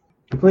yeah,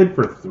 he played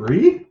for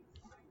 3.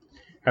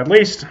 At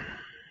least.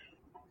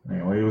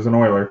 Anyway, he was an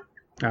Oiler.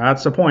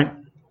 That's a point.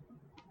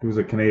 He was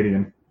a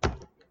Canadian.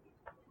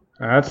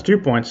 That's 2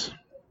 points.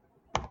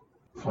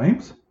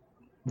 Flames?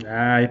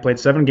 He played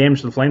 7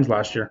 games for the Flames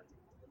last year.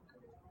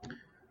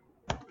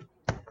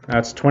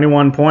 That's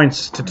 21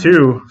 points to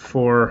 2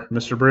 for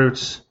Mr.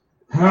 Brutes.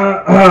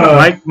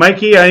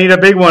 Mikey, I need a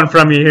big one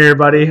from you here,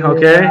 buddy.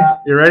 Okay, Yeah.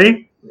 you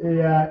ready?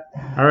 Yeah.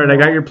 All right, I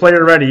got your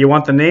player ready. You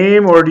want the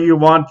name or do you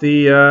want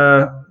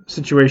the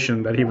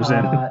situation that he was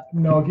in?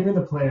 No, give me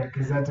the player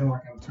because that didn't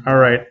work out too All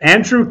right,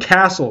 Andrew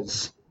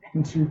Castles.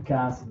 Andrew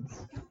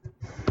Castles.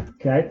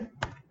 Okay.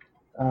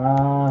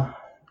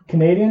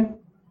 Canadian?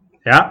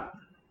 Yeah?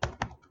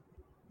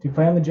 Do you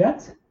play on the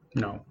Jets?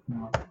 No.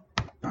 No.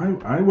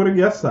 I would have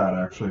guessed that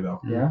actually though.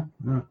 Yeah?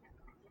 Yeah.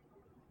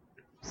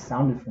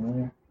 Sounded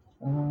familiar.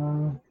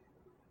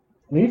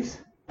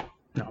 Leafs?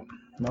 No.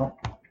 No.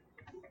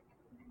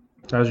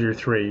 That was your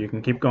 3. You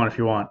can keep going if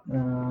you want.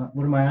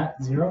 What am I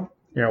at? 0?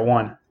 You're at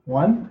 1.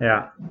 1?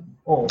 Yeah.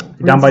 Oh.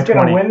 You're down by Leafs is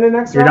gonna 20. Win the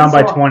next You're round,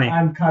 down by so 20.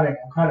 I'm cutting.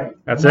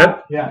 That's it?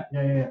 Yeah.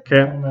 Okay.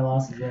 Cutting my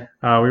losses there.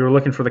 We were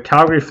looking for the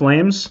Calgary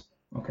Flames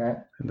Okay.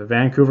 and the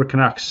Vancouver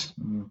Canucks.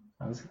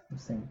 I was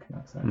thinking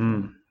Canucks.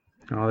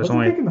 Well, Wasn't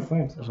thinking the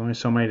Flames. there's only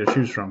so many to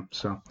choose from.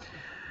 So,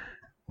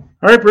 all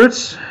right,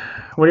 Brutes,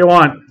 what do you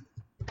want?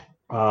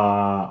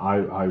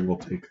 I will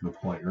take the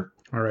player.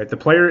 All right, the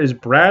player is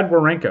Brad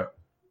Warenka.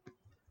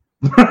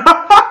 Who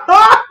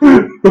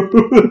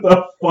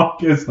the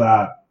fuck is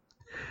that?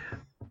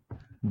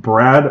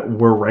 Brad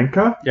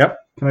Warenka? Yep.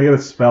 Can I get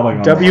a spelling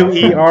on that?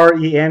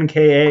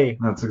 Werenka.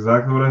 That's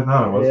exactly what I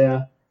thought it was.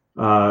 Yeah.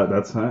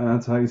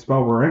 That's how you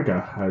spell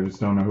Warenka. I just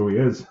don't know who he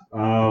is.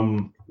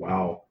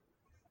 Wow.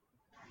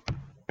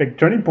 Big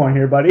turning point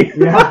here, buddy.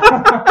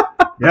 Yeah.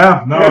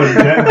 Yeah, no,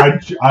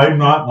 I'm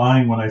not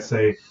lying when I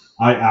say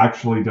I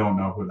actually don't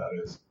know who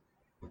that is.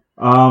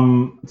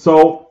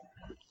 So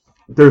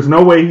there's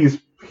no way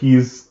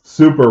he's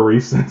super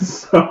recent.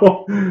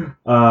 So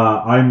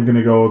I'm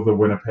gonna go with the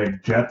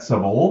Winnipeg Jets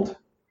of old.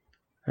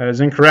 That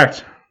is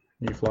incorrect.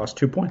 You've lost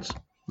 2 points.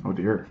 Oh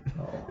dear.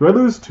 Do I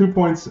lose 2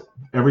 points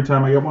every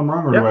time I get one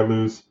wrong, or Yep. do I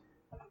lose?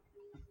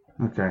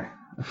 Okay.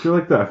 I feel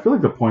like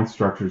the point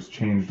structure's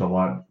changed a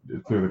lot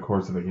through the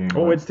course of the game.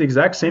 Oh, it's the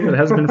exact same that it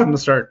has been from the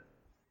start.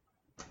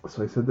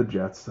 So I said the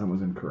Jets. That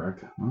was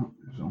incorrect. Well,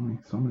 there's only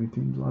so many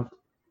teams left.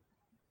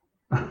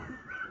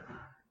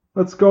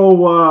 Let's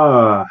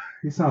go.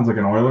 He sounds like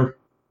an Oiler.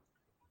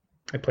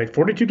 I played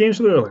 42 games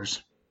for the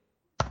Oilers.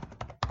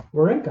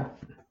 Warenka.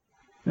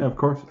 Yeah, of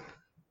course.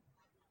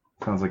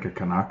 Sounds like a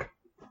Canuck.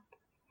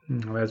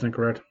 No, that's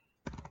incorrect.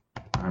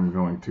 I'm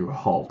going to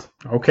halt.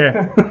 Okay.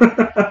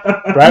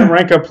 Brad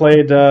Wawrinka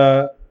played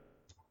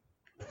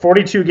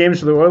 42 games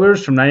for the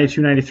Oilers from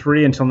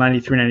 92-93 until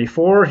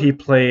 93-94. He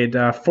played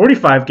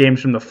 45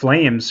 games from the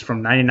Flames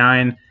from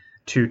 99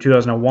 to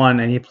 2001,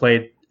 and he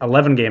played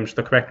 11 games for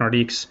the Quebec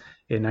Nordiques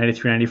in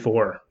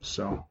 93-94.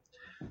 So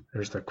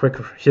there's the quick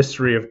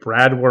history of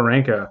Brad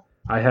Wawrinka.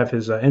 I have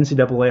his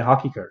NCAA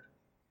hockey card.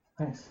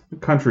 Nice.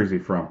 What country is he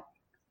from?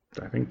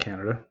 I think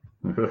Canada.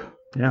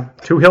 Yeah,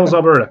 Two Hills,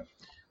 Alberta.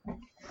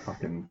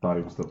 Fucking thought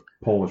he was the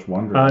Polish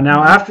wonder.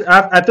 Now,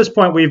 at this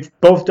point, we've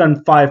both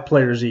done 5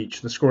 players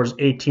each. The score is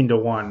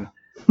 18-1.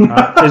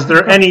 Is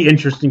there any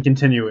interest in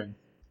continuing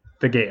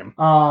the game?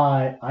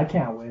 I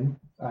can't win.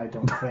 I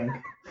don't think.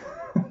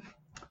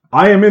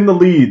 I am in the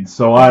lead,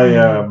 so I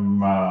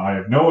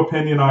have no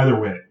opinion either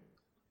way.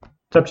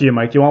 It's up to you,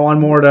 Mike. Do you want one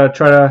more to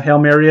try to Hail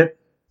Mary it?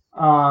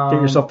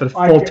 Get yourself to the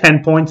full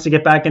 10 points to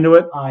get back into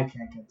it? I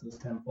can't get those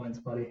 10 points,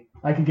 buddy.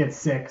 I could get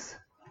 6,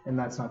 and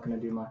that's not going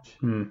to do much.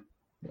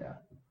 Yeah.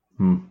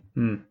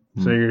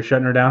 So you're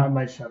shutting her down? I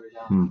might shut her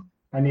down.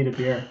 I need a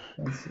beer.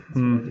 That's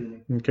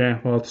Okay.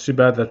 Well, it's too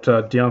bad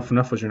that Dion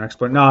Phaneuf was your next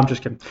player. No, I'm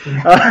just kidding.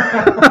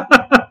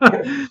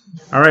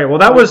 All right. Well,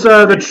 that was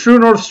the True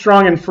North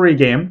Strong and Free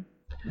game,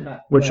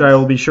 which I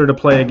will be sure to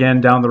play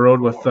again down the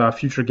road with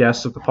future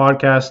guests of the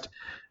podcast.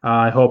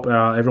 I hope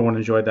everyone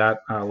enjoyed that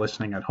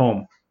listening at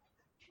home.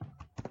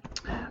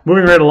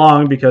 Moving right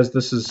along, because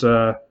this is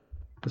a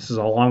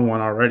long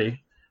one already.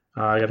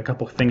 I got a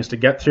couple of things to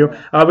get through. We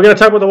got to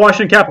talk about the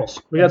Washington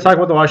Capitals. We got to talk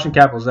about the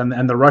Washington Capitals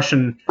and the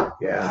Russian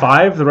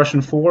 5, the Russian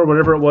 4,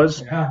 whatever it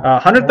was.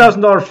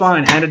 $100,000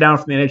 fine handed down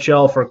from the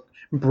NHL for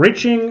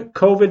breaching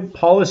COVID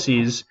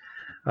policies.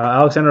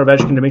 Alexander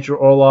Ovechkin, Dmitry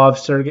Orlov,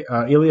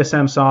 Ilya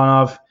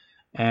Samsonov,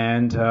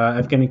 and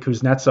Evgeny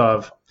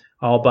Kuznetsov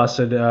all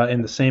busted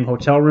in the same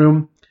hotel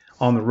room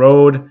on the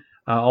road.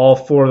 All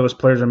 4 of those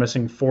players are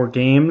missing 4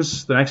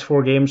 games. The next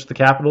 4 games for the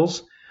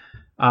Capitals.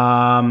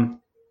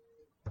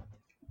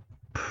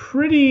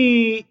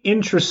 Pretty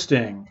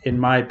interesting, in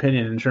my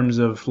opinion, in terms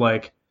of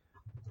like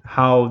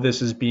how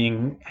this is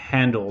being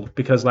handled.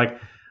 Because, like,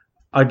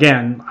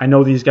 again, I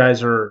know these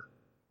guys they're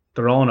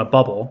all in a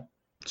bubble,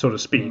 so to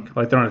speak.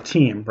 Like, they're on a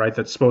team, right,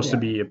 that's supposed to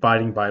be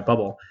abiding by a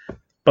bubble.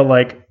 But,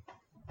 like,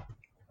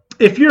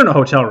 if you're in a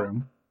hotel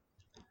room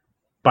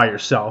by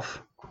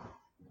yourself,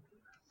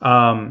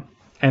 and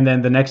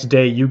then the next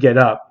day you get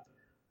up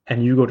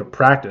and you go to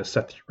practice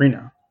at the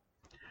arena,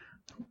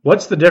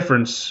 what's the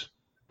difference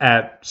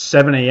at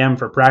 7 a.m.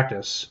 for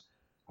practice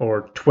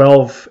or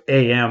 12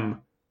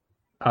 a.m.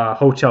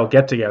 Hotel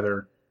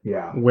get-together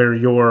where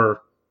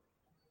you're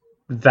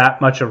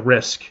that much a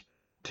risk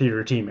to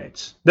your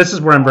teammates? This is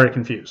where I'm very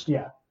confused.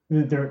 Yeah,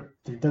 there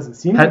doesn't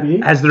seem to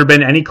be. Has there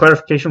been any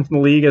clarification from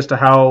the league as to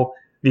how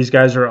these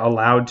guys are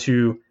allowed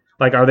to,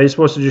 like, are they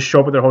supposed to just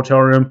show up at their hotel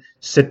room,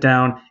 sit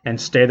down, and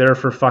stay there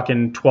for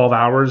fucking 12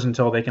 hours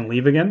until they can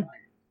leave again?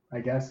 I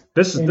guess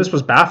this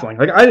was baffling.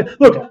 Like,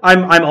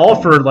 I'm all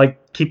for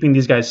like keeping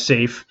these guys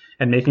safe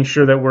and making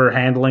sure that we're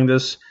handling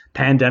this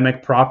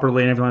pandemic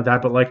properly and everything like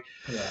that. But like,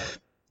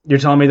 you're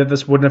telling me that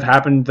this wouldn't have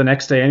happened the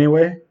next day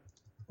anyway?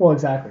 Well,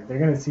 exactly. They're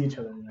going to see each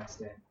other the next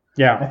day.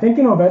 Yeah. I think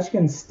in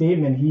Ovechkin's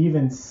statement, he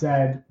even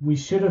said we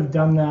should have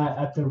done that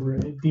at the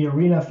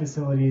arena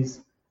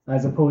facilities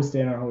as opposed to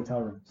in our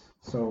hotel rooms.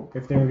 So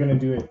if they were going to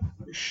do it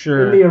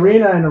in the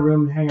arena in a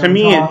room, hang out. To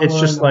me, it's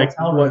just like,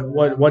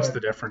 what's the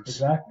difference?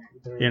 Exactly.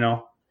 You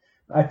know,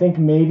 I think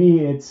maybe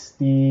it's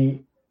the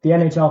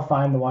NHL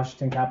fined the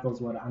Washington Capitals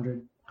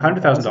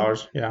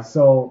 $100,000. Yeah.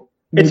 So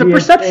it's a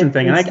perception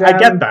thing, and I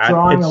get that.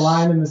 Drawing a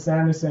line in the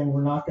sand and saying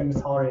we're not going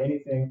to tolerate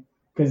anything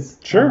because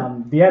the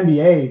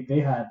NBA, they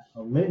had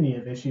a litany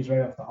of issues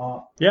right off the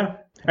hop. Yeah,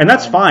 and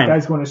that's fine.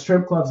 Guys going to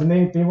strip clubs, and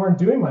they weren't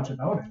doing much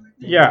about it.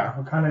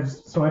 Like, kind of.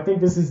 So I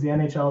think this is the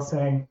NHL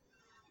saying,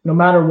 no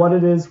matter what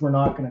it is, we're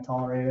not going to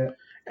tolerate it.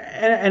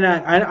 And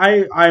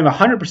I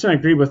 100%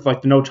 agree with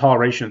like the no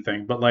toleration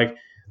thing, but like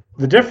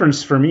the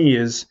difference for me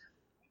is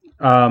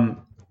there's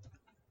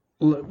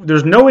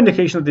no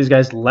indication that these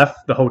guys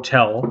left the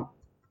hotel.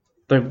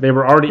 They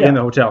were already in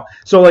the hotel.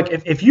 So like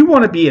if you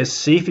want to be as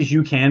safe as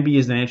you can be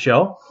as the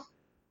NHL,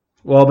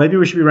 well, maybe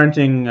we should be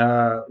renting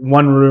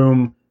one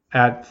room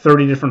at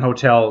 30 different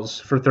hotels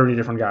for 30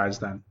 different guys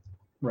then.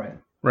 Right?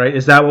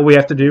 Is that what we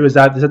have to do? Is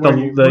that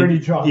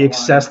the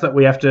excess that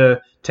we have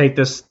to take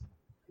this,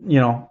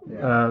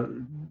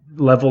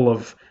 level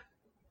of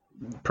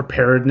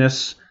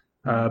preparedness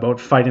about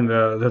fighting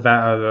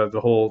the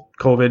whole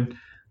COVID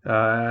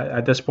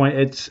at this point?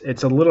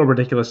 It's a little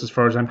ridiculous as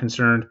far as I'm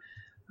concerned.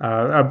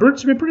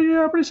 Bert's been pretty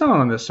solid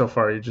on this so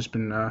far. You've just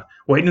been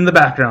waiting in the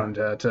background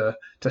to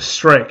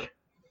strike.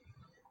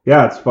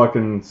 Yeah, it's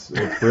really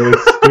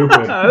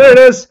stupid. There it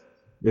is.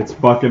 It's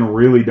fucking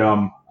really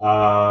dumb.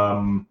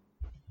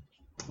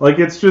 Like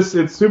it's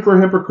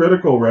super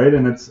hypocritical, right?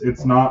 And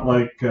it's not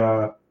like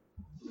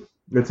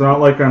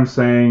I'm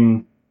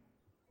saying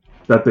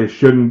that they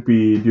shouldn't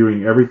be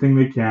doing everything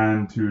they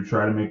can to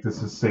try to make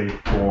this as safe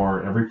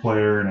for every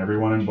player and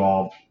everyone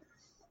involved.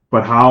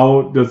 But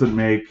how does it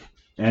make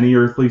any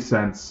earthly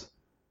sense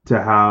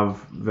to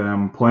have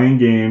them playing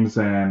games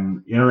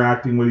and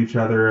interacting with each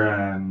other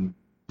and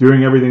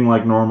doing everything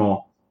like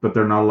normal, but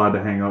they're not allowed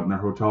to hang out in their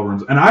hotel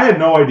rooms. And I had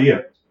no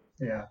idea.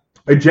 Yeah.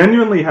 I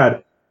genuinely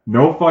had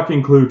no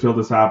fucking clue till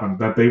this happened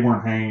that they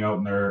weren't hanging out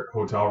in their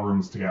hotel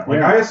rooms together.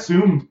 Like, I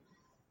assumed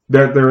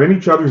that they're in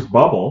each other's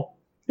bubble.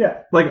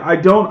 Yeah. Like, I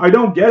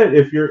don't get it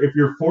if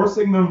you're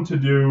forcing them to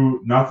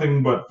do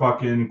nothing but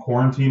fucking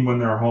quarantine when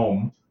they're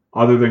home,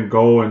 other than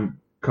go and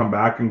come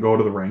back and go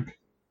to the rink.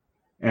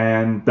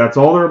 And that's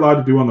all they're allowed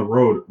to do on the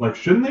road. Like,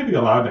 shouldn't they be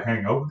allowed to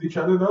hang out with each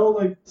other though?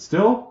 Like,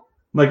 still?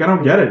 Like, I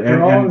don't get it.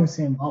 They're all in the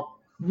same bubble.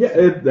 Yeah,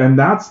 and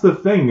that's the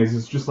thing, is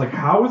it's just like,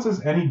 how is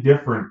this any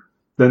different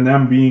than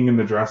them being in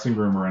the dressing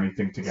room or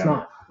anything together? It's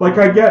not. Like,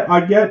 I get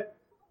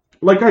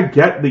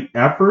the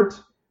effort,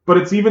 but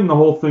it's even the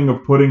whole thing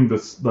of putting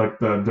this, like,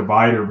 the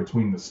divider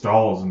between the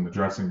stalls in the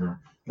dressing room.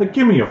 Like,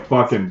 give me a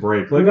fucking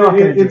break. Like,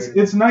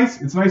 it's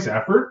nice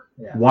effort.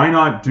 Yeah. Why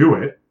not do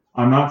it?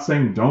 I'm not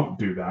saying don't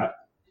do that,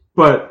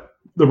 but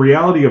the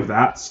reality of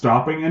that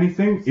stopping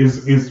anything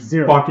is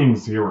fucking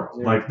zero.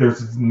 Like,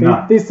 there's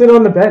none. They sit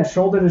on the bench,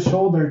 shoulder to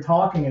shoulder,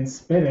 talking and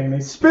spitting.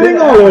 They spitting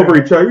all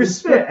over each other. You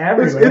spit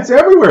everywhere. It's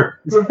everywhere.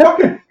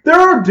 There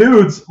are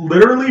dudes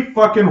literally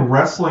fucking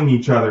wrestling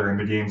each other in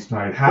the games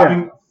tonight,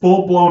 having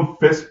full-blown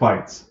fist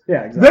fights.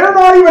 Yeah, exactly. They're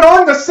not even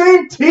on the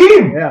same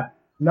team. Yeah.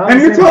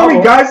 And you're telling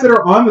me guys that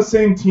are on the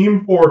same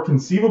team for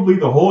conceivably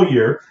the whole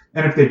year,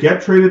 and if they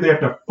get traded, they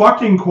have to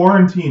fucking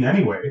quarantine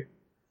anyway.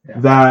 Yeah.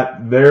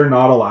 That they're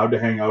not allowed to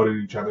hang out in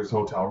each other's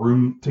hotel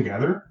room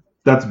together.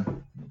 That's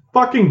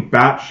fucking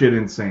batshit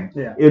insane.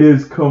 Yeah. It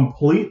is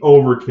complete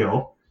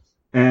overkill.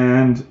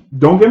 And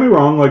don't get me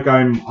wrong, like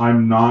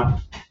I'm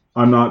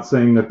not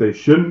saying that they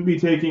shouldn't be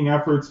taking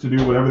efforts to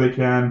do whatever they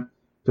can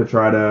to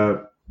try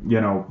to,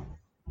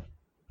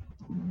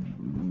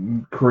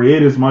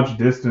 create as much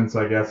distance,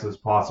 I guess, as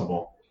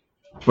possible.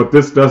 But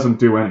this doesn't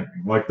do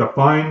anything. Like, the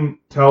fine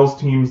tells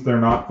teams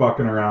they're not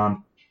fucking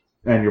around.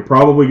 And you're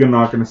probably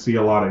not going to see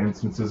a lot of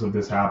instances of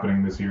this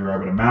happening this year, I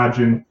would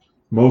imagine.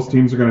 Most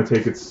teams are going to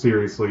take it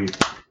seriously.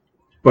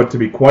 But to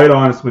be quite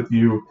honest with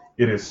you,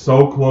 it is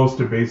so close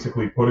to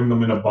basically putting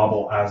them in a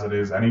bubble as it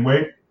is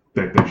anyway,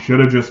 that they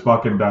should have just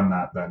fucking done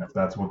that then, if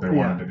that's what they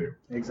wanted to do.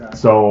 Exactly.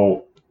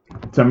 So,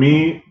 to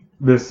me,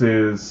 this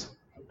is,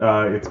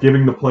 it's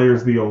giving the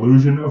players the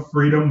illusion of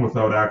freedom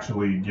without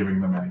actually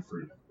giving them any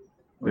freedom.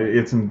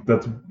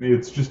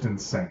 It's just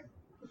insane.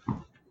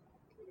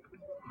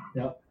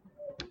 Yep.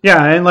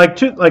 Yeah, and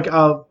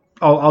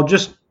I'll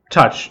just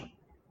touch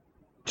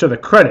to the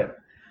credit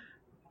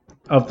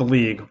of the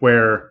league,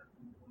 where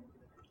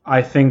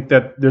I think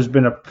that there's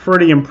been a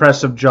pretty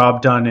impressive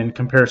job done in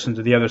comparison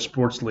to the other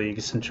sports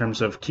leagues in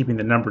terms of keeping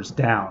the numbers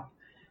down.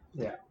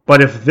 Yeah.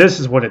 But if this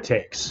is what it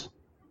takes,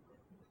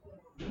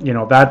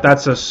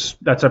 that's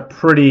a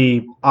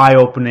pretty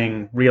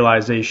eye-opening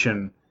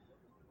realization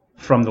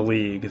from the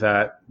league,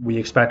 that we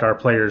expect our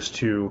players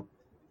to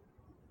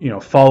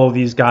follow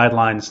these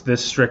guidelines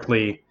this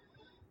strictly.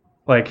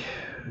 Like,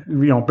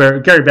 Gary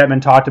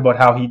Bettman talked about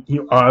how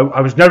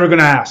I was never going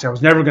to ask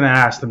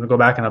them to go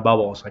back in a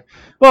bubble. It's like,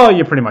 well,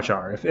 you pretty much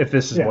are if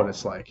this is what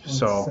it's like. That's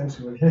so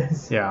essentially what it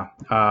is. Yeah,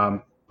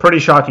 pretty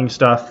shocking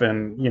stuff,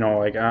 and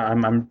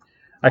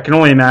I can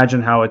only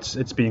imagine how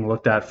it's being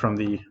looked at from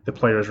the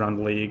players around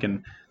the league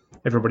and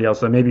everybody else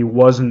that maybe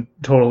wasn't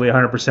totally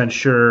 100%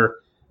 sure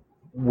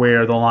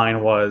where the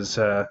line was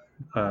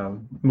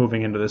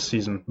moving into this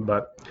season.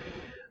 But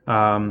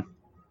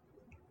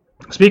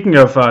speaking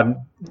of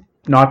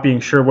not being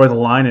sure where the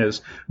line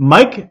is,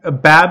 Mike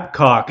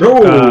Babcock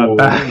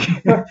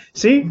back.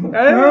 See?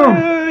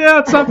 Yeah,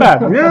 it's not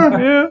bad.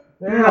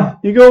 Yeah.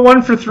 You go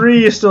 1 for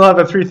 3, you still have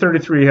a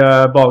 333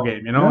 ball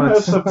game.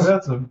 That's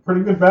a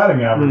pretty good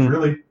batting average,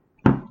 really.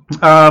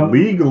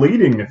 League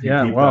leading, if you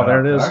keep that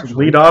there it is.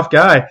 Actually. Lead off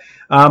guy.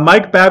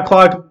 Mike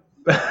Babcock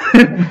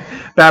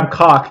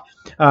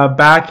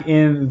back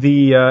in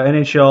the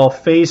NHL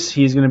face.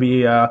 He's going to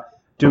be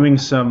doing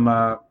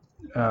some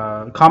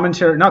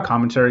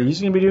commentary.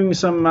 He's going to be doing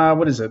some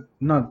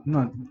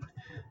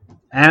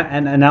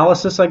an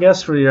analysis, I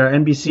guess, for your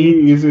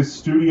NBC. He's a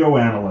studio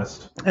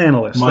analyst.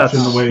 Much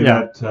in the way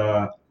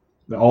that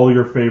all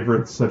your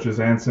favorites, such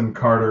as Anson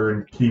Carter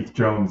and Keith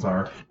Jones,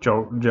 are.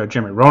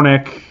 Jimmy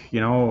Roenick,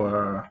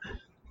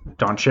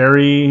 Don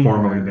Cherry,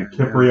 formerly Nick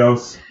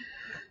Kyprios.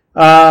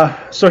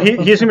 So he's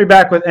going to be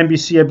back with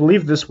NBC, I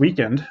believe, this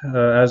weekend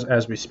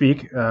as we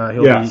speak.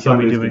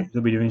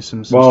 He'll be doing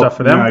some stuff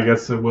for them. Yeah, I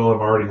guess it will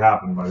have already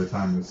happened by the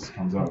time this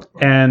comes out.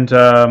 And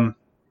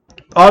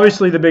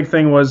obviously, the big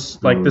thing was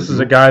this is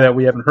a guy that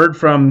we haven't heard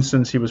from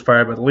since he was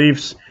fired by the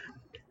Leafs,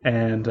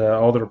 and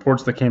all the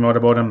reports that came out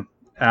about him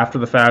after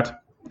the fact.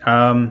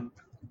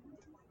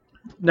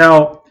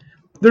 Now,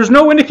 there's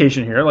no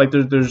indication here.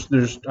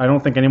 There's I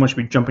don't think anyone should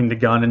be jumping the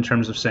gun in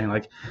terms of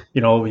saying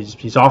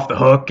he's off the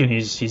hook and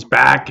he's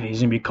back and he's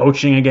gonna be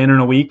coaching again in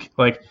a week.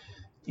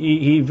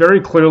 He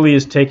very clearly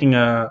is taking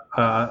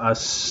a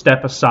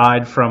step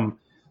aside from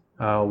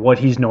what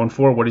he's known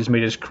for, what he's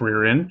made his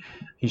career in.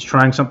 He's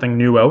trying something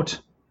new out.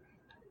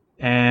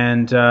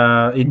 And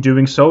in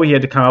doing so, he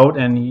had to come out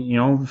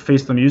and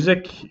face the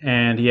music.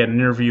 And he had an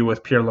interview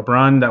with Pierre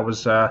LeBrun that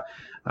was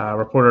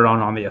reported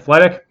on The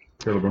Athletic.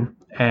 Pierre LeBrun.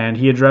 And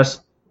he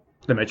addressed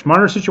the Mitch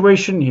Marner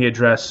situation. He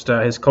addressed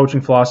his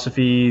coaching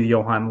philosophy,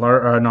 Johan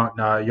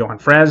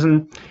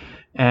Franzen,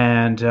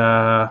 and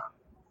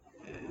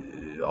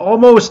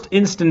almost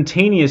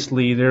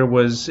instantaneously there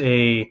was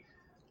a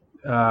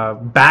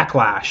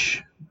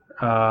backlash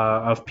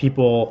of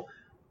people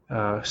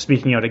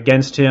speaking out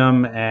against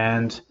him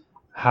and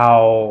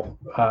how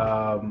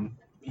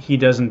he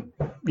doesn't,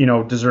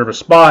 deserve a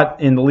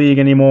spot in the league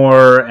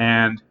anymore.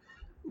 And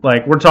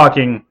we're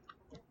talking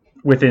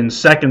within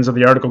seconds of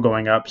the article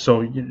going up.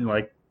 So,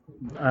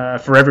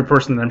 for every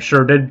person that I'm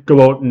sure did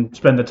go out and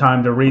spend the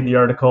time to read the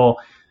article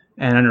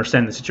and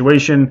understand the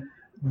situation,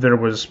 there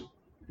was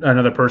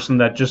another person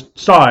that just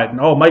saw it and,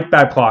 Mike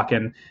Babcock,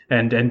 and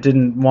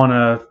didn't want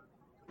to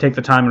take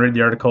the time and read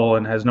the article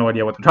and has no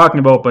idea what they're talking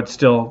about, but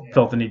still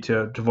felt the need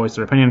to voice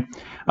their opinion.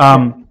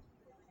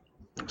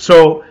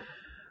 So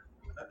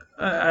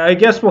I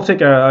guess we'll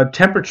take a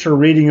temperature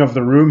reading of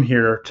the room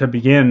here to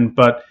begin,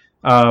 but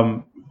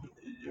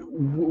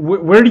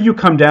where do you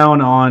come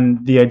down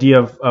on the idea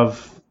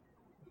of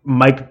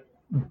Mike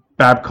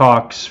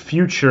Babcock's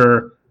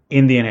future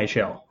in the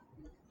NHL?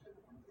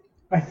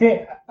 I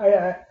think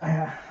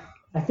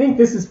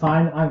this is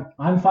fine.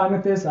 I'm fine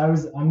with this. I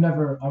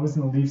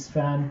wasn't a Leafs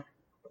fan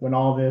when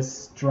all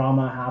this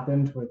drama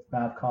happened with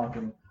Babcock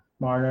and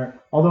Marner.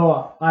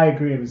 Although I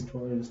agree, it was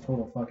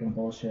total fucking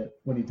bullshit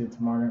what he did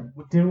to Marner.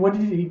 What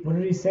did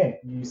he say?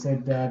 You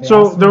said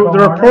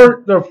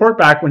the report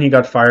back when he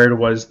got fired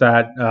was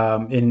that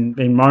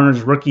in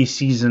Marner's rookie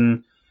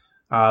season,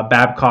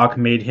 Babcock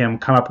made him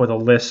come up with a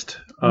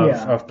list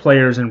of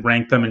players and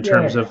rank them in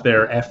terms of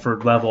their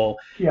effort level,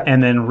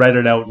 and then read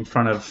it out in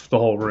front of the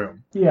whole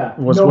room.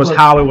 Was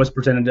how it was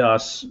presented to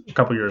us a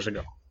couple years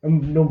ago.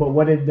 No, but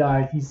what did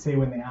he say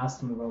when they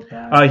asked him about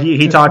that?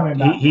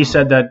 He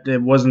said that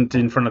it wasn't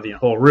in front of the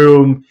whole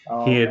room.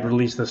 He had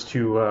released this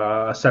to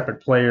a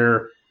separate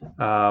player,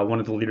 one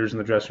of the leaders in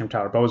the dressing room,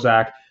 Tyler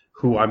Bozak,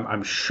 who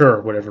I'm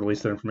sure would have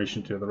released that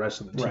information to the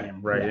rest of the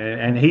team, right? Yeah.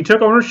 And he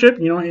took ownership.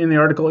 In the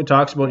article he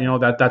talks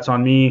about that's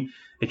on me.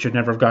 It should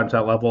never have gotten to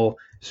that level.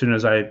 As soon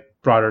as I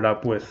brought it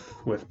up with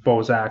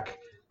Bozak,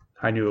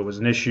 I knew it was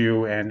an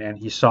issue, and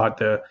he sought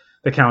the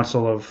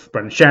counsel of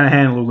Brendan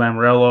Shanahan and Lou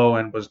Lamoriello,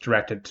 and was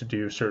directed to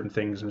do certain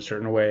things in a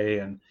certain way,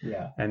 and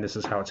this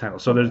is how it's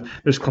handled. So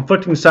there's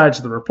conflicting sides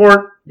to the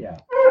report. Yeah.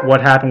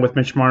 What happened with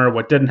Mitch Marner?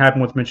 What didn't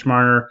happen with Mitch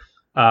Marner?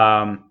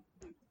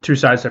 Two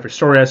sides to every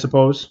story, I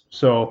suppose.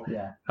 So,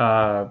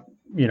 to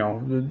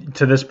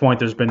this point,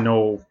 there's been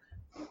no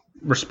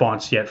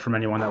response yet from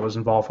anyone that was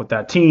involved with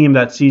that team,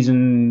 that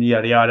season,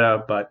 yada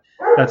yada. But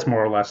that's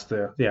more or less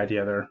the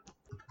idea there.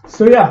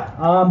 So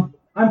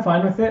I'm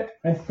fine with it.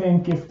 I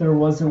think if there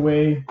was a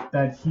way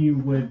that he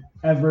would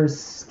ever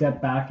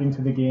step back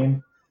into the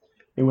game,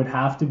 it would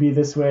have to be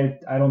this way.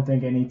 I don't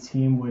think any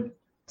team would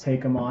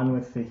take him on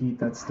with the heat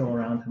that's still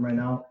around him right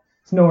now.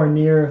 It's nowhere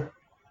near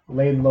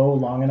laid low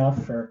long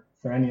enough for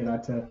any of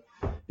that to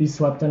be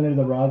swept under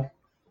the rug.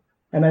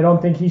 And I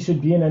don't think he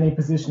should be in any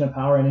position of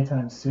power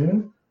anytime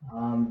soon.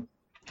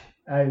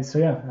 I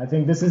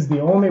think this is the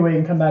only way he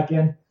can come back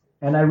in.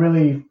 And I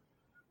really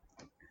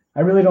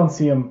don't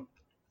see him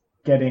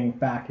getting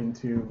back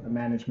into a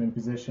management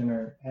position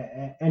or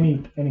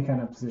any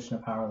kind of position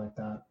of power like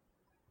that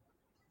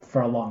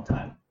for a long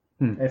time,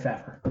 if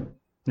ever.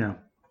 Yeah.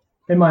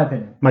 In my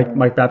opinion.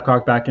 Mike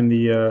Babcock back in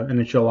the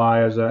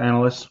NHLI as an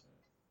analyst.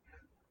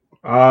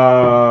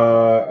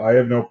 I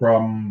have no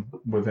problem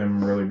with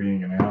him really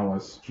being an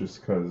analyst,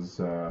 just because,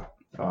 again,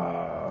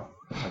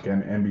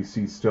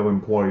 NBC still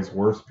employs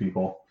worse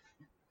people.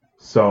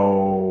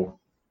 So,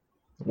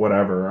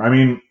 whatever. I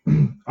mean,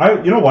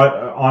 you know what?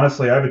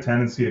 Honestly, I have a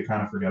tendency to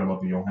kind of forget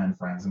about the Johan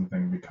Franzen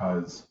thing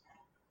because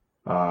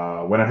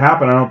when it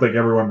happened, I don't think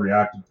everyone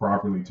reacted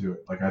properly to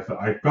it.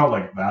 I felt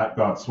like that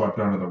got swept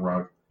under the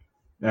rug.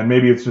 And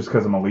maybe it's just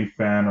because I'm a Leaf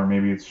fan, or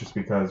maybe it's just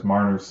because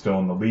Marner's still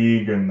in the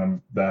league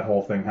and that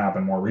whole thing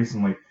happened more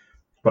recently.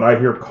 But I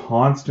hear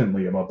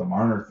constantly about the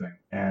Marner thing,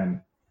 and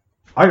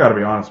I got to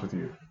be honest with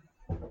you.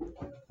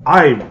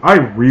 I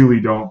really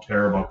don't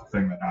care about the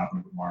thing that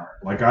happened with Marner.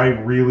 I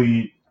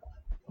really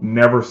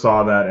never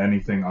saw that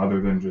anything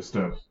other than just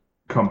a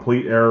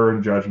complete error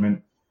in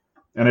judgment.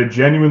 And I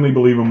genuinely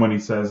believe him when he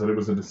says that it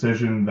was a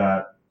decision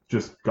that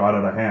just got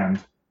out of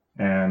hand.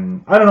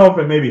 And I don't know if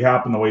it maybe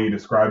happened the way he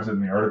describes it in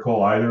the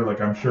article either.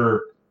 I'm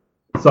sure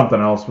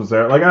something else was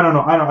there. I don't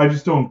know. I don't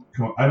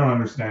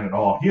understand at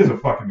all. He has a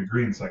fucking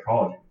degree in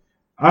psychology.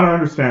 I don't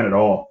understand at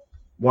all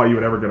why you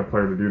would ever get a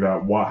player to do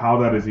that. How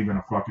that is even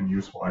a fucking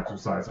useful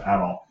exercise at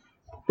all.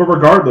 But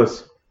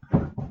regardless,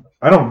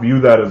 I don't view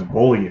that as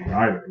bullying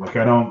either.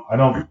 I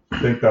don't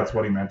think that's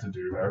what he meant to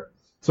do there.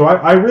 So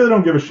I really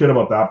don't give a shit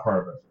about that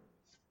part of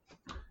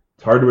it.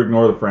 It's hard to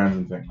ignore the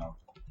Franzen thing though.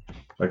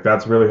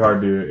 That's really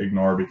hard to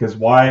ignore because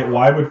why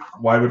would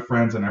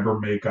Franzen ever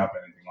make up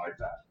anything like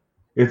that?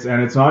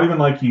 It's not even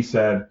like he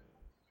said,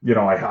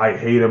 I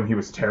hate him. He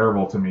was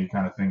terrible to me,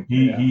 kind of thing.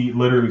 He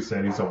literally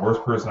said he's the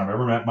worst person I've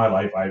ever met in my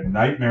life. I have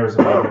nightmares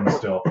about him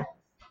still.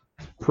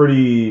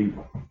 Pretty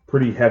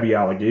heavy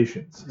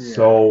allegations. Yeah.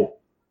 So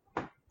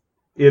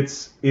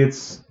it's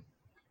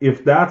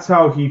if that's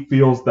how he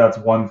feels, that's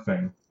one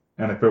thing.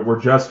 And if it were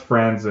just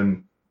friends,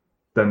 then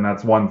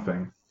that's one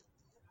thing.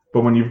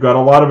 But when you've got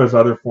a lot of his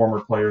other former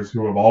players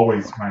who have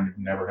always kind of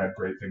never had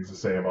great things to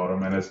say about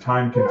him, and as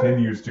time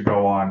continues to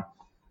go on,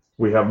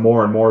 we have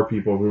more and more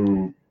people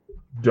who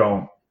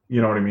don't,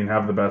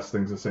 have the best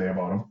things to say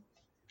about him.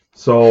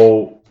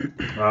 So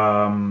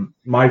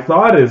my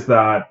thought is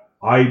that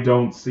I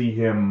don't see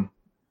him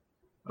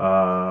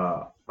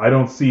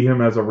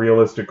as a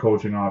realistic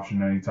coaching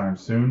option anytime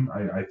soon.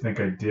 I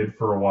think I did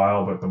for a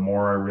while, but the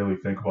more I really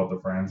think about the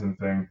Franzen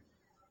thing,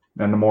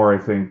 and the more I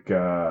think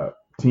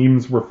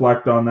teams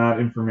reflect on that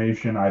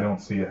information, I don't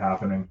see it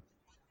happening.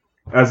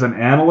 As an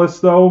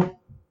analyst, though,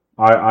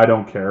 I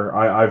don't care.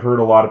 I've heard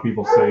a lot of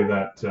people say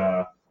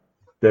that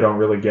they don't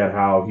really get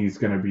how he's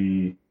going to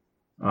be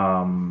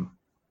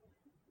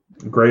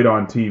great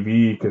on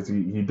TV because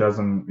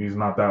he's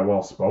not that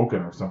well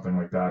spoken or something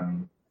like that.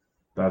 And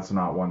that's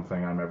not one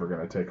thing I'm ever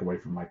going to take away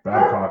from Mike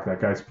Babcock.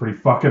 That guy's pretty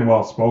fucking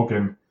well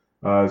spoken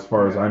as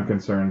far as I'm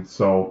concerned.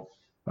 So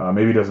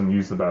maybe he doesn't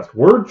use the best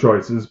word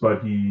choices,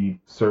 but he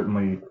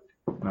certainly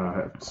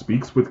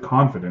speaks with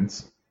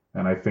confidence,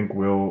 and I think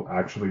will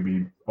actually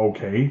be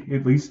okay,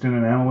 at least in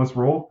an analyst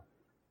role.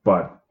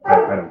 But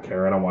I don't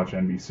care. I don't watch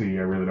NBC.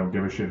 I really don't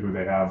give a shit who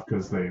they have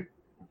because they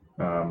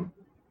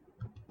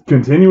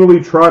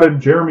continually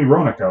trotted Jeremy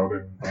Roenick out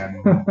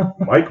and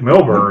Mike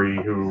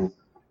Milbury, who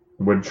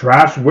would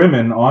trash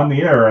women on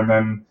the air, and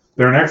then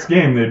their next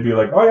game they'd be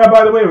like, oh yeah,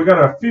 by the way, we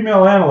got a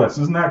female analyst.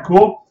 Isn't that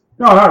cool?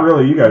 No, not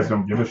really. You guys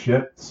don't give a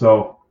shit.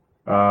 So,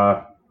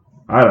 I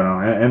don't know.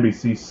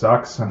 NBC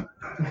sucks, and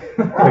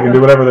they can do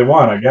whatever they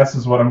want, I guess,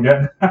 is what I'm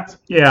getting at.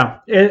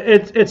 Yeah,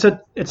 it's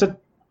a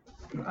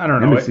I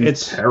don't know.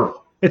 It's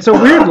terrible. It's a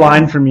weird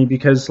line for me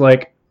because,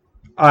 like,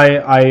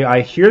 I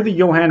hear the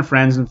Johan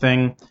Franzen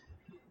thing,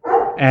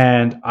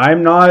 and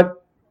I'm not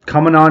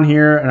coming on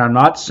here and I'm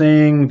not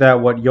saying that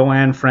what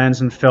Johan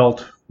Franzen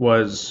felt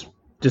was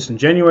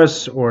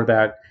disingenuous or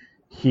that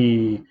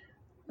he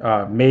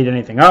made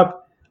anything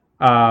up.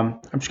 I'm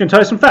just going to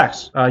tell you some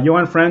facts.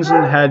 Johan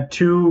Franzen had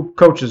 2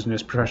 coaches in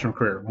his professional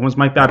career. One was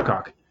Mike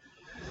Babcock.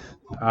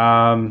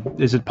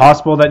 Is it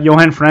possible that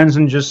Johan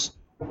Franzen just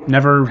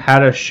never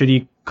had a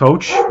shitty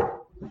coach?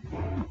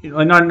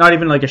 Not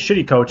even like a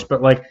shitty coach,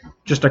 but like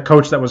just a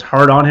coach that was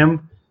hard on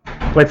him.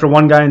 Played for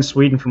one guy in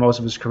Sweden for most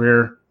of his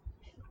career.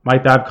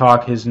 Mike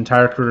Babcock, his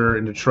entire career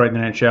in Detroit in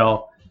the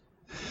NHL.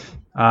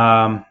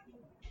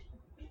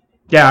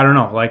 Yeah, I don't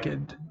know.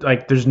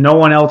 Like there's no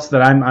one else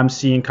that I'm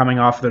seeing coming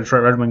off the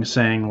Detroit Red Wings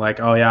saying like,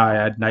 oh yeah, I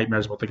had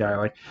nightmares about the guy.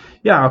 Like,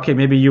 yeah, okay,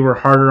 maybe you were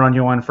harder on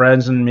Johan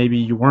Franzen, maybe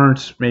you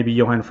weren't. Maybe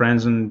Johan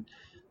Franzen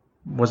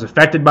was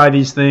affected by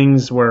these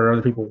things where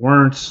other people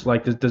weren't.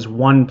 Like, does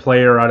one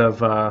player out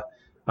of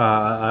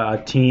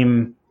a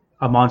team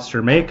a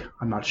monster make?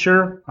 I'm not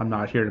sure. I'm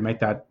not here to make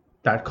that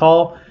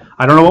call.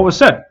 I don't know what was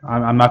said.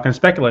 I'm not going to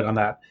speculate on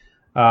that.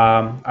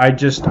 I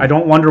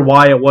don't wonder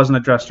why it wasn't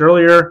addressed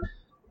earlier.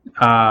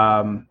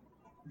 Like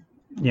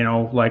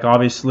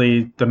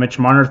obviously the Mitch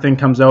Marner thing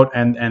comes out,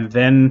 and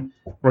then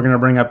we're going to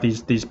bring up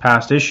these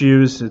past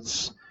issues.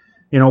 It's,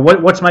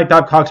 what's Mike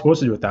Babcock supposed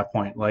to do at that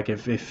point? Like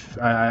if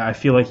I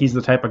feel like he's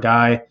the type of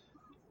guy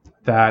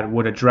that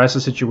would address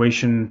a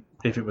situation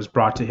if it was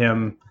brought to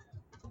him,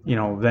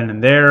 then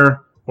and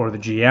there, or the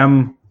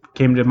GM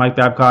came to Mike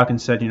Babcock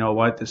and said, you know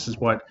what, this is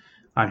what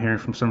I'm hearing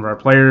from some of our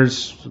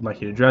players. I'd like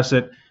you to address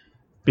it.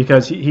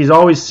 Because he's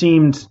always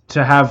seemed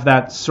to have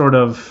that sort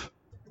of,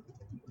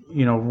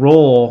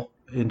 role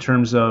in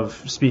terms of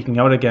speaking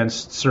out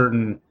against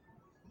certain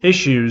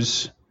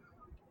issues,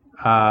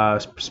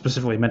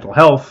 specifically mental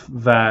health,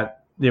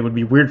 that it would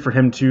be weird for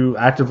him to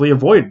actively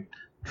avoid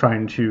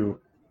trying to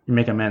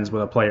make amends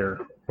with a player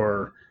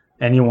or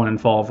anyone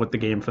involved with the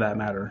game for that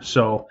matter.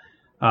 So,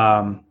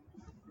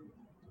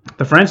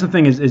 the Franzen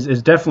thing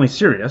is definitely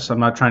serious. I'm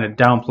not trying to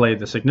downplay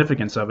the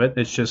significance of it.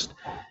 It's just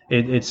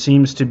it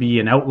seems to be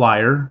an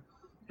outlier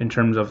in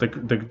terms of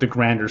the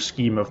grander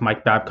scheme of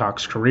Mike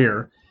Babcock's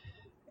career.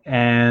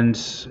 And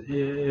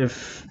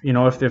if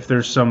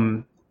there's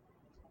some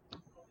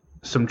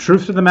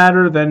truth to the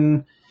matter,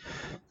 then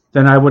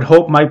I would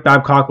hope Mike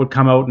Babcock would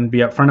come out and be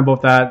upfront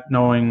about that,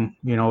 knowing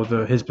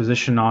his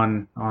position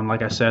on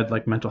like I said,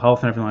 like mental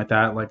health and everything like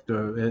that. Like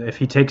if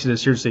he takes it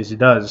as seriously as he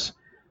does,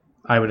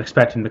 I would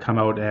expect him to come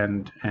out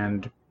and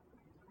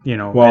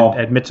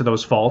admit to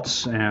those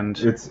faults. And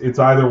it's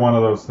either one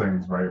of those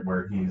things, right,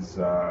 where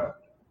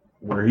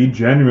he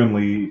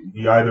genuinely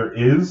either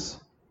is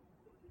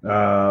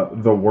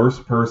the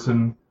worst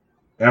person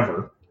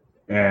ever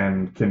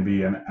and can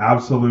be an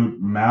absolute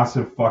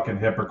massive fucking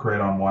hypocrite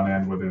on one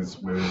end with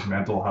his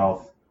mental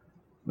health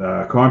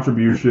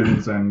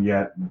contributions, and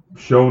yet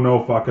show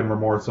no fucking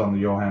remorse on the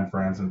Johan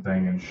Franzen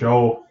thing and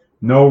show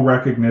no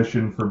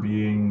recognition for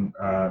being,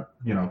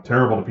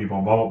 terrible to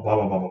people, blah, blah, blah,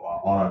 blah, blah, blah,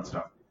 all that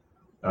stuff.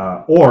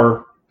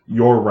 or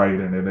you're right,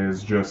 and it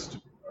is just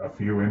a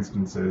few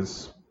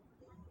instances.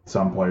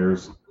 Some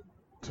players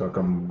took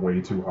him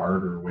way too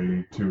hard or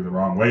way too the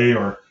wrong way,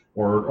 or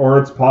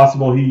it's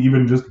possible he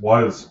even just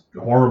was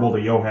horrible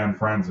to Johan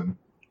Franzen.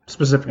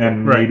 Specifically.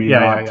 And right. maybe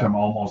knocked him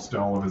almost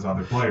all of his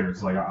other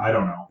players. Like, I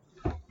don't know.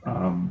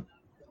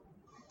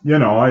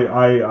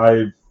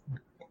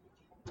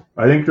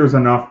 I think there's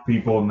enough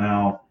people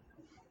now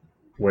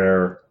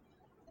where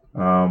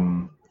a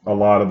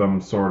lot of them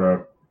sort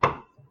of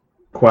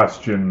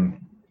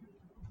question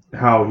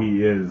how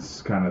he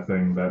is, kind of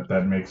thing,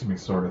 that makes me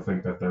sort of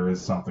think that there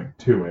is something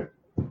to it.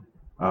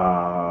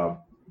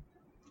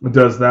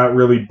 Does that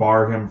really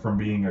bar him from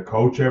being a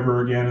coach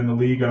ever again in the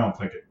league? I don't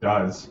think it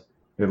does.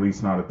 At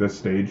least not at this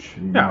stage.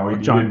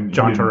 John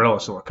Tortorella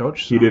is still a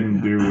coach. So. He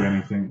didn't do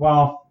anything.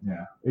 Well,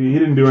 yeah, he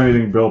didn't do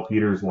anything Bill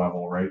Peters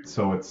level, right?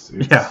 So it's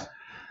he's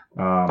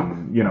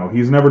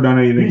never done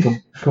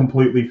anything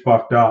completely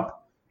fucked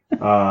up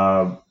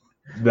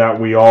that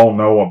we all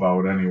know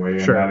about anyway,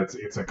 and that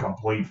it's a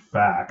complete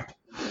fact.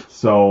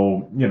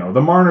 So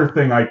the Marner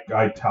thing,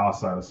 I toss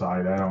that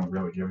aside. I don't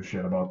really give a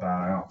shit about that.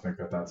 I don't think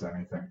that's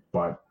anything,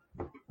 but.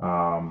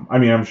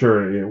 I'm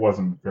sure it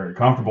wasn't very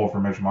comfortable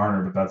for Mitch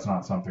Marner, but that's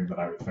not something that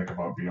I would think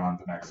about beyond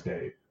the next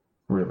day,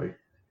 really.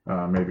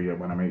 Maybe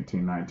when I'm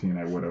 18, 19,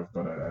 I would have,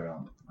 but I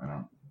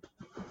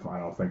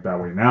don't think that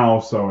way now.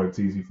 So it's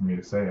easy for me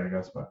to say, I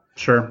guess. But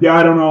sure. Yeah,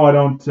 I don't know. I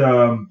don't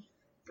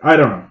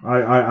know.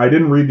 I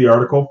didn't read the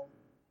article.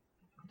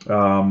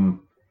 I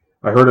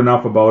heard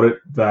enough about it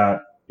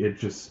that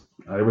it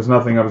was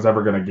nothing I was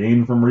ever going to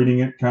gain from reading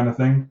it, kind of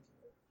thing.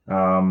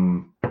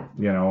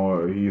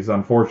 He's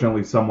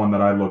unfortunately someone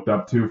that I looked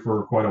up to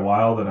for quite a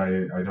while that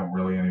I don't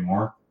really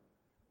anymore.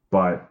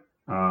 But,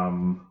 they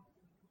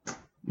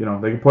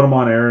can put him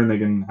on air and they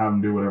can have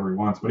him do whatever he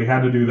wants. But he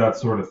had to do that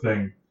sort of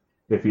thing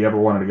if he ever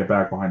wanted to get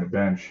back behind the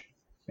bench.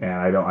 And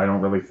I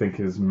don't really think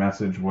his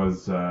message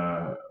came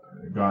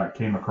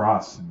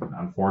across. And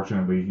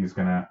unfortunately, he's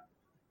going to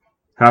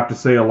have to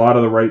say a lot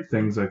of the right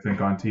things, I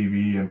think, on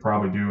TV and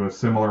probably do a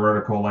similar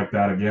article like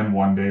that again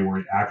one day where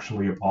he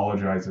actually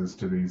apologizes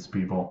to these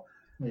people.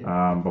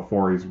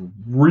 Before he's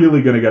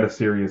really going to get a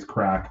serious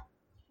crack.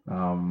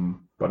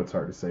 But it's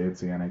hard to say. It's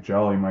the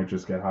NHL. He might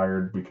just get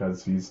hired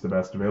because he's the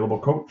best available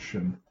coach.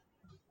 And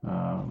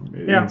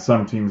in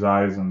some teams'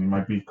 eyes, and he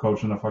might be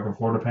coaching the fucking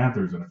Florida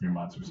Panthers in a few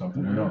months or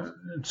something. Who knows?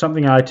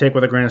 Something I take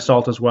with a grain of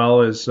salt as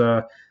well is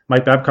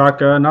Mike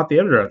Babcock, not the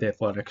editor at The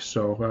Athletic.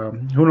 So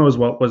who knows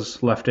what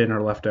was left in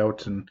or left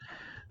out, and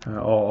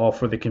all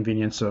for the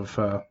convenience of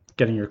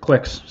getting your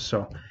clicks.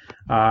 So...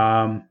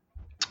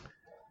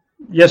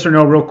 yes or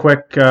no, real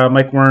quick,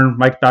 Mike Wern,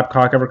 Mike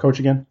Babcock ever coach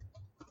again?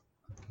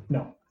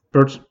 No.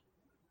 Birds?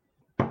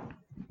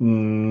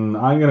 I'm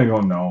going to go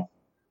no.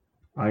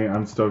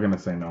 I'm still going to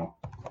say no.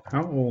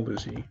 How old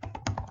is he?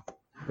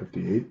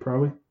 58,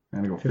 probably?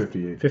 I'm going to go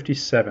 58.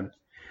 57.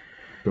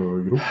 There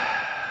you go.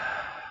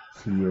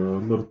 See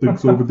little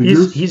things over the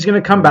years. He's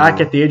going to come back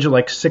at the age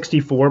of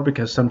 64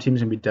 because some teams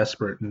going to be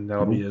desperate, and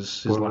that'll be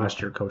his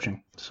last year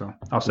coaching. So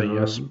I'll say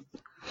yes.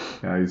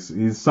 Yeah,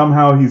 he's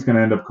somehow he's going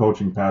to end up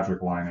coaching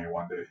Patrick Laine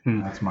one day.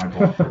 That's my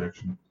bold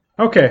prediction.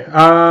 Okay,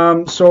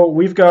 so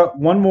we've got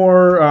one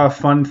more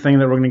fun thing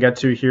that we're going to get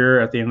to here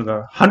at the end of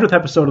the 100th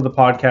episode of the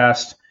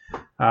podcast.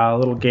 A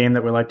little game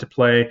that we like to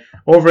play.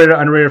 Overrated,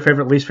 underrated,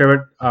 favorite, least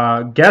favorite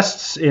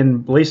guests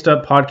in Laced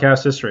Up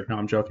podcast history. No,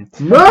 I'm joking.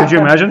 Could you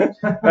imagine?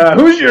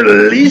 Who's your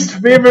least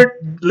favorite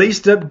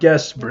Laced Up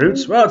guest,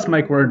 Brutes? Well, it's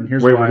Mike Worden.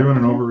 Here's why. We're doing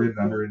an overrated,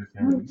 underrated,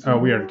 favorite. Oh,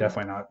 we are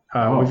definitely not.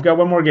 We've got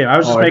one more game. I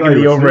was just making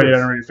the overrated,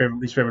 underrated, favorite,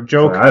 least favorite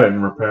joke. Sorry, I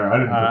didn't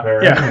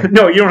prepare. Yeah,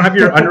 no, you don't have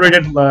your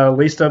underrated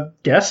Laced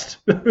Up guest.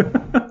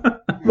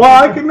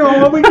 Well,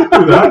 we can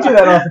do that.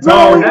 Off the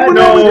top of your head.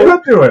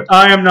 No, do it.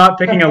 I am not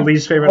picking a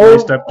least favorite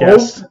Laced Up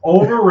guest.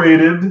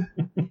 Overrated.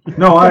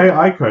 No,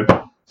 I could.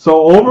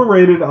 So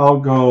overrated, I'll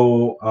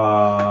go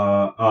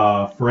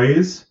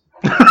phrase.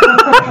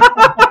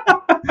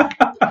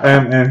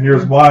 and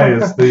here's why: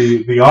 is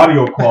the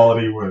audio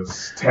quality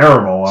was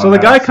terrible. So the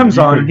guy comes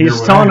on,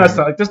 he's telling us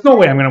that there's no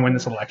way I'm going to win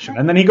this election,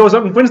 and then he goes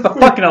up and wins the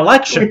fucking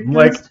election.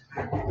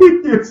 He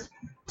used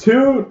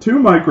two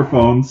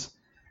microphones,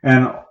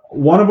 and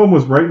one of them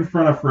was right in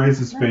front of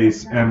Phrase's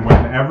face, and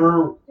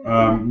whenever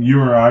you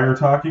or I are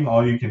talking,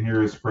 all you can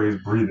hear is Phrase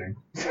breathing.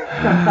 So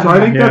I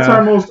think that's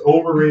our most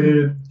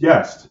overrated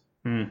guest,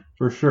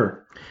 for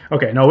sure.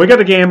 Okay, no, we got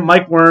a game.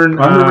 Mike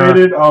Wern.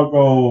 Underrated, I'll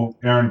go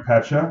Aaron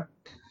Petcha.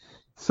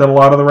 Said a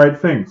lot of the right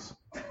things,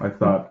 I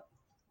thought.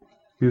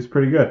 He was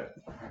pretty good.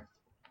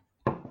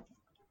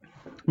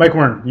 Mike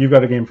Wern, you've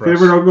got a game for us.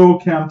 Favorite, I'll go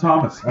Cam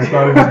Thomas. I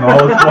thought he was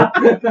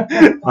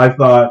knowledgeable. I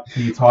thought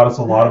he taught us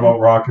a lot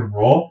about rock and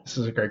roll. This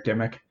is a great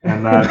gimmick.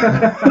 And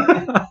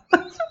that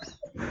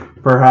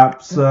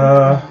perhaps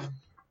I'd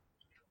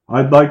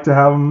like to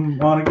have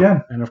him on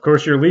again. And of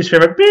course, your least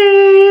favorite beep.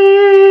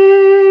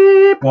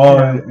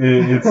 Well,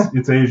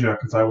 it's Asia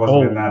because I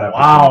wasn't in that episode.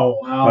 Wow.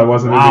 I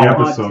wasn't in the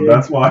episode.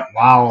 That's why.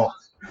 Wow.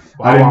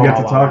 I didn't get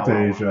to talk to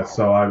Asia,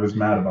 so I was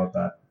mad about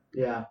that.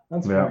 Yeah,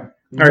 that's fair.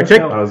 All right,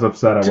 take I was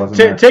upset I wasn't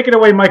there. take it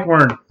away, Mike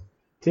Wern.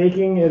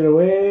 Taking it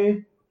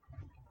away.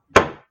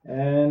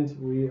 And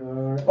we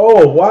are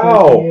Oh,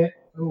 wow. taking it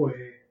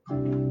away.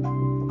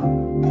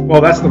 Well,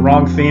 that's the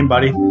wrong theme,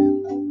 buddy.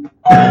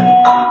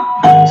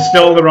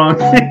 Still the wrong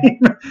theme.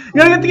 You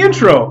gotta get the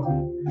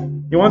intro.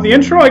 You want the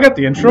intro? I got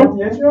the intro.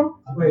 The intro?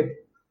 Wait.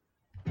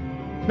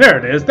 There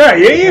it is. There,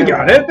 yeah, you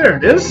got it. There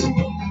it is.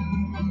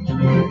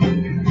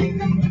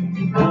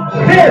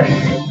 This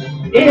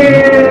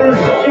is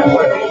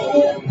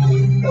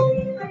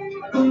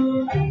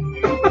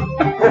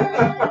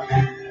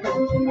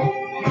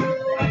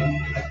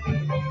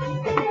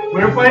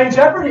We're playing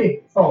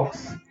Jeopardy,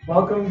 folks.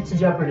 Welcome to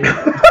Jeopardy.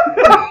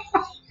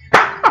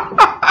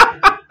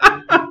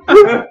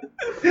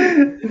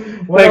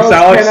 What Thanks, else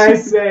Alex. can I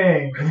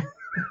say?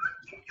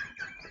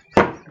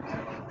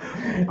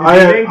 I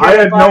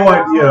had no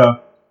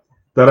idea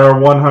that our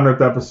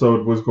 100th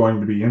episode was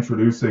going to be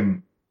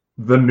introducing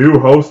the new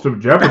host of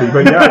Jeopardy,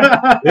 but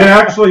yeah, it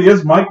actually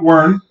is Mike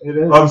Wern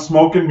of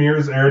Smoke and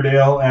Mirrors,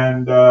 Airedale,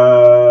 and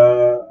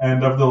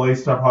of the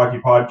Laced Up Hockey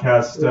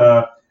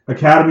Podcast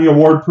Academy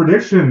Award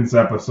predictions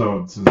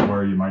episodes is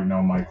where you might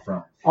know Mike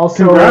from.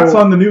 Also, congrats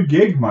on the new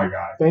gig, my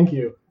guy. Thank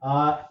you.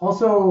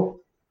 Also,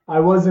 I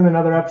was in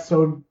another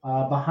episode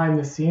behind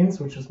the scenes,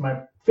 which was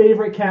my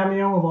favorite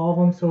cameo of all of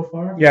them so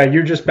far. Yeah,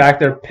 you're just back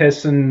there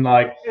pissing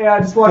like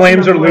just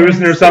Flames are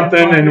losing or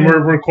something, and we're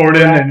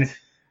recording, and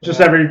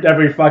just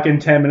every fucking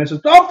 10 minutes,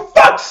 just, oh, for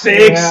fuck's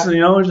sakes, you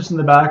know, just in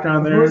the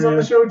background there. Who was on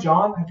the show?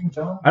 John? I think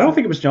John. I don't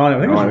think it was John. I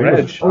think it was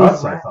Reg.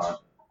 I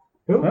thought.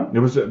 Who? It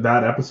was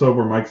that episode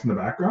where Mike's in the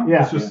background?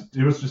 Yeah. It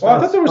was just Well,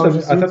 us. I thought there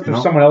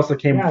was someone else that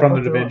came from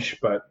the there bench,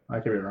 but I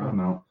could be wrong.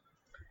 No.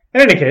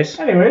 In any case.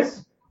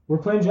 Anyways, we're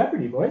playing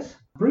Jeopardy, boys.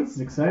 Bruce is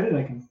excited,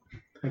 I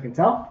can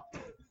tell.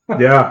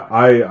 Yeah,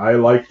 I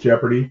like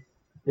Jeopardy.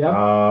 Yeah.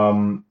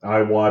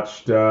 I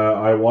watched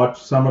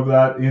some of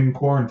that in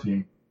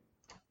quarantine.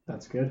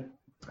 That's good.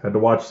 Had to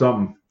watch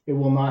something. It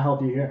will not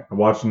help you here. I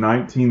watched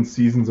 19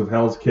 seasons of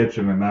Hell's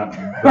Kitchen, and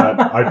that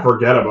I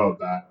forget about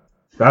that.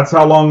 That's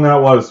how long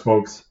that was,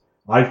 folks.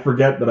 I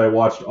forget that I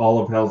watched all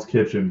of Hell's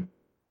Kitchen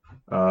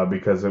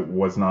because it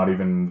was not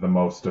even the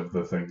most of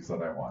the things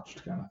that I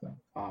watched, kind of thing.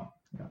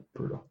 Yeah,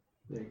 brutal.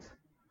 Thanks.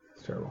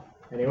 It's terrible.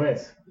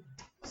 Anyways,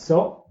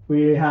 so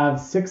we have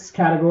 6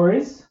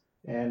 categories,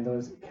 and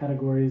those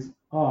categories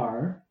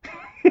are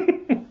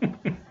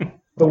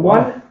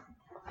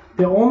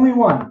the only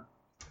one,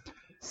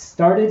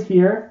 started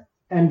here,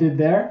 ended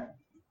there,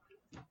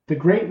 the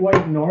Great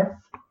White North,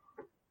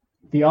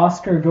 the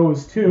Oscar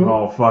goes to...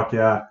 Oh, fuck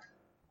yeah.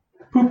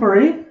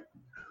 Potpourri,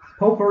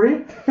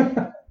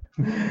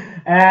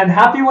 and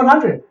Happy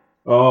 100.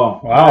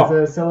 Oh, wow. As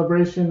a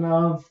celebration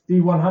of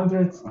the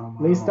 100th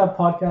Laced Up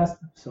Podcast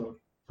episode.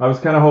 I was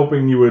kind of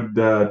hoping you would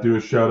do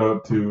a shout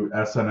out to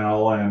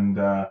SNL and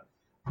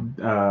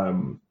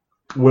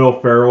Will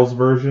Ferrell's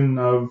version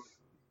of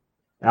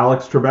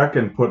Alex Trebek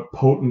and put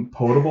Potent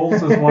Potables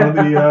as one of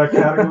the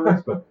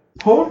categories, but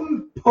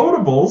Potent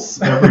Potables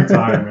every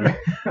time.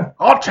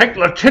 I'll take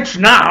the tits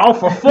now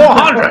for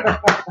 400.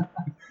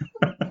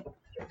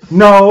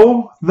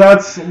 No,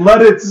 that's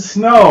Let It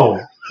Snow.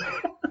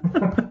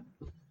 Now,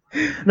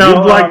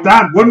 you'd like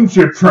that, wouldn't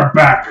you,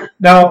 Trebek?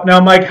 Now,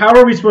 Mike, how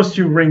are we supposed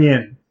to ring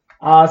in?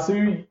 So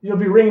you'll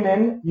be ringing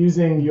in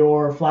using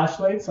your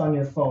flashlights on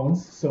your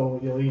phones. So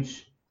you'll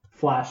each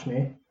flash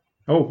me.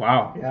 Oh,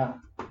 wow. Yeah.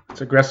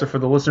 It's aggressive for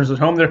the listeners at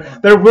home.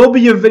 There will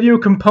be a video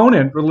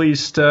component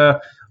released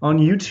on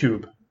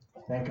YouTube.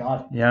 Thank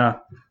God. Yeah.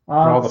 For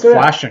all the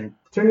flashing. Yeah,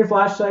 turn your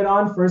flashlight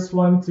on. First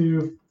one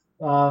to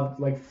turn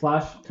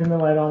the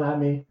light on at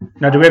me.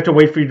 Now, do we have to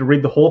wait for you to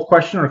read the whole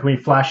question, or can we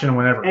flash in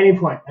whenever? Any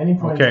point.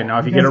 Okay, now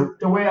if you get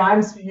the way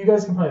you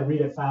guys can probably read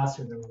it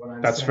faster than what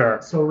I'm That's saying.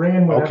 fair. So ring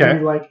in whenever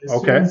you like, as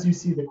soon as you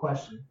see the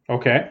question.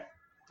 Okay.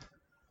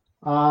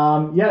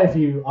 If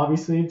you,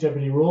 obviously,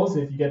 Jeopardy rules,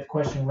 if you get the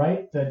question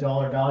right, the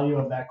dollar value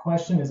of that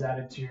question is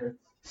added to your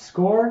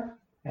score,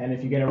 and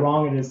if you get it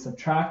wrong, it is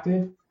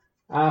subtracted.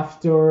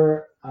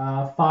 After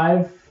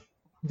 5,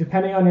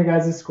 depending on your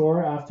guys'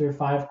 score, after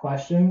 5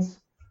 questions,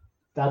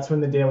 that's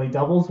when the daily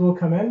doubles will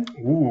come in.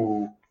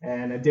 Ooh.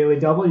 And a daily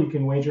double, you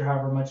can wager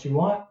however much you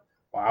want.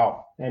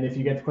 Wow. And if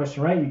you get the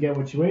question right, you get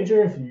what you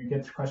wager. If you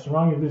get the question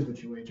wrong, you lose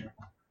what you wager.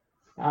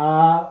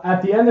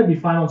 At the end, there'd be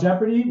Final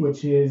Jeopardy,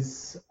 which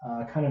is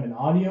kind of an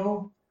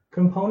audio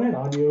component.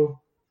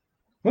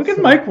 Look at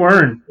Mike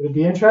Wern. It'd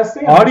be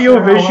interesting.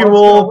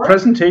 Audio-visual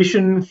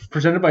presentation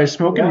presented by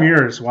Smoke and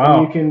Mirrors. Wow.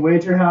 And you can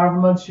wager however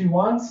much you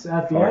want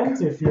at the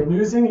end. If you're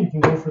losing, you can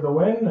go for the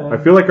win. I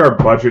feel like our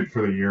budget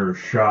for the year is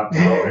shot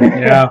now.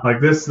 Yeah. Like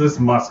this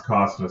must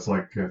cost us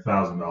like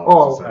 $1,000.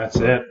 Oh, that's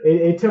it.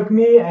 It took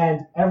me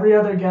and every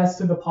other guest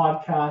to the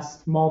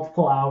podcast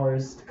multiple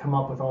hours to come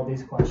up with all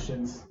these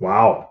questions.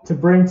 Wow. To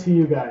bring to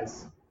you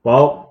guys.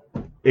 Well,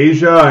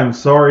 Asia, I'm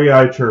sorry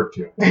I chirped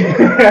you.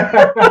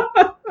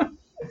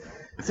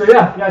 So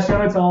shout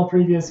out to all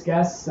previous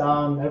guests.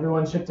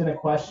 Everyone chipped in a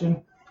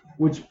question,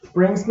 which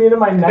brings me to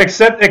my next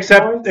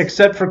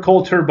except for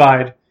Cole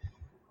Turbide.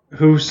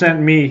 who sent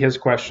me his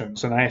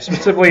questions, and I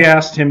specifically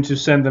asked him to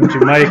send them to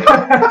Mike,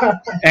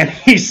 and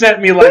he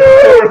sent me like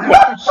 4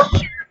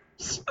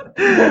 questions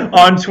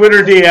on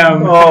Twitter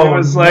DM. Oh, it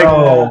was like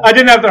no. I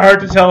didn't have the heart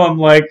to tell him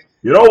like,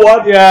 You know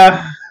what?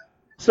 yeah,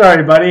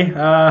 sorry, buddy,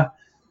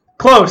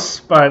 close,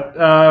 but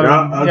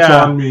That's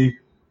on me.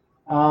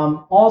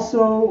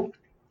 Also,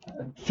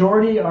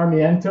 Jordi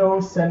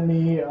Armiento sent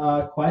me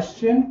a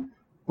question,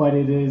 but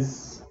it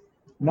is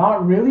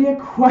not really a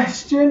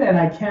question, and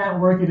I can't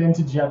work it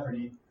into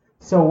Jeopardy.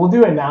 So we'll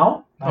do it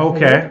now.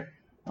 Okay.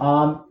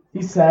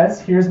 He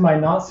says, here's my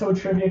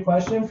not-so-trivia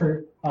question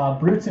for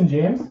Brutes and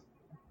James.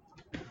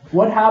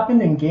 What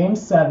happened in Game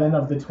 7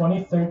 of the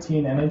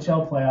 2013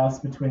 NHL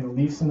playoffs between the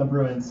Leafs and the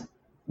Bruins?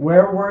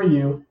 Where were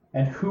you,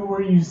 and who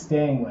were you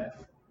staying with?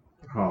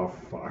 Oh,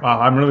 fuck. Wow,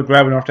 I'm really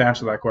glad we don't have to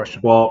answer that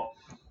question. Well,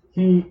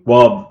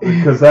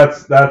 because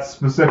that's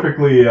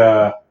specifically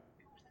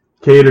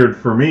catered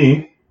for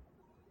me.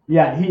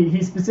 Yeah,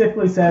 he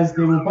specifically says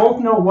they will both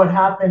know what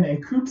happened,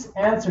 and Coop's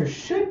answer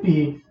should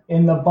be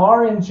in the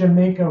bar in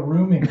Jamaica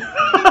rooming.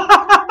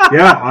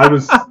 Yeah, I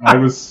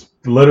was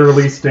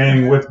literally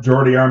staying with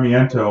Jordi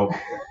Armiento,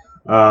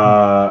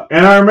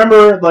 and I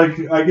remember,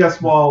 like, I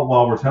guess while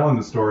we're telling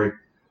the story,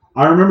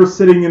 I remember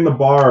sitting in the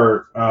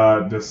bar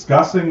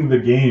discussing the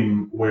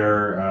game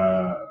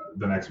where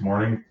the next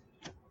morning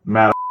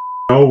Matt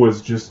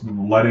was just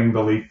letting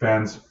the Leaf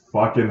fans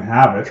fucking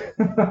have it,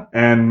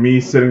 and me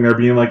sitting there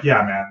being like,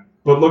 yeah, man,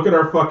 but look at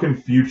our fucking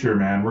future,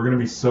 man. We're gonna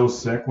be so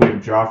sick. We have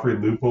Joffrey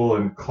Lupul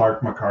and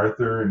Clark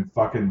MacArthur and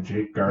fucking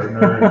Jake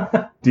Gardner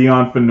and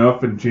Dion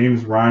Phaneuf and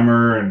James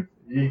Reimer, and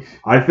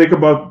I think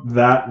about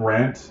that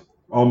rant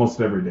almost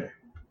every day.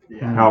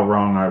 Yeah. How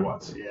wrong I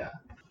was. Yeah.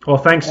 Well,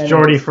 thanks,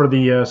 Jordy, for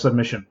the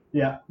submission.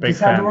 Yeah, Big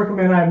just had to fan. work them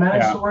in. I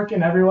managed Yeah. to work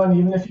in everyone,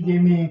 even if you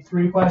gave me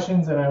 3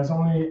 questions and I was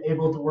only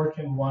able to work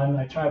in 1.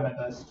 I tried my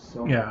best.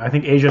 So Yeah, I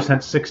think Asia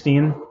sent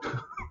 16.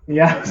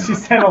 yeah, she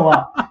sent a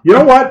lot. You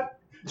know what?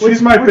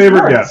 She's my Which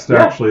favorite works, guest,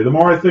 yeah. actually. The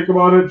more I think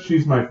about it,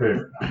 she's my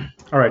favorite.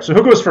 All right, so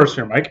who goes first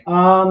here, Mike?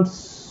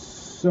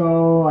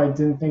 So I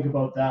didn't think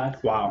about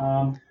that.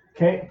 Wow.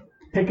 Okay,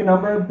 pick a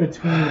number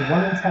between 1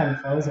 and 10,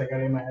 fellas. I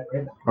got it in my head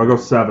right now. I'll go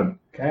 7.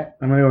 Okay,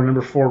 I'm going to go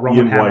number 4,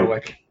 Roman Ian White.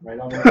 Hammerlick. right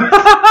on.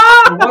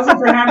 It wasn't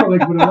for Hammerlick,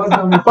 but it was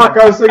number 4. Fuck,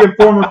 I was thinking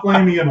former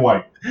Flame Ian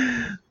White.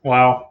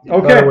 Wow. I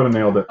Okay. would have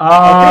nailed it.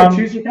 Okay,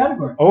 choose your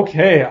category.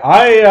 Okay,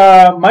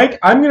 Mike,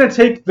 I'm going to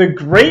take the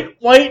Great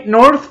White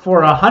North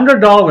for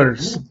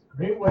 $100.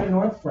 Great White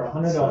North for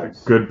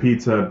 $100. Good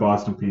pizza at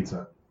Boston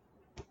Pizza.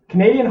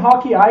 Canadian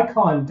hockey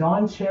icon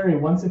Don Cherry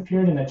once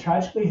appeared in a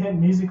tragically hit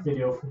music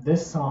video for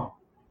this song.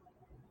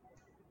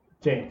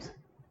 James.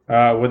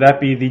 Would that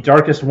be The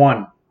Darkest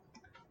One?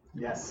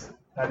 Yes.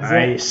 That is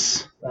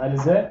Nice. it. That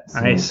is it.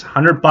 Nice.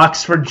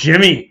 $100 for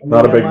Jimmy.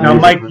 Not a big Now,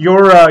 music. Mike,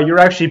 you're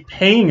actually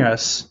paying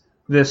us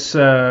this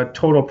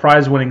total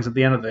prize winnings at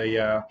the end of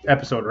the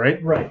episode,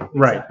 right? Right.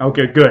 Right. exactly.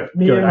 Okay, good.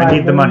 Me Good. and I my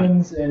need the money.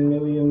 millions and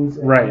millions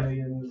and Right.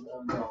 millions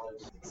of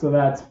dollars. So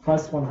that's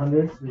plus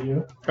 100 for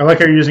you. I like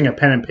how you're using a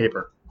pen and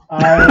paper.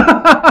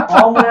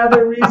 All my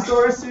other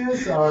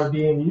resources are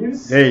being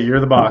used. Hey, you're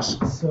the boss.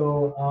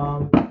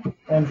 So,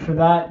 and for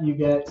that you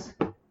get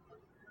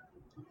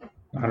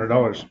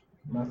 $100.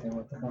 nothing.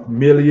 What the hell?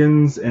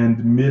 Millions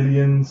and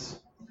millions.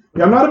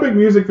 Yeah, I'm not a big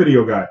music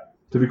video guy,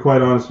 to be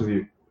quite honest with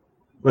you.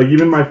 Like,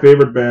 even my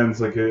favorite bands,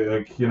 like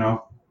you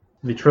know,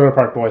 The Trailer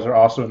Park Boys are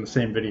also in the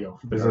same video.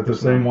 is it the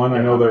same one?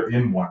 I know they're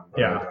in one. But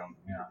Yeah. I don't.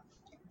 Yeah.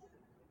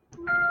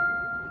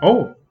 Oh,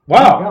 There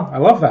you wow. go. I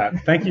love that.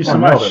 Thank you so I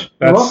nailed much. it.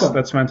 You're That's welcome.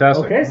 that's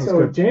fantastic. Okay, That's so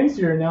good. James,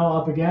 you're now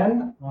up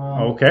again.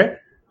 Okay.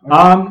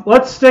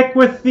 Let's stick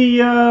with the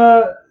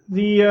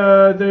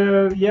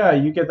yeah,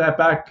 you get that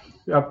back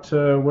up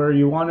to where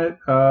you want it.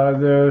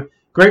 The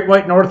Great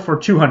White North for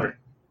 200.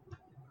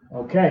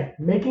 Okay,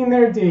 making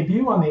their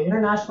debut on the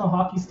international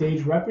hockey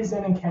stage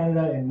representing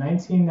Canada in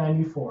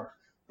 1994.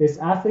 This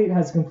athlete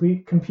has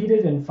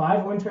competed in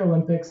 5 Winter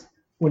Olympics,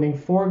 winning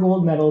 4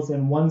 gold medals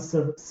and 1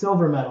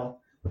 silver medal.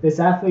 This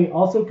athlete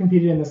also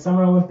competed in the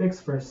Summer Olympics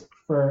for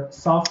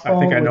softball I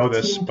think I know with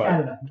this, Team but-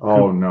 Canada.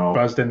 Oh no.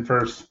 Buzzed in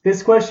first.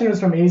 This question was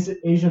from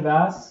Asia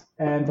Bass,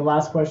 and the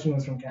last question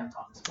was from Cam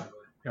Thomas, by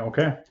the way.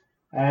 Okay.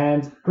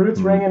 And Brutes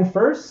rang in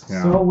first,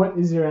 Yeah. so what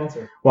is your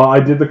answer? Well, I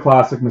did the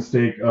classic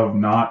mistake of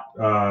not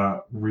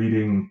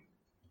reading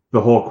the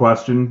whole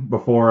question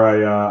before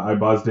I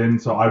buzzed in.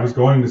 So I was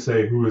going to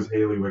say, who is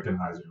Haley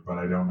Wickenheiser, but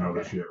I don't know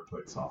that she ever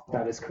played softball.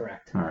 That is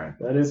correct. All right.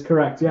 That is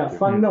correct. Yeah,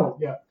 fun note.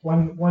 Yeah,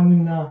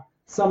 won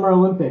Summer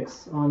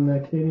Olympics on the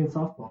Canadian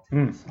softball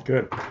team.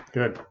 Good.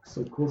 Good.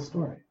 So cool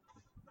story.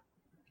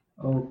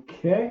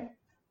 Okay,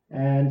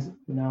 and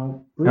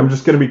now I'm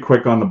just going to be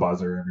quick on the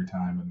buzzer every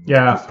time and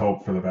Yeah. just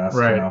hope for the best.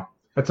 Right. You know?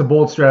 That's a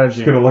bold strategy.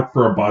 Just going to look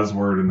for a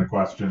buzzword in the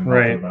question and hope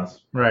Right. for the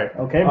best. Right.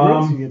 Okay,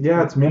 Bruce, you get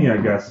Yeah, it's me, I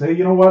guess. Hey,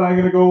 you know what? I'm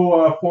going to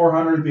go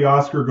 400. The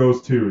Oscar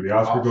goes to. The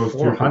Oscar goes to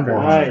for 400.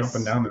 400. Nice.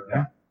 Jumping down there.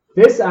 Yeah.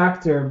 This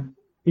actor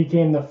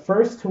became the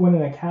first to win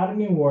an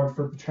Academy Award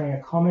for portraying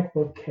a comic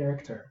book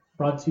character.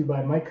 brought to you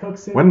by Mike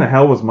Cookson. When the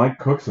hell was Mike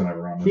Cookson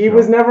ever on the show? He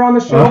was never on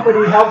the show, but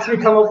he helped me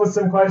come up with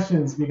some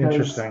questions because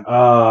Interesting.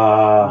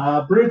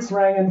 Brutes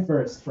rang in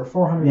first for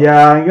 $400.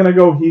 Yeah, I'm gonna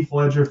go Heath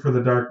Ledger for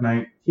The Dark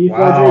Knight. Heath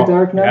Ledger,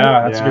 Dark Knight.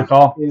 Yeah, that's a good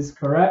call. Is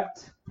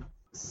correct.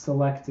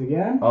 Select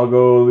again. I'll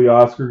go. The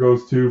Oscar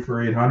goes to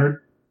for 800.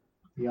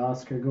 The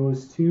Oscar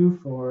goes to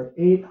for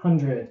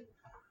 800.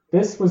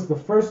 This was the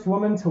first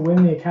woman to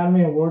win the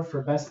Academy Award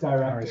for Best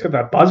Director. He's got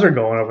that buzzer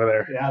going over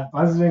there. Yeah,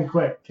 buzzing in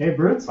quick. Okay,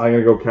 Brutes. I'm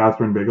gonna go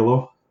Catherine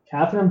Bigelow.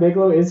 Catherine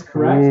Bigelow is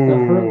correct. The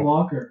Hurt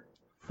Locker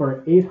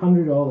for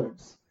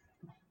 $800.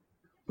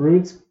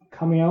 Brutes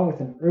coming out with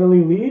an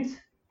early lead,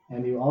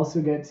 and you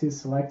also get to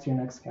select your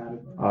next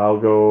category. I'll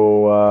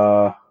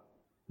go.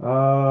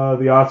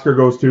 The Oscar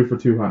goes to for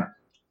 200.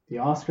 The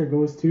Oscar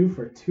goes to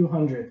for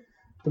 200.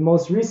 The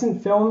most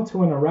recent film to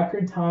win a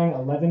record-tying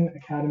 11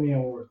 Academy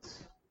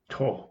Awards.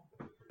 Oh.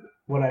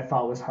 What I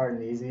thought was hard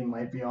and easy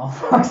might be all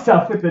fucked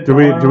up with the. Do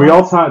we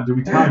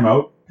time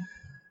out?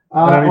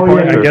 At any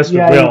point, I guess we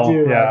will.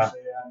 You do, Yeah.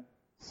 actually, yeah.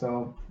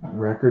 So.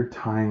 Record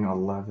tying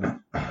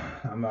 11.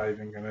 I'm not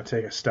even gonna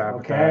take a stab at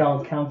Okay, that.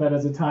 I'll count that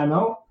as a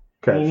timeout.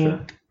 Okay, Amy.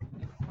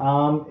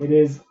 sure. It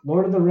is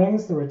Lord of the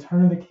Rings: The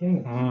Return of the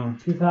King,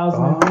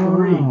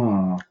 2003.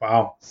 Oh.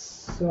 Wow.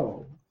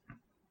 So.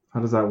 How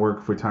does that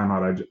work if we time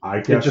out? I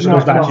It guess just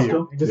goes back to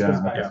you. It just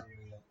goes back Yeah. to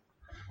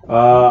you.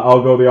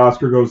 I'll go. The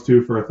Oscar goes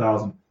to for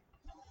 1,000.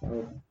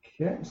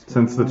 Okay.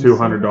 Since the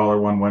 $200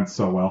 one went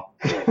so well.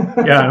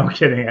 Yeah, no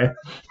kidding.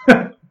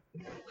 Eh?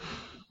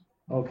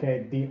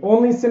 Okay, the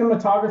only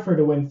cinematographer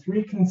to win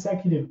 3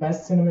 consecutive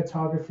Best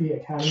Cinematography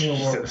Academy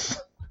Awards.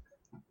 Jesus.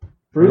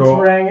 Brutes Go-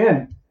 rang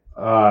in.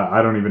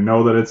 I don't even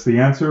know that it's the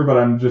answer, but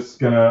I'm just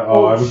gonna.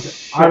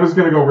 I was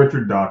gonna go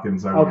Richard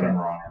Dawkins. I would have been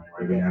wrong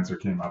anyway. The answer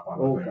came up on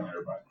the thing there,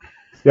 but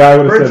yeah, I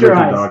would have said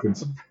Richard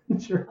Dawkins.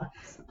 Your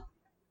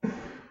eyes.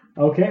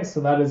 Okay, so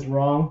that is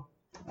wrong.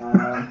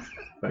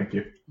 Thank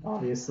you.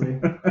 Obviously.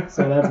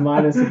 So that's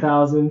minus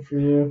 1,000 for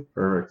you.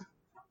 Perfect.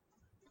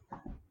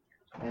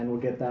 And we'll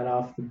get that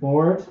off the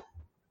board.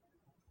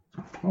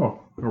 Oh,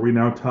 are we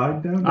now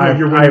tied down?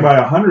 You're winning by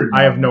 100.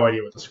 I have no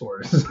idea what the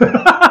score is.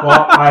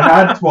 Well, I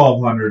had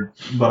 1,200,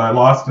 but I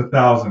lost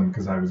 1,000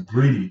 because I was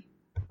greedy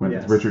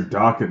with Richard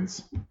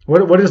Dawkins.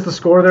 What is the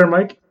score there,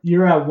 Mike?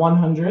 You're at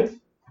 100,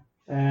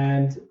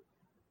 and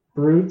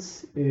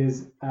Brutes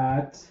is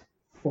at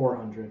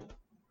 400.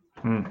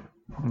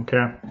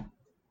 Okay.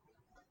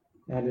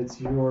 And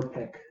it's your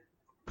pick.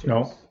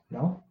 No.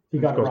 No? He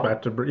got it goes it wrong.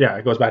 back to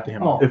it goes back to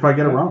him. Oh. If I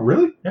get it wrong,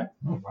 really? Yeah.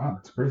 Oh wow,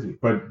 that's crazy.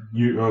 But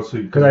you because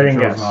I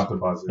didn't chose guess. not to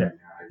buzz in. Yeah.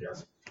 I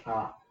guess.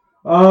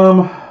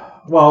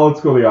 Ah. Well,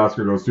 let's go. The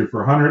Oscar goes to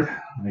for 100.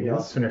 I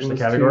guess. Finish the Goes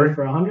category. to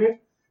for 100.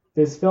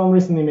 This film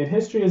recently made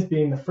history as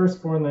being the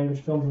first foreign language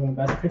film to win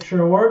the Best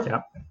Picture award.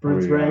 Yeah.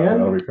 Brutes rang in.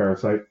 That'll be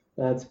Parasite.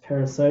 That's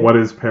Parasite. What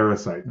is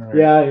Parasite? Right.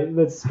 Yeah,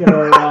 let's get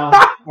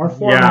our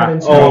format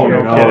into Oh,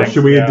 no no. kidding.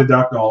 Should we Yeah.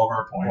 deduct all of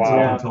our points Wow.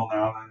 up until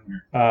now?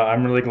 Then?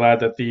 I'm really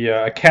glad that the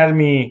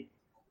Academy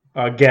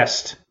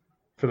guest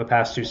for the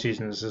past 2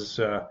 seasons has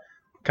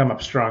come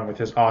up strong with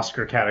his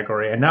Oscar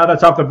category. And now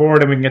that's off the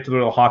board, and we can get to the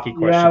little hockey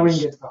questions. Yeah, we can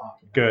get to the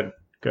hockey. Good.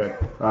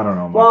 I don't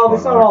know. much Well, about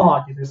it's not all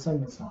hockey. There's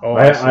some that's not. Oh,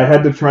 I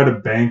had to try to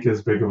bank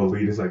as big of a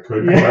lead as I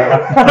could.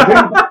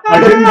 Yeah. I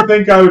didn't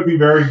think I would be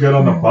very good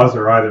on the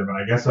buzzer either, but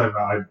I guess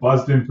I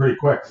buzzed in pretty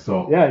quick.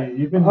 So Yeah,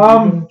 you've been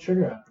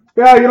trigger happy.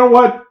 yeah, you know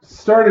what?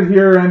 Started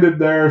here, ended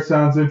there.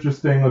 Sounds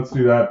interesting. Let's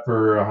do that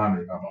for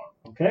 100. How about?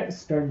 Okay,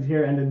 started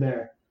here, ended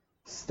there.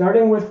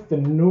 Starting with the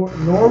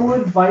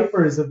Norwood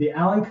Vipers of the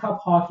Allen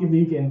Cup Hockey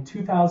League in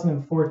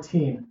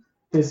 2014,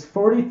 this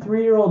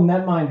 43-year-old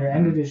netminder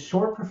ended his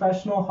short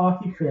professional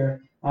hockey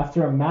career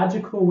after a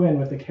magical win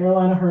with the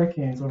Carolina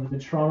Hurricanes over the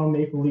Toronto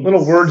Maple Leafs.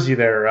 little wordsy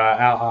there,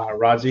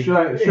 Rodzi.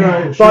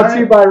 Brought to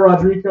you by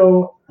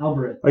Rodrigo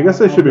Alvarez. I guess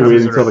I should be waiting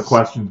until the Alvarez.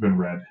 question's been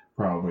read.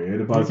 Probably.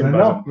 To buzz can in?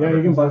 buzz Yeah,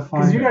 you can buzz.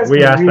 Because you guys We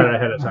can asked read. that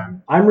ahead of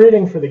time. I'm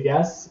reading for the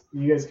guests.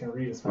 You guys can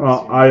read as fast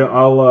Well, as you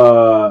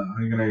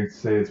I'm gonna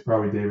say it's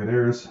probably David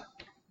Ayers.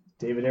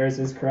 David Ayers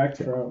is correct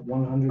for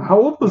 100. How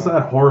old was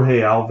that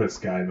Jorge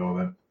Alves guy though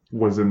that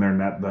was in their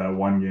net the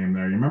one game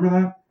there? You remember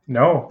that?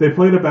 No. They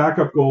played a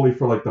backup goalie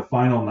for like the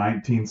final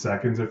 19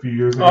 seconds a few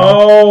years ago.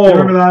 Oh, You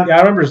remember that? Yeah, I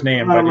remember his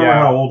name, I don't but remember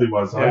yeah. how old he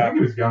was. I Yeah. think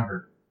he was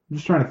younger. I'm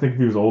just trying to think if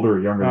he was older or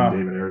younger Oh. than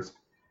David Ayers.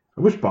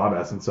 I wish Bob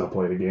Essensa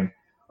played a game.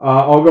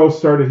 I'll go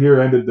started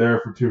here, ended there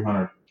for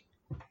 200.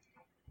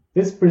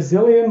 This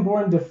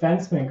Brazilian-born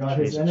defenseman got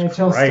his Jesus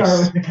NHL Christ. start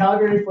with the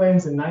Calgary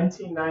Flames in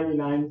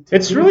 1999. to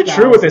It's really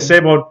true what they 2000. say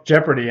about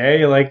Jeopardy,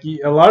 eh? Like,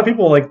 a lot of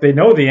people, like, they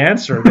know the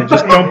answer. They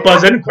just don't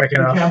buzz in quick He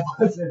enough. can't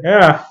buzz in.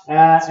 Yeah.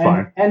 And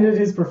fine. ended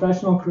his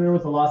professional career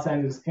with the Los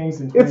Angeles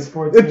Kings in It's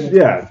 2014. and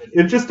yeah. 2015.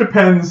 It just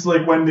depends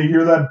like when you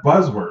hear that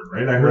buzzword,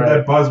 right? I heard Right.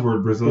 that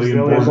buzzword,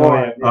 Brazilian.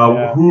 Brazilian.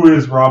 Yeah. Who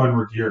is Robin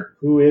Regier?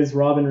 Who is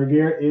Robin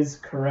Regier is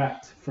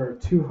correct for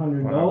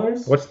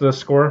 $200. What's the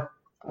score?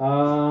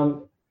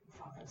 5,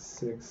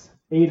 6,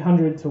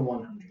 800 to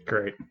 100.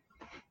 Great.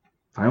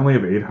 I only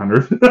have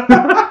 800.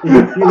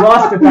 You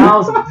lost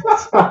 1,000.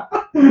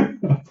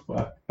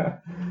 All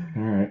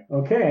right.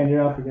 Okay, Okay, and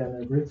you're up again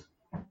there, Bruce.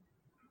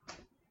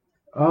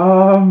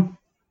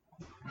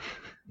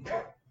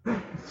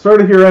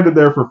 Started here, ended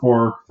there for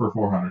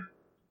 400.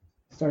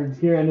 Started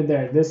here, ended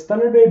there. This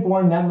Thunder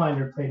Bay-born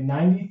netminder played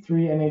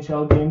 93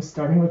 NHL games,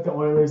 starting with the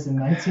Oilers in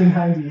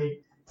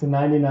 1998 to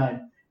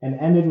 99, and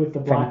ended with the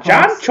Blackhawks.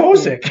 John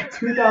Chosick.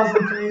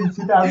 2003 to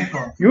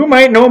 2012. You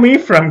might know me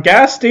from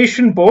gas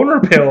station boner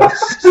pills.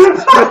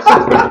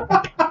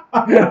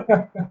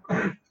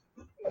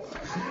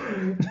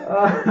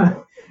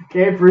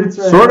 Okay, Bruce.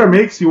 Sort of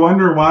makes you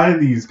wonder why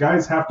these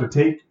guys have to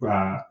take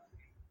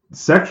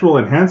sexual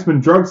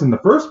enhancement drugs in the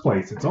first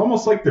place. It's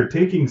almost like they're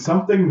taking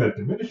something that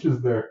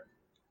diminishes their...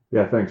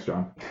 Yeah, thanks,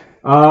 John.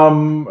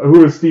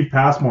 Who is Steve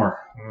Passmore?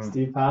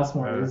 Steve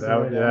Passmore.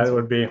 That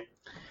would be.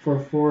 For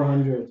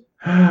 400.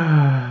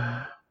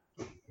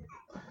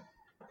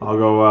 I'll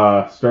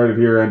go started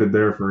here, ended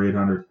there for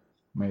 800.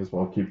 May as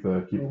well keep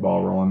the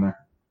ball rolling there.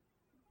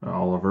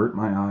 I'll avert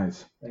my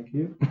eyes. Thank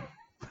you.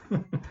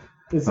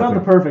 It's not the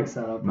perfect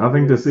setup.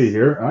 Nothing to see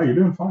here. Oh, you're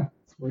doing fine.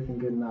 It's working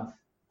good enough.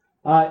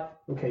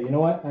 Okay, you know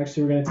what?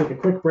 Actually, we're going to take a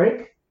quick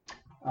break.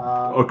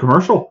 A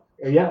commercial?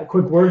 Yeah, a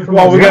quick word from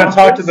we got to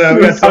talk to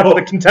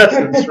the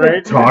contestants,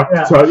 right?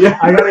 Yeah.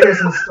 I got to hear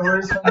some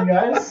stories from you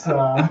guys.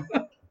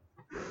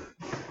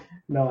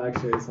 No,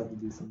 actually, I just have to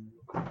do something.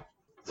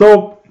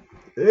 So,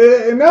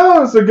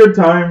 now is a good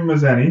time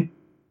as any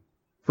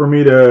for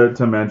me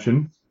to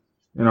mention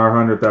in our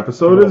 100th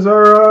episode is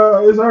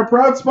our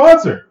proud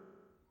sponsor,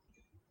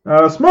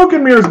 Smoke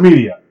and Mirrors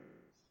Media.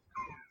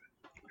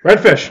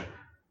 Redfish.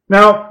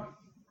 Now,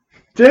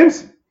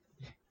 James?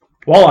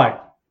 Walleye.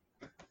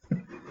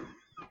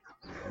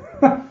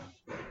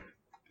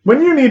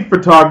 When you need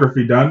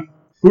photography done,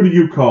 who do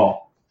you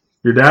call?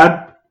 Your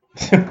dad?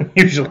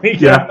 Usually,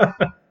 yeah.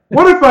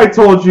 What if I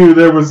told you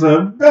there was a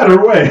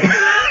better way?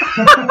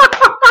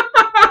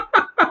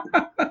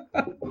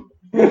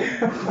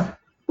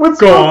 What's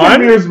Smoke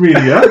and Mirrors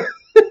Media?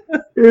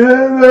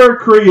 They're a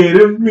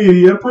creative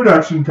media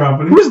production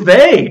company. Who's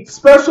they?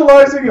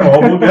 Specializing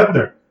we'll get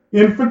there,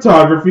 in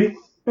photography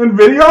and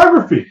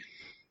videography.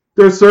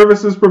 Their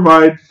services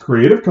provide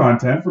creative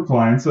content for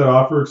clients that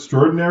offer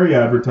extraordinary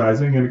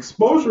advertising and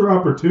exposure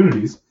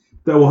opportunities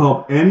that will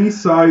help any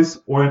size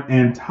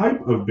and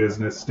type of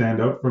business stand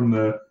out from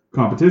the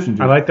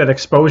competition. I like that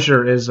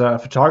exposure is a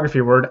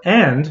photography word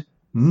and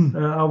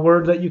a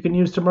word that you can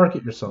use to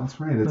market yourself.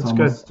 That's right. It's That's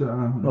almost,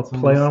 good.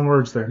 Play on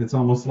words there. It's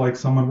almost like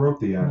someone wrote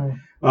the ad.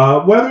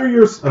 Whether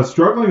you're a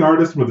struggling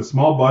artist with a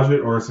small budget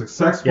or a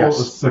successful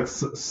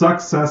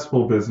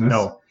business.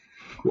 No.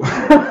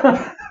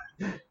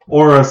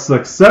 Or a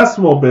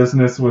successful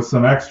business with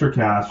some extra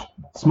cash,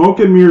 Smoke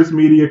and Mirrors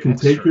Media can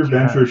take your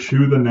venture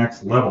to the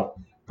next level.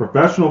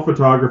 Professional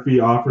photography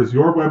offers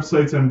your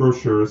websites and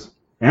brochures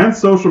and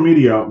social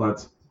media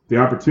outlets the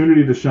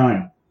opportunity to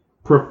shine.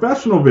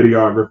 Professional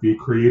videography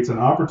creates an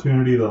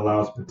opportunity that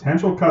allows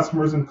potential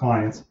customers and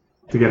clients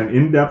to get an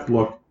in-depth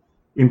look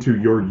into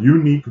your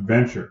unique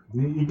venture.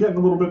 You get a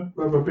little bit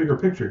of a bigger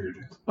picture here,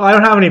 James. Well, I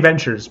don't have any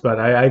ventures, but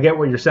I get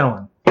what you're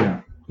selling.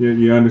 Yeah.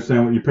 You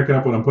understand what you're picking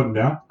up what I'm putting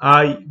down?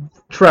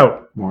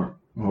 Trout. More.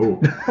 Oh.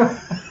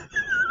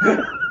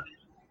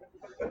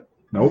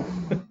 Nope.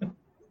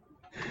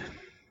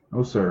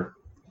 No, sir.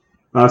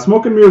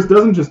 Smoke and Mirrors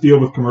doesn't just deal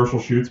with commercial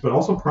shoots, but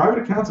also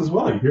private accounts as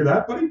well. You hear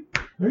that, buddy?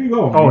 There you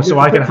go. Oh, so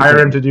I can hire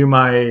him to do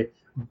my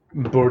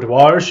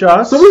boudoir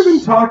shots? So we've been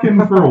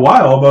talking for a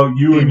while about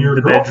you and your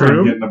girlfriend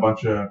bedroom? getting a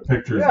bunch of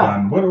pictures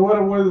done.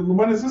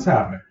 When is this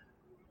happening?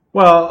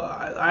 Well,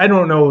 I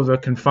don't know the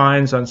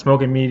confines on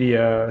Smoke and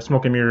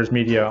Mirrors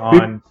Media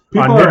on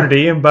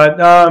nudity, but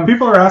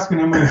people are asking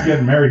him when he's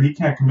getting married. He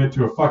can't commit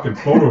to a fucking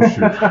photo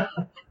shoot.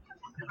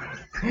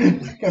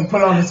 Can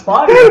put on the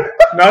spot.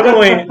 Not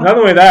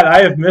only that,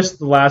 I have missed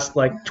the last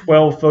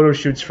 12 photo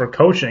shoots for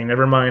coaching.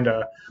 Never mind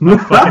a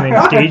fucking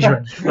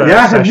engagement.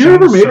 Have you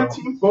ever made a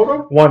team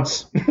photo?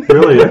 Once.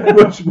 Really?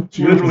 Which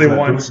Literally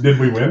once. Did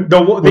we win?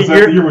 The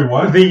year we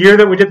won? The year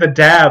that we did the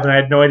dab, and I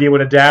had no idea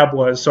what a dab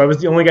was, so I was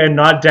the only guy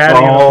not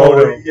dabbing in the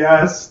photo.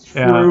 Yes,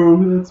 true.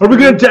 Yeah. Are we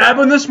going to dab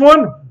on this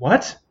one?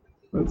 What?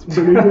 That's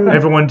pretty good.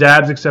 Everyone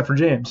dabs except for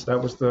James.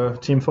 That was the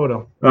team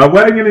photo.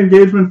 Wedding and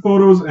engagement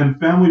photos and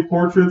family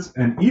portraits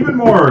and even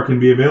more can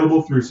be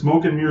available through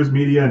Smoke and Mirrors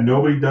Media, and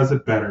nobody does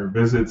it better.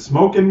 Visit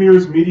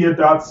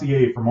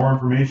smokeandmirrorsmedia.ca for more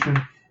information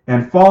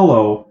and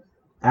follow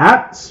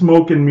at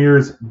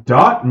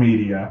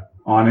smokeandmirrors.media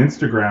on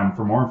Instagram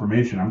for more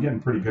information. I'm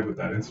getting pretty good with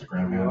that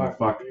Instagram, man.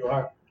 You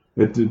are.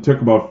 It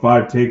took about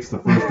 5 takes the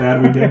first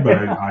ad we did,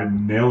 but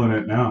I'm nailing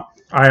it now.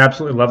 I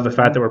absolutely love the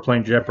fact that we're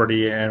playing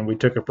Jeopardy and we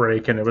took a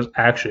break and it was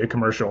actually a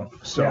commercial.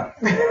 So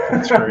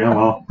that's great. Yeah,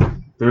 well,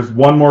 there's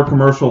one more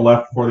commercial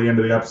left before the end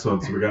of the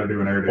episode, so we got to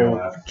do an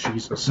Airedale ad.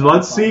 Jesus. So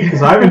let's see,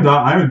 because I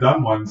haven't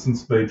done one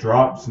since they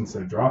dropped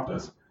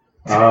us.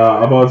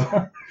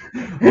 About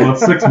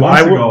 6 months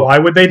ago. Why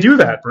would they do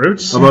that,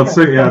 Bruce?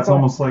 It's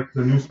almost like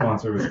the new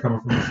sponsor was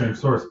coming from the same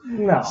source.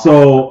 No.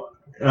 So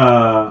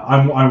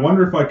I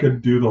wonder if I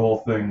could do the whole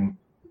thing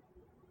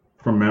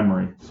from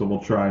memory. So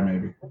we'll try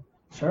maybe.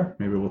 Sure.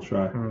 Maybe we'll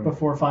try.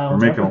 Before final. We're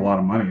making Jeopardy. a lot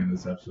of money in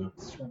this episode.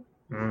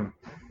 Sure.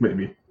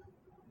 Maybe.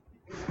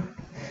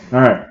 All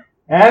right.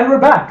 And we're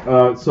back.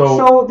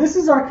 So this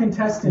is our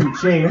contestant,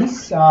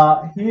 James.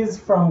 He is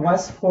from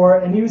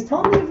Westport, and he was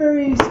telling me a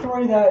very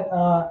story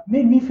that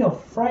made me feel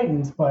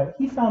frightened, but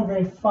he found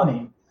very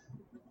funny.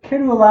 Care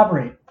to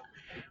elaborate?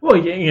 Well,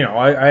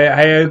 I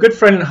had a good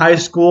friend in high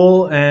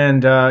school,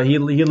 and he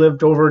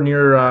lived over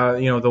near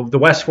the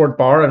Westport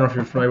Bar. I don't know if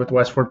you're familiar with the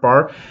Westport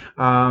Bar,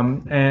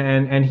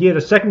 and he had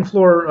a second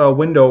floor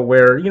window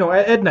where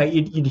at night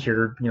you'd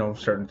hear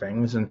certain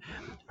things, and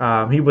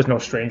he was no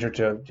stranger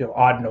to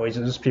odd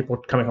noises, people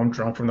coming home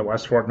drunk from the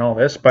Westport and all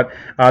this. But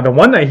the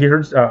one night he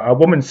heard a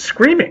woman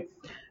screaming,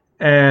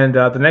 and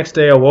the next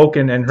day awoke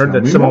and heard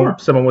that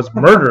someone was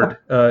murdered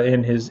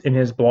in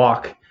his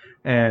block.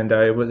 And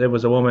it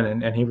was a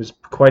woman, and he was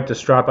quite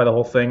distraught by the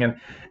whole thing,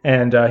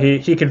 and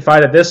he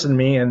confided this in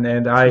me, and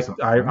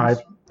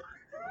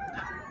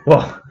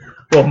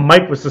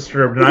Mike was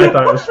disturbed, and I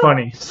thought it was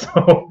funny.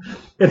 So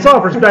it's all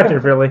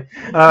perspective, really.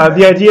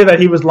 The idea that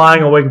he was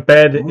lying awake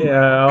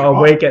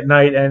at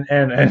night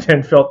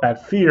and felt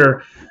that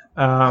fear,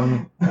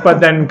 but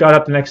then got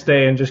up the next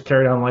day and just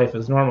carried on life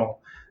as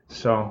normal.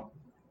 So,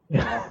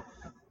 yeah.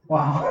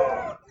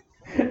 Wow,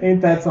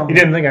 ain't that something?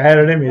 You didn't think I had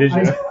it in me, did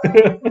you?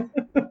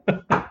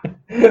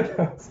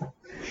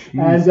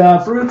 And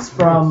Bruce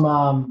from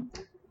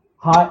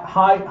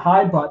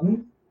High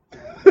Button.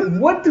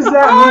 What does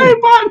that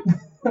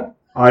mean?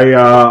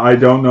 I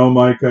don't know,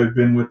 Mike. I've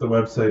been with the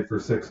website for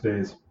 6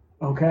 days.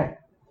 Okay.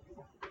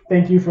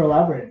 Thank you for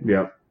elaborating.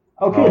 Yep.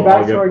 Okay,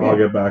 back to our game. I'll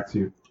get back to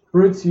you.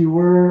 Bruce, you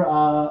were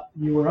up.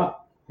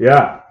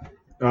 Yeah.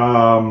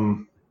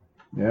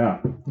 Yeah.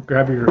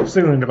 Grab your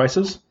signaling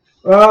devices.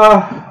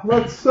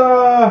 Let's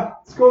go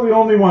the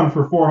only one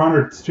for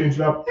 400. Let's change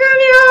it up. The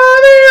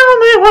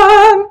only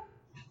one.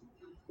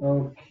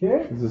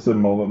 Okay. Is this a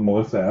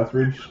Melissa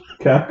Etheridge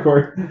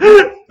category?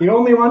 The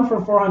only one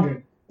for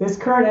 400. This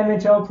current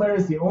NHL player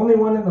is the only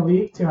one in the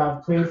league to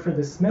have played for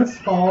the Smiths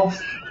Falls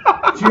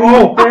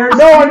Junior Bears.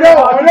 No, I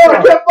know. I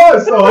can't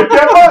buzz. I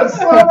can't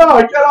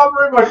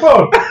operate my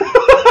phone.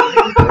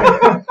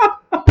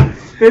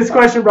 This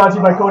question brought to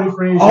you by Cody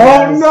Frazier.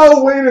 Oh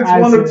no! Wait, it's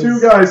one of two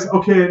guys.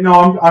 Okay,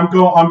 no, I'm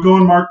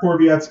going Mark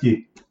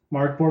Borowiecki.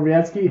 Mark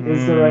Borowiecki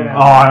is the right answer.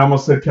 Oh, I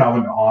almost said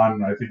Calvin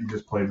Ahn. I think he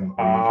just played in the league.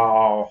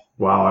 Oh,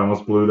 wow! I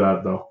almost blew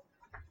that though.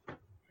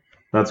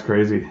 That's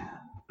crazy.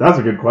 That's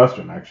a good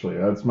question, actually.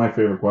 That's my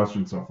favorite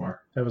question so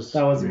far. That was to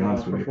be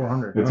honest with you.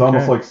 400. It's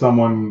almost like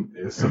someone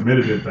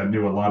submitted it that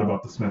knew a lot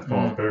about the Smith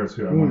Falls Bears.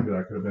 Who I wonder who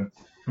that could have been.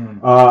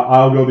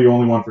 I'll go the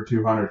only one for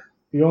 200.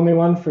 The only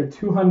one for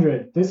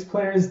 200. This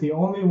player is the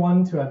only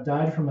one to have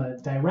died from a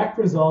direct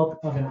result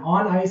of an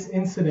on-ice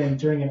incident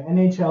during an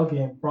NHL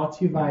game, brought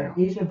to you by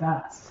Asia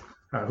Bass.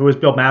 Who is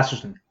Bill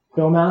Masterson?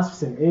 Bill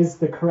Masterson is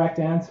the correct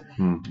answer.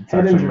 It's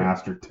actually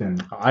Masterton.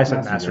 I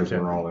said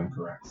Masterton. We're all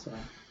incorrect.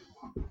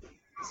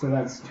 So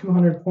that's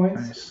 200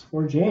 points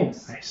for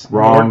James. Nice.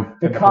 Wrong.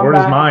 The board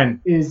is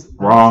mine. Is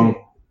wrong.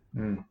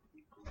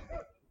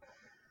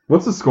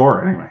 What's the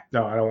score anyway?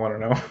 No, I don't want to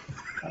know.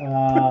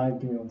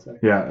 Give me 1 second.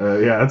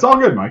 Yeah, it's all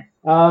good, Mike.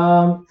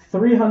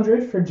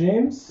 300 for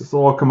James. This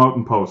will all come out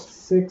in post.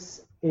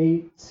 6,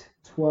 8,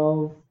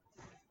 12,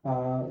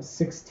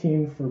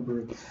 16 for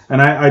Bruce.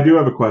 And I do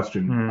have a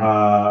question.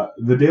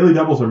 The Daily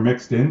Doubles are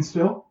mixed in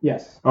still?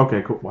 Yes.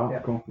 Okay, cool. Wow,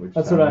 Yeah. cool.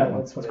 That's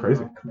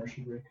crazy.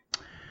 Commercial break.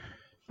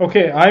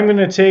 Okay, I'm going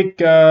to take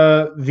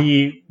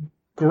the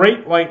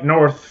Great White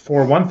North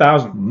for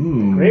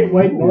 1,000. Great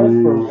White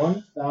North for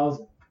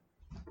 1,000.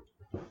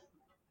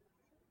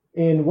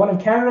 In one of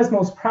Canada's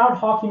most proud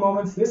hockey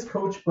moments, this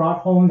coach brought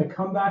home the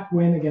comeback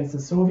win against the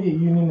Soviet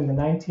Union in the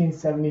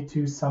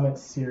 1972 Summit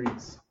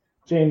Series.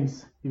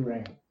 James, you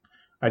rang.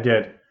 I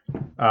did.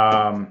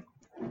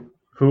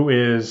 Who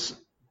is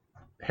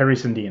Harry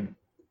Sundin?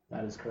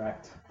 That is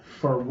correct.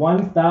 For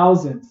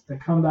 1,000, the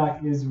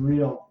comeback is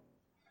real.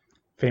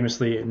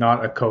 Famously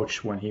not a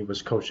coach when he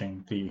was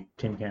coaching the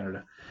Team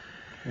Canada.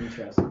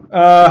 Interesting.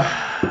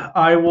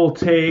 I will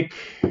take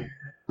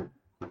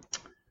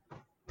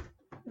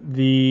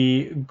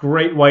the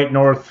Great White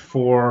North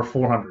for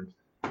 400.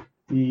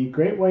 The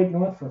Great White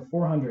North for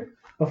 400.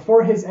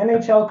 Before his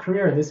NHL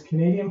career, this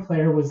Canadian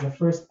player was the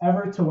first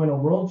ever to win a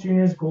World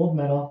Juniors gold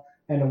medal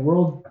and a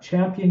World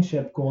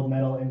Championship gold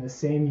medal in the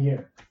same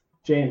year.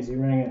 James,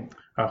 you rang in.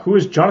 Who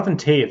is Jonathan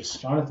Toews?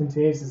 Jonathan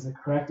Toews is the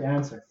correct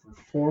answer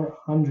for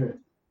 400.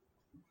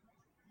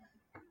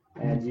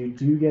 And you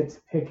do get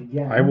to pick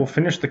again. I will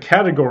finish the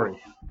category.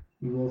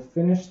 You will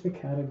finish the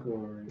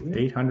category.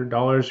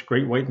 $800,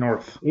 Great White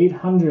North.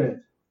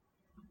 800.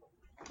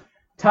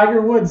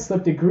 Tiger Woods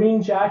slipped a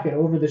green jacket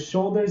over the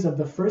shoulders of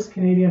the first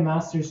Canadian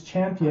Masters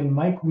champion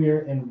Mike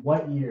Weir in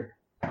what year?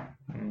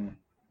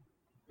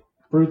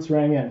 Brutes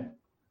rang in.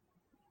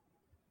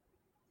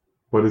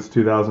 What is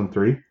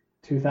 2003?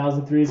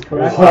 2003 is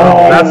correct.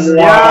 I actually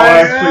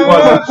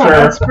wasn't sure.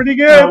 That's pretty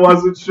good. I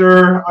wasn't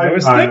sure. I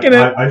was thinking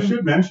it. I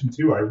should mention,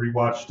 too, I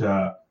rewatched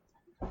the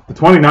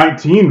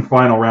 2019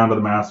 final round of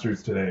the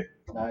Masters today.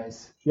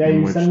 Nice. Yeah, in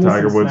you which sent me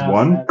Tiger some Woods snaps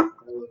won. that-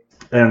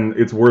 And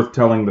it's worth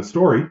telling the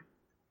story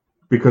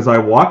because I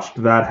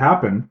watched that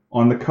happen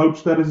on the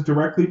couch that is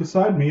directly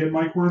beside me at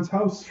Mike Wern's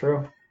house.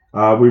 True.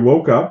 We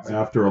woke up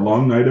after a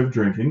long night of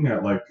drinking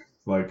at like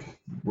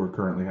we're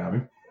currently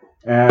having,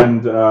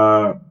 and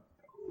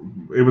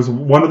it was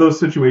one of those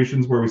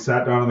situations where we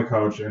sat down on the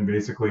couch and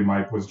basically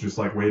Mike was just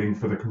like waiting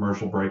for the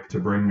commercial break to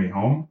bring me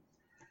home.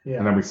 Yeah.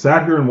 And then we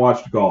sat here and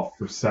watched golf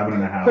for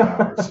 7.5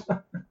 hours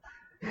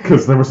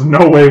because there was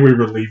no way we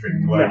were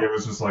leaving. Like, it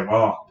was just like,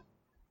 oh,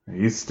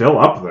 he's still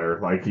up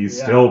there. Like,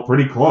 he's still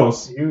pretty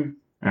close.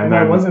 And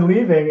I wasn't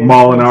leaving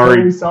Molinari,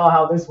 until we saw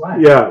how this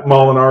went. Yeah,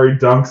 Molinari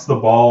dunks the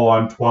ball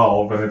on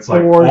 12, and it's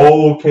like, Four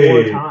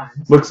okay.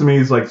 times. Looks at me,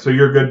 he's like, so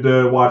you're good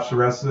to watch the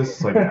rest of this?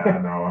 It's like, nah,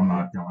 no, I'm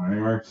not going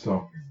anywhere.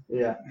 So,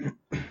 yeah.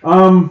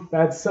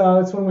 That's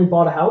when we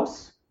bought a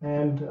house,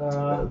 and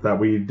that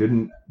we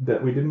didn't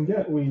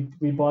get.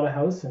 We bought a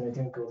house and it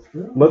didn't go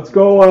through. Let's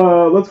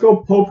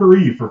go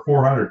potpourri for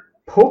 400.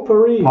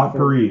 Potpourri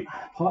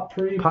for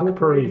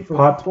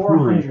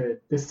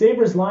 400. The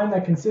Sabres line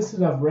that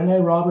consisted of Rene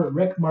Robert,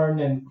 Rick Martin,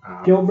 and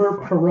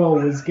Gilbert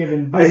Perreault was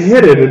given. I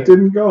hit it. It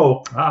didn't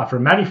go. For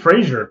Matty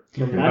Frazier.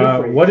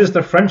 What is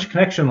the French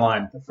Connection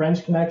line? The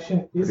French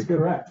Connection is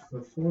correct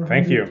for 400.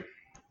 Thank you.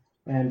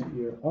 And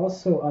you're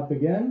also up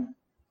again.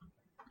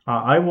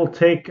 I will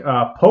take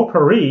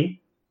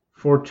potpourri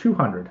for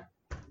 200.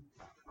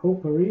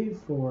 Potpourri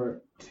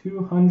for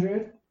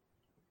 200.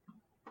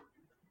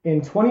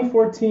 In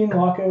 2014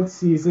 lockout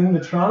season, the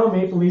Toronto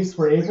Maple Leafs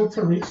were able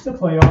to reach the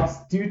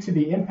playoffs due to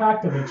the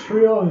impact of a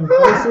trio of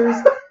enforcers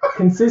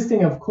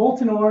consisting of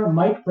Colton Orr,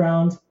 Mike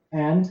Brown,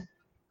 and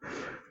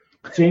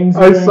James.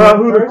 I saw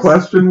who the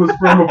question was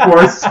from before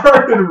I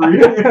started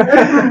reading it.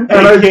 And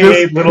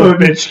AKA Little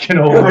Bitch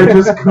Canola. I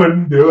just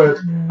couldn't do it.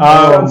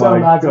 Oh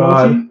my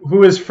God.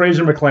 Who is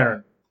Fraser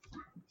McLaren?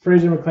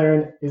 Fraser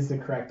McLaren is the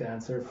correct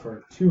answer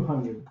for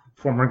 200.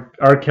 Former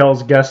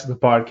Arkell's guest of the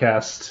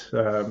podcast,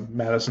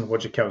 Madison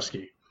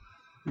Wojciechowski.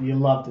 You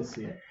love to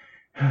see it.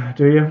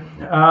 Do you?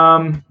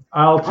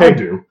 I'll take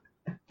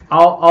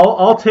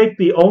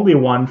the only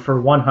one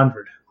for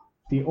 100.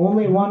 The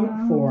only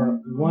one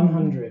for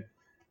 100.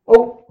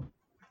 Oh,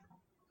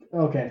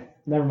 okay.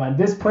 Never mind.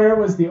 This player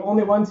was the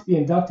only one to be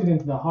inducted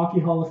into the Hockey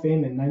Hall of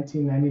Fame in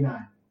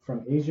 1999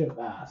 from Asia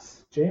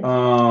Bass. James?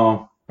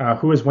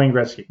 Who is Wayne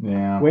Gretzky?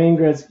 Yeah. Wayne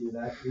Gretzky.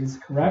 That is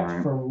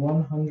correct for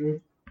 100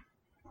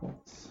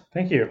 points.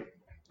 Thank you.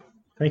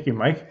 Thank you,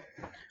 Mike.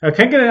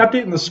 Can I get an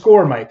update on the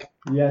score, Mike?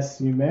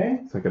 Yes, you may.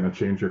 Is that going to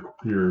change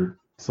your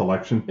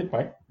selection? It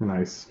might.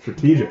 Nice.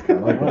 Strategic. I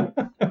like it.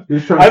 You're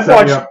just I've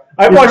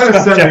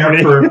watched set me up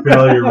for a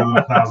failure with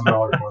a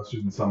 $1,000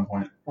 question at some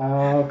point.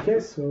 Okay,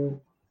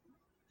 so...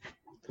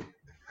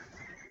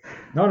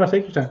 No,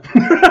 take your time.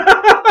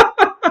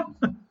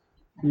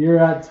 You're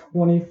at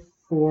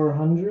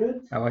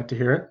 2,400. I like to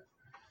hear it.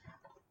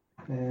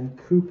 And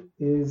Coop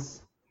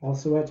is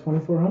also at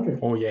 2,400.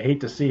 Oh, you hate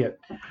to see it.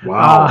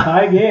 Wow.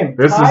 Tie game.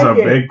 This is a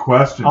big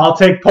question. I'll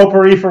take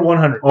potpourri for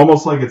 100.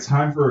 Almost like it's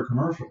time for a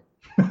commercial.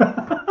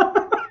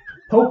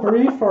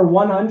 Potpourri for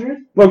 100.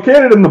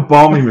 Located in the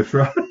balmy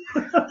metropolis.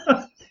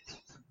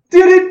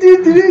 Daily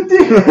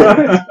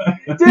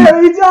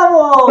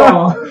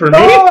double! For me?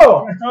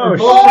 Oh,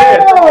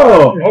 shit.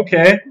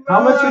 Okay.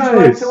 How much would you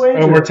like to wager?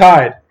 Oh, we're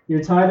tied.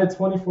 You're tied at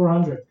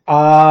 2,400.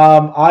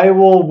 I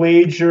will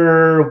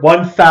wager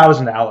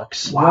 1,000,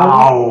 Alex.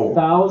 Wow.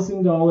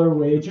 $1,000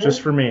 wager.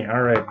 Just for me.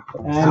 All right.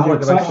 And your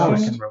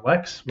question,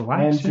 relax.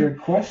 And your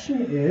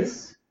question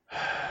is,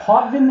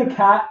 Potvin the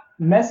Cat,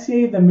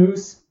 Messier the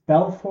Moose,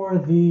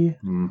 Belfour the...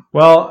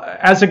 Well,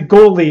 as a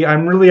goalie,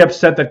 I'm really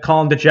upset that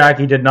Colin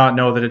DeJackie did not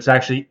know that it's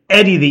actually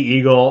Eddie the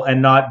Eagle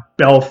and not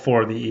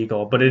Belfour the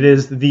Eagle, but it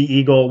is the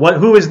Eagle.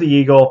 Who is the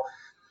Eagle?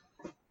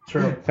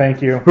 True.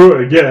 Thank you. Who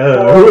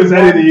is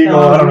Eddie the Eagle?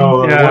 I don't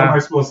know. Yeah. What am I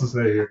supposed to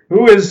say here?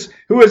 Who is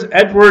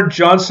Edward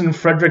Johnson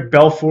Frederick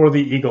Belfour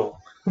the Eagle?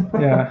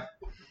 Yeah.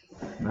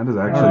 That is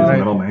actually his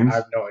middle name. I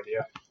have no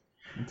idea.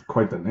 It's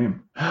quite the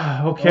name.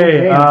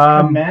 Okay.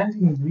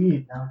 Commanding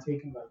lead now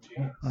taken by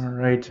James. All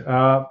right.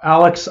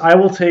 Alex, I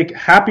will take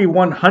Happy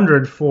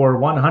 100 for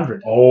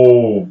 100.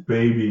 Oh,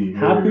 baby.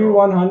 Happy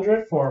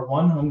 100 for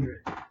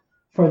 100.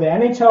 For the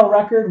NHL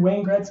record,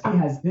 Wayne Gretzky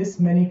has this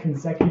many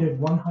consecutive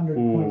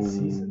 100-point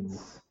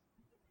seasons.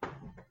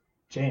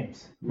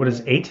 James. What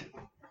is 8?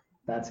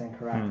 That's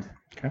incorrect.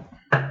 Okay.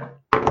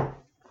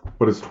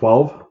 What is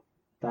 12?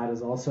 That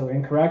is also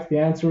incorrect. The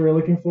answer we were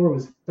looking for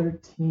was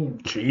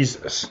 13.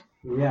 Jesus.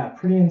 Yeah,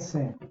 pretty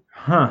insane.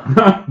 Huh.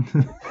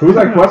 Who's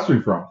that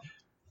question from?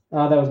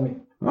 That was me.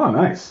 Oh,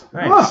 nice.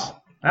 Nice.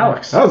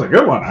 Alex. That was a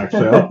good one,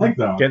 actually. I like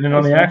that one. Getting in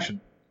on the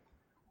action.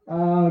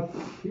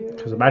 Okay.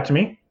 Is it back to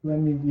me?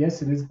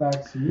 Yes, it is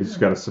back to you. You just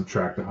got to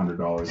subtract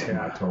 $100 from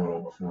my total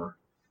before.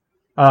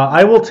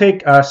 I will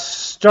take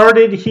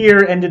started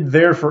here, ended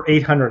there for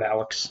 800,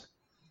 Alex.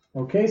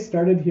 Okay,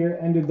 started here,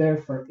 ended there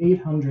for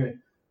 800.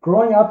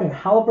 Growing up in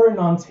Haliburton,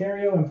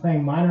 Ontario, and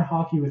playing minor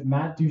hockey with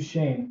Matt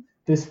Duchene,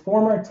 this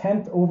former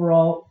 10th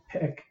overall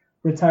pick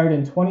retired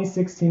in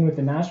 2016 with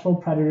the Nashville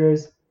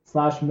Predators,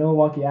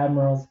 Milwaukee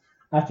Admirals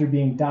after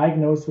being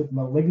diagnosed with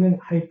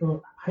malignant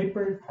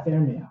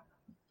hyperthermia?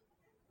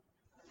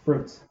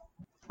 Fruits.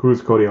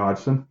 Who's Cody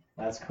Hodgson?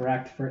 That's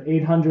correct for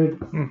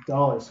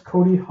 $800.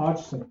 Cody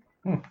Hodgson.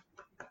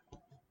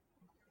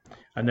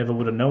 I never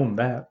would have known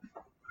that.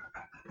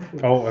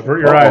 Oh, avert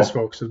your eyes,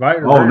 folks.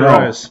 Avert your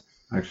eyes.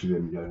 I actually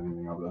didn't get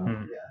anything of that.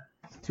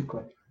 Yeah, it's too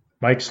quick.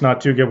 Mike's not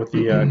too good with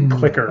the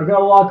clicker. I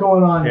got a lot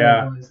going on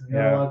Yeah, here, boys. I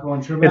got a lot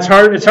going. Trebek, It's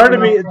hard to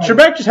be.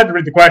 Trebek just had to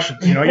read the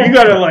questions. You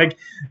gotta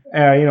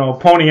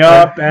pony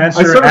up,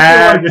 answer, I sort of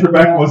add. feel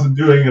like Trebek wasn't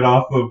doing it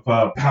off of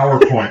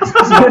PowerPoint.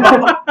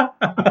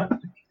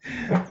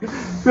 I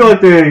feel like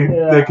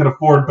they could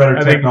afford better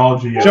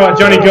technology.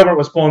 Johnny Gilbert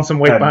was pulling some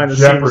weight behind the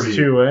Jeopardy. scenes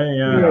too.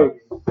 Yeah.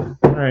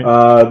 All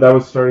right. That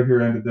was started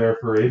here, ended there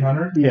for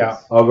 800. Yeah.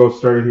 I'll go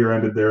started here,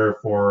 ended there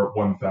for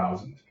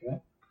 1,000. Okay.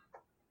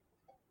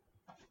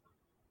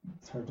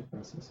 It's hard to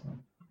press this one.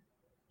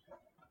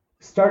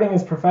 Starting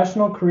his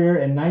professional career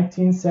in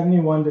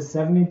 1971 to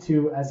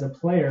 72 as a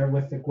player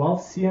with the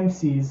Guelph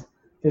CMCs,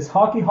 this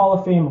Hockey Hall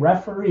of Fame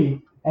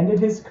referee ended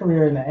his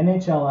career in the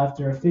NHL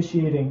after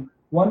officiating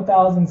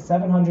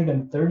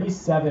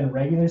 1,737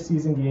 regular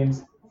season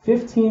games,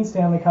 15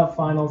 Stanley Cup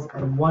Finals,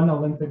 and 1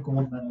 Olympic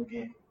gold medal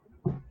game.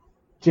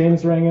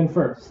 James Rangan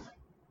first.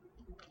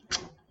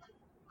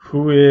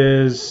 Who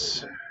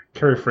is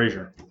Kerry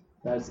Fraser?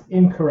 That's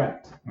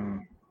incorrect.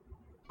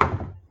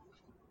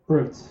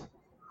 Brutes.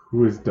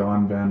 Who is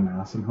Don Van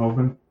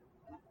Massenhoven?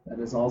 That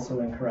is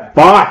also incorrect.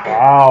 Fuck!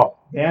 Wow.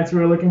 The answer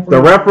we're looking for.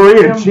 The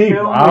referee in chief.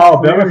 Wow,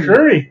 Bill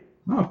McCreary.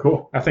 Oh,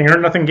 cool. Nothing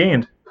earned, nothing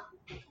gained.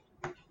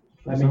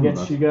 Let me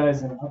get you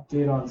guys an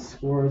update on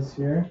scores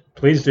here.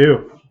 Please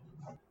do.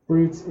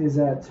 Brutes is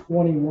at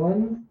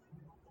 21.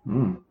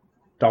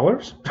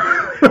 Dollars?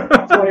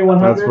 2,100.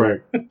 That's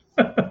right.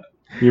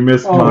 You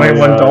missed my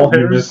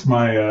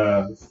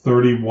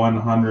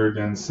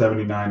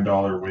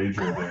 $3,179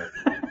 wager there.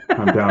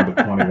 I'm down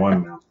to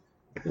 21 now.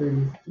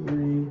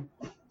 33,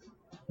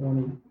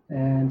 20,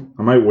 and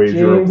I might wager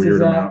James a weird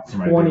is amount at for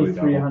my daily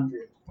double.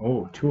 2,300.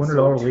 Oh,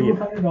 $200 lead.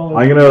 $200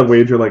 I'm gonna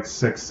wager like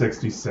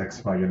 666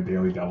 if I get a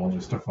daily double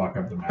just to fuck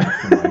up the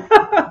math for Mike.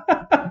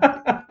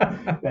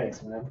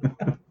 Thanks, man.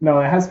 No,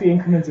 it has to be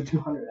increments of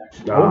 200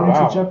 actually. Oh, It's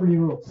wow. a Jeopardy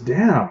rules.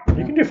 Damn.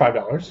 You can do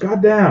 $5.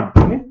 God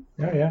damn.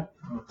 Yeah.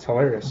 It's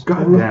hilarious.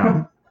 God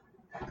damn.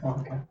 Oh,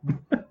 okay.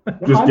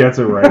 Just gets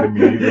it right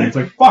immediately. It's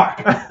like, fuck.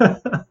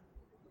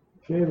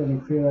 Okay, let me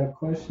clear that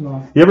question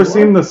off. You ever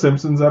seen the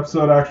Simpsons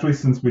episode, actually,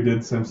 since we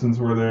did Simpsons,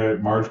 where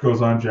Marge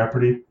goes on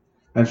Jeopardy?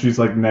 And she's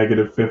like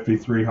negative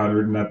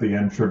 5,300, and at the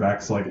end,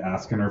 Trebek's like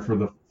asking her for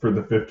the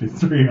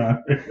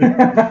 5,300.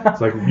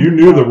 It's like, you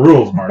knew the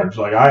rules, Marge.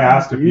 Like, I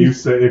asked if you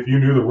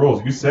knew the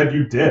rules. You said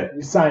you did.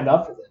 You signed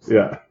up for this.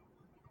 Yeah.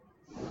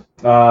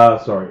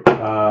 Sorry.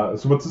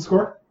 So what's the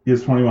score? He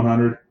has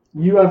 2,100.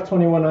 You have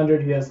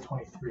 2,100. He has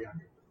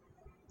 2,300.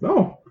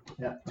 Oh.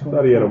 Yeah. I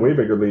thought he had a way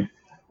bigger lead.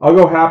 I'll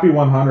go happy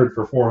 100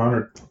 for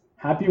 400.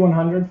 Happy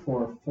 100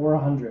 for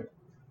 400.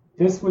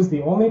 This was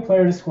the only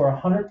player to score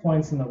 100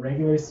 points in the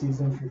regular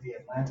season for the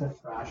Atlanta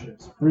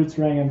Thrashers. Brutes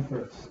Rangan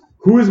first.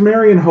 Who is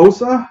Marian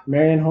Hossa?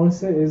 Marian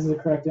Hossa is the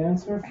correct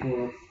answer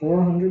for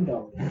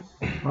 $400.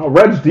 Oh,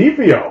 Reg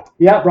DiFio.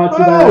 Yeah, brought to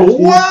you by Reg DiFio.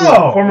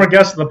 Wow. Former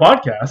guest of the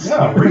podcast.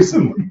 Yeah,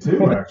 recently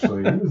too,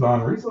 actually. He was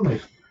on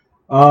recently.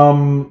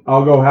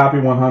 I'll go happy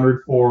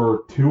 100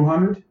 for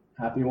 200.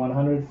 Happy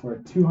 100 for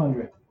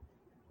 200.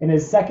 In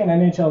his second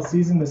NHL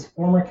season, this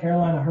former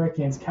Carolina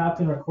Hurricanes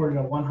captain recorded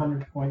a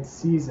 100-point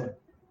season.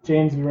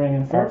 James, you rang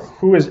in first.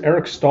 Who is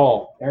Eric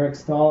Stahl? Eric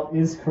Stahl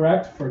is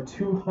correct for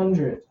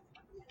 200.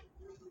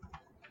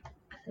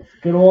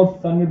 Good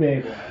old Thunder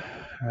Bay boy.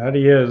 That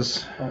he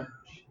is.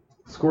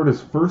 Scored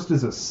his first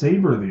as a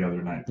Sabre the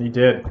other night. He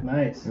did.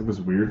 Nice. It was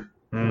weird.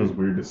 It was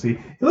weird to see.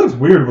 He looks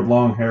weird with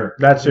long hair.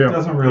 That too. It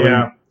doesn't really...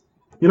 Yeah.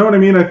 You know what I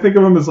mean? I think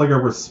of him as like a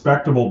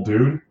respectable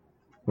dude.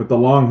 With the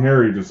long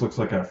hair, he just looks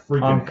like a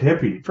freaking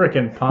hippie.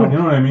 Freaking punk. You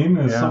know what I mean?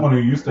 As Yeah. someone who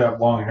used to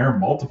have long hair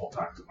multiple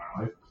times in my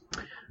life.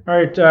 All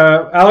right,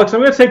 Alex,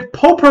 I'm going to take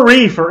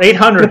Potpourri for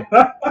 800.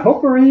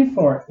 Potpourri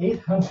for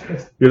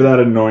 800. You're that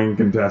annoying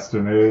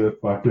contestant.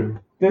 Fucking...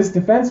 This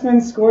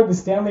defenseman scored the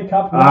Stanley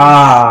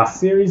Cup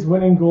Series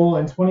winning goal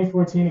in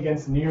 2014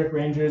 against the New York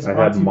Rangers. I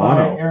Brought had to you by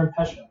mono. Aaron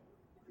Pesha.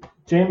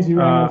 James, you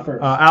rang in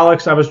first.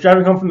 Alex, I was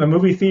driving home from the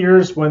movie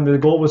theaters when the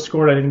goal was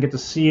scored. I didn't get to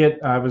see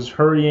it. I was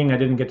hurrying. I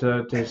didn't get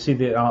to see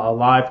the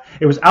live.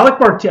 It was Alec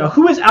Martinez.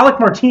 Who is Alec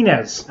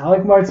Martinez?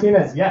 Alec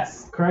Martinez,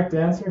 yes. Correct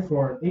answer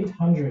for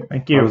 800.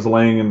 Thank you. I was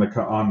laying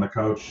on the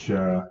couch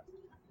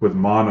with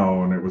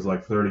mono, and it was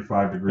like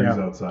 35 degrees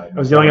outside. I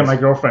was yelling at my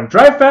girlfriend,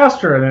 drive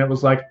faster, and then it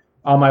was like,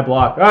 on my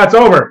block. It's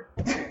over.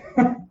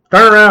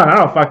 Turn around. I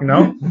don't fucking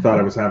know. I thought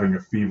I was having a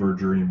fever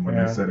dream when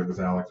they said it was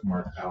Alec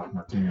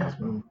Martinez.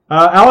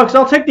 Alex,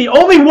 I'll take the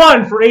only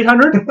one for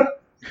 800.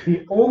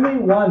 The only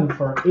one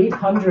for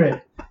 800.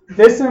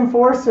 This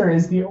enforcer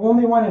is the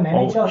only one in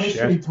NHL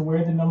history to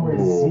wear the number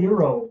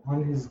 0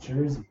 on his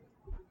jersey.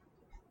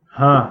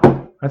 Huh.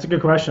 That's a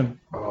good question.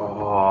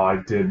 Oh,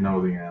 I did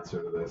know the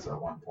answer to this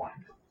at one point.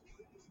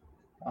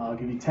 I'll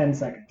give you 10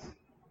 seconds.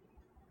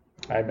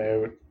 I'm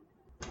out.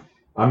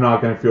 I'm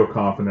not going to feel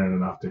confident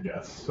enough to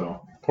guess.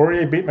 So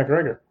Poirier beat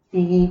McGregor.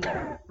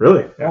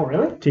 really, Oh,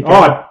 really? TKO.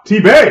 oh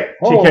T-Bay,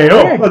 Oh, TKO.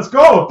 okay. let's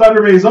go.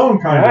 Thunder Bay's own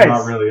kind Nice. of,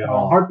 not really at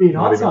all. Heartbeat Not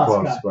hot even sauce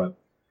close, guy.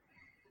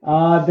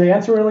 but The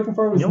answer we were looking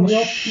for was Yo,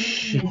 Neil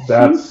shit.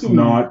 that's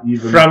not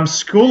even. From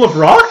School of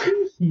Rock?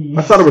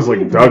 I thought it was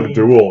like Doug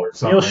Duell or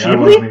something. Neil I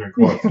wasn't Schneebly? even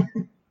close.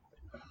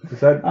 Is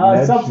that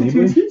Ned substitute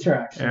Schneebly? teacher,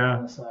 actually. Yeah.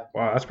 On the side.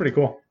 Wow, that's pretty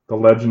cool. The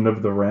Legend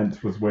of the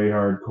Rent was way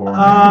hardcore.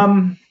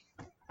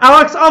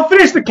 Alex, I'll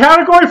finish the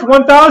category for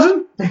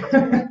 1,000.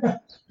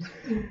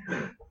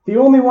 The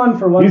only one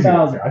for Easy,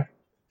 1,000. guy.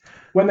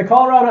 When the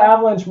Colorado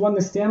Avalanche won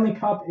the Stanley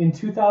Cup in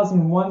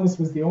 2001, this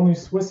was the only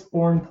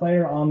Swiss-born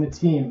player on the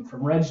team.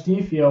 From Reg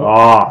Defio.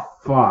 Oh,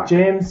 fuck.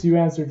 James, you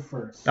answered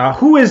first.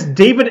 Who is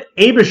David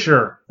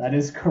Abisher? That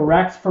is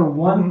correct for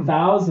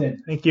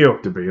 1,000. Thank you.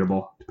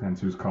 Debatable. Depends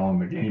who's calling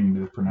the game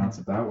to pronounce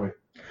it that way.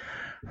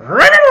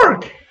 Ready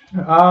work.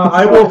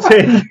 I will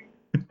take.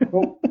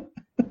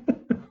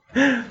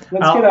 Let's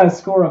get a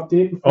score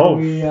update before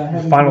we head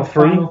into final the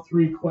three? final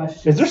three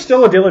questions. Is there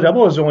still a daily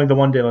double, or is there only the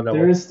one daily double?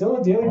 There is still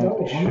a daily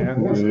double. shit. On the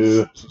board.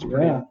 This is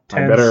pretty Yeah.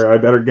 tense. I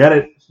better get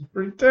it.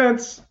 Pretty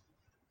tense.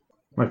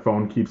 My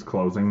phone keeps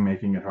closing,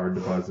 making it hard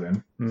to buzz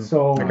in.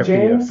 So, I got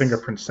James, the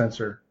fingerprint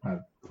sensor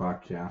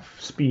Fuck yeah.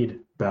 speed.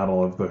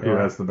 Battle of the who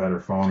Yeah. has the better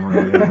phone,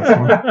 really. In this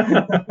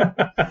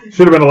one.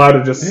 Should have been allowed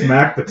to just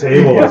smack the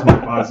table as we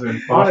buzz in.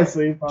 Fuck.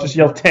 honestly, Just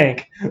yell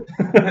tank.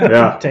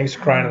 Yeah. Tank's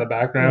crying in the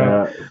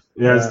background.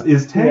 Yeah.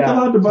 Is Tank Yeah.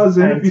 allowed to buzz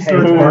in if he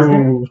starts Tank.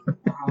 barking?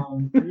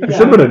 It yeah.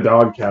 should have been a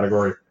dog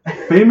category.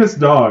 Famous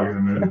dog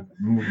and the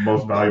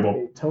most valuable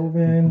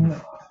Beethoven.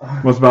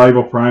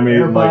 primate,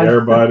 Air like Bud.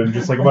 Air Bud, and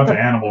just like a bunch of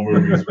animal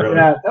movies, really.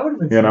 Yeah, that would have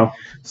been You know,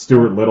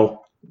 Stuart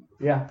Little.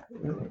 Yeah.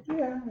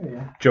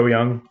 Joe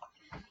Young.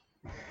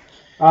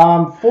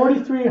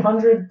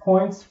 4,300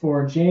 points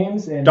for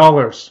James and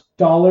Dollars.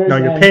 dollars. No,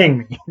 you're and- paying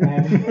me.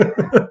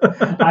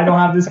 and- I don't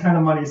have this kind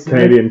of money. So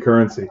Canadian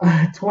currency.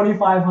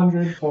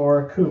 2,500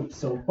 for Coop.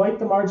 So quite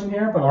the margin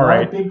here, but All a lot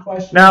right. of big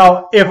questions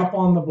Now, up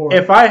on the board.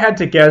 if I had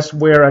to guess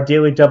where a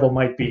daily double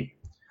might be,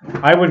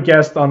 I would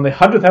guess on the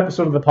 100th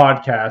episode of the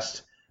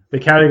podcast, the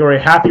category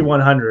Happy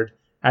 100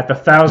 at the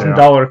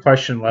 $1,000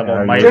 question level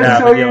Yeah, might yeah. Just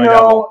have so a you daily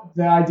double. know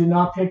that I did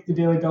not pick the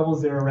daily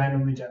doubles; they were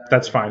randomly generated.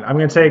 That's fine. I'm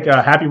going to take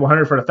Happy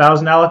 100 for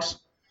 1,000, Alex.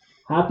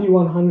 Happy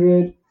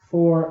 100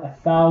 for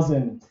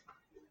 1,000.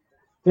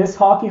 This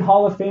Hockey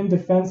Hall of Fame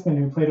defenseman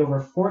who played over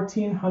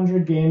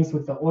 1,400 games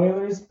with the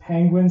Oilers,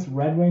 Penguins,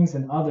 Red Wings,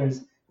 and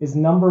others is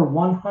number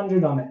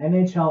 100 on the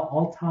NHL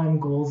all-time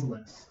goals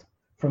list.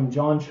 From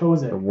John The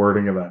Chozek.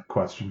 wording of that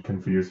question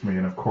confused me,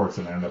 and of course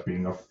it ended up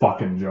being a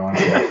fucking John.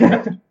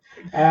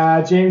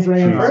 James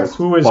Raymond Jesus. first.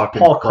 Who is Fucking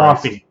Paul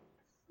Christ. Coffey?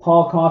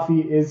 Paul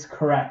Coffey is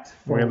correct.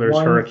 For Oilers,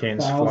 1,000.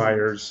 Hurricanes,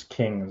 Flyers,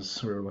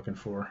 Kings. We were looking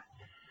for.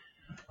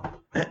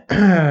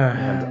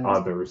 And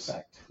others.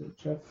 Back to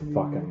Jeffrey.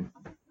 Fucking.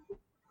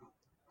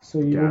 So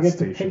you will gas get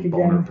to pick station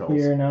boner again pills.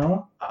 here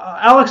now.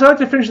 Alex, I'd like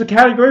to finish the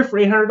category for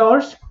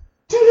 $800.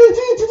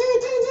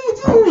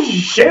 Oh,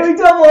 shit. Daily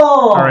double!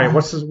 All right,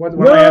 what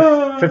do I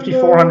have?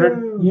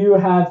 5,400? You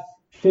have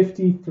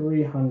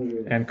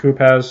 5,300. And Coop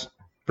has,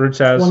 Brutes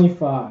has.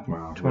 25.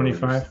 Wow,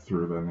 25. really just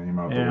threw the name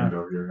out the Yeah.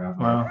 window here.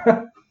 haven't I?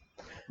 Wow.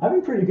 I've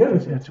been pretty good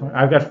with it.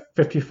 I've got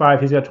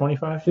 55. He's got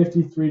 25.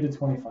 53 to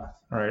 25. All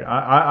right.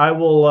 I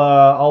will.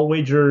 I'll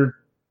wager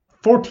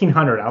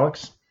 1,400,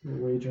 Alex. You're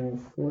wagering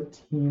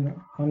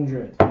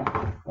 1,400.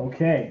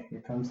 Okay,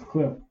 here comes the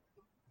clue.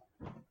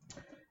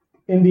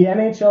 In the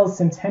NHL's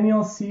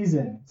centennial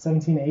season,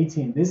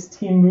 17-18, this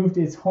team moved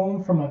its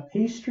home from a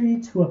pastry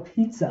to a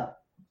pizza.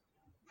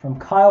 From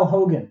Kyle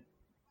Hogan.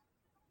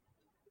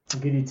 I'll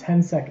give you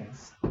 10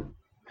 seconds.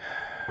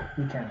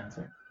 You can't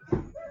answer.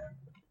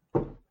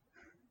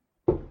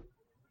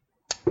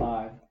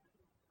 5,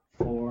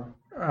 4.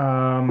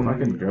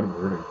 Fucking good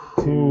wording.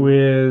 Who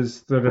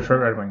is the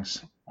Detroit Red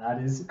Wings?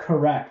 That is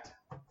correct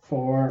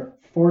for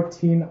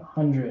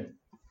 1,400.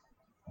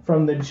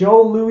 From the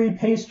Joe Louis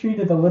pastry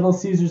to the Little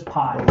Caesars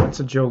pie. What's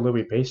a Joe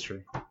Louis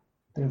pastry?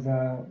 There's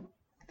the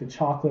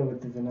chocolate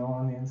with the vanilla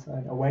on the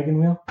inside. A wagon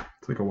wheel.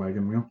 It's like a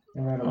wagon wheel.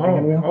 Ever had a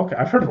wagon wheel? Okay.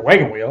 I've heard of a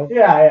wagon wheel.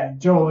 Yeah.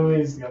 Joe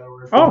Louis is the other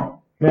word for it. Oh,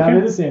 Yeah, okay.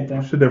 they're the same thing.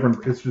 It's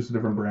just a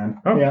different brand.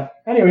 Oh. Yeah.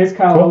 Anyways,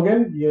 Kyle Cool.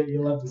 Hogan,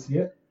 you love to see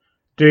it.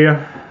 Do you?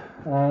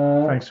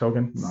 Uh, Thanks,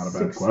 Hogan. Not a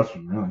bad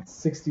question, really.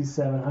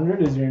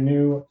 6,700 is your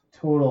new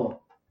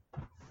total.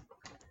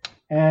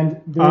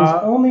 And there's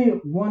only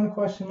one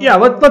question left. Yeah.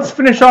 Let's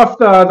finish off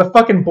the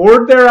fucking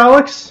board there,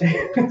 Alex.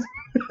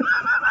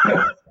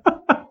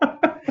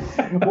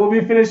 We'll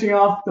be finishing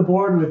off the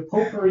board with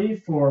Potpourri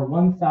for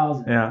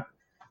 1,000. Yeah.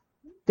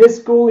 This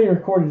goalie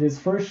recorded his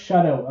first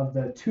shutout of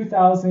the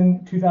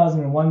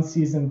 2000-2001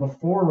 season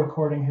before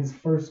recording his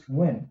first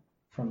win.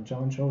 From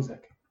John Chozek.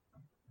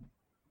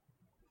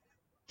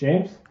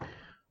 James?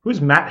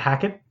 Who's Matt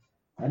Hackett?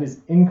 That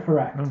is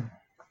incorrect.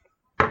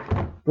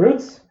 Oh.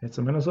 Brutes? It's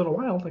a Minnesota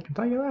Wild. I can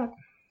tell you that.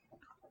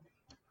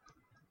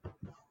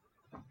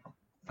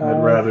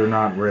 I'd rather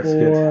not risk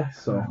it.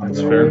 So That's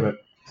I'm fair. with it.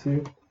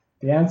 2.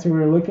 The answer we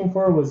were looking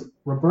for was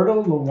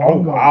Roberto Luongo. Oh,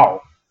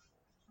 wow.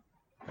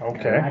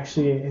 Okay.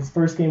 Actually, his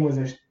first game was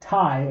a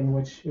tie in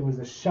which it was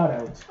a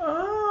shutout.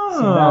 Oh.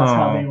 So that's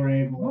how they were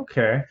able.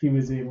 Okay. He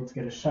was able to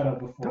get a shutout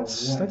before.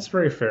 That's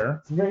very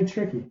fair. It's very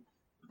tricky.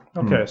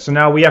 Okay, so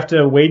now we have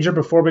to wager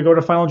before we go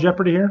to Final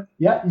Jeopardy here?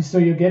 Yeah, so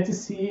you get to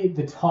see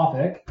the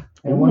topic,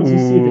 and once you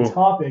see the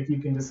topic, you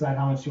can decide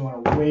how much you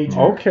want to wager.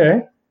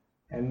 Okay.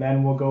 And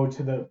then we'll go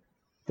to the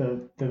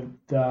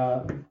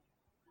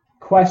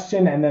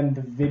question and then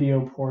the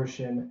video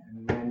portion,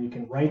 and then you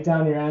can write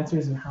down your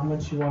answers and how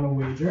much you want to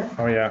wager.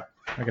 Oh, yeah.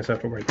 I guess I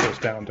have to write those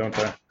down, don't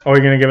I? Oh,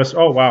 you're going to give us...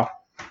 Oh, wow.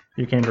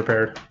 You came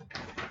prepared.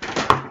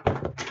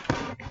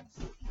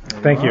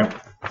 Thank you.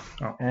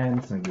 Oh.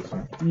 And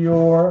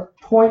your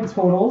point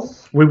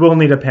totals. We will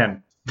need a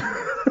pen. You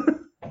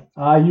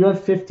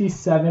have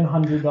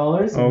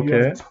 $5,700 and you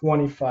have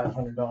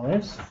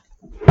 $2,500.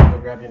 I'll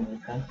grab you another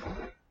pen.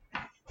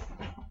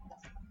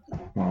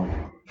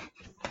 Wow.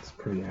 It's a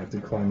pretty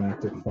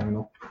anticlimactic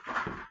final.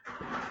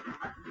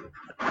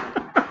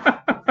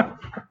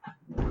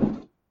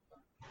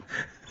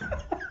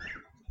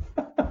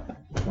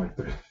 Like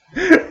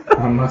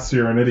unless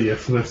you're an idiot,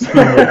 so there's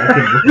no way I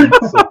can read.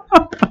 So.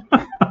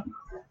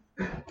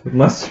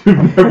 Unless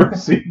you've never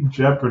seen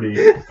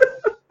Jeopardy,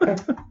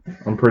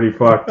 I'm pretty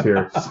fucked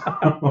here.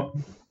 So.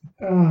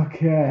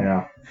 Okay.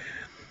 Yeah.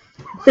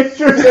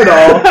 Pictures it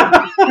all.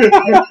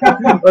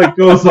 Like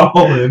goes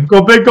all in.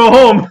 Go big, go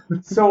home.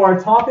 So our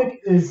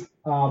topic is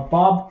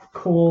Bob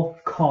Cole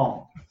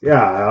Call.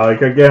 Yeah,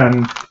 like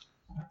again.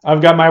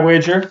 I've got my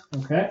wager.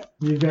 Okay.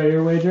 You got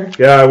your wager?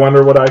 Yeah, I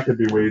wonder what I could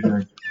be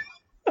wagering.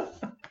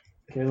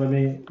 Okay, let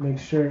me make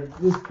sure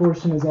this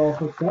portion is all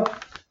hooked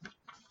up.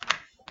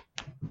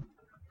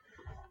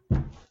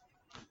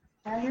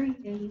 Battery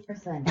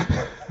 80%.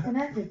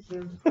 Connected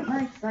to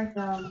my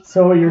cycle.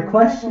 So your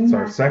question... It's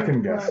our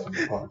second guest on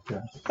the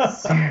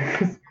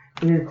podcast.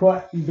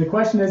 The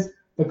question is,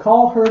 the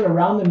call heard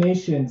around the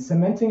nation,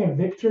 cementing a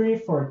victory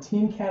for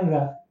Team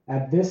Canada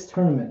at this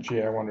tournament.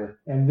 Gee, I wonder.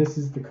 And this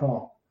is the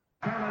call.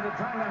 Canada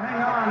trying to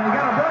hang on and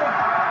get a break.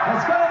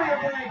 It's going to be a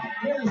break.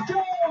 Here's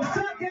Joe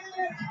Sakic.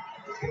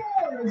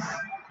 Scores.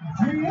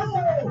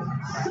 Joe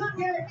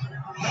Sakic.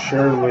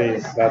 Surely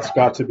that's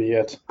got to be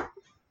it.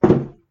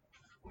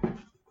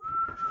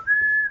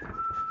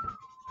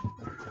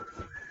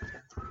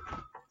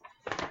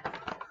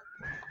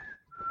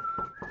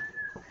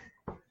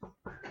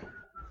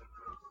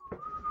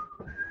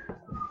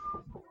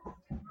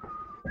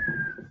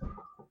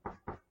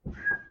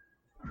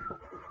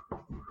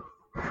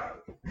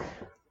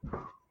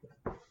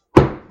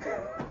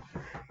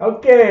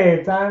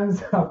 Okay,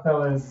 time's up,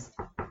 fellas.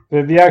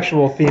 The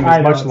actual theme is I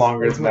know, much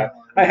longer it's than that.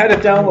 I had it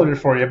downloaded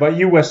for you, but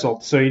you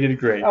whistled, so you did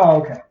great.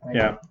 Oh, okay.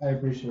 Yeah. I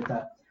appreciate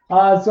that.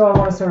 So I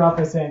want to start off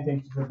by saying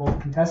thank you for both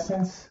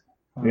contestants.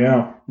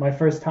 Yeah. My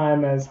first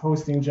time as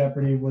hosting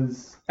Jeopardy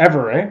was...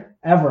 Ever, eh?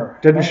 Ever.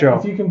 Didn't show.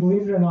 If you can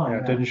believe it or not. Yeah,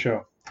 it didn't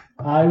show.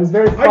 It was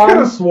very fun. I could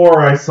have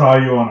swore I saw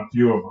you on a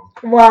few of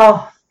them.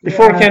 Well...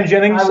 Before Ken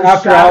Jennings, I was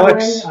after shadowing.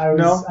 Alex?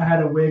 No? I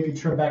had a wig, a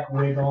Trebek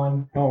wig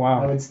on. Oh,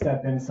 wow. I would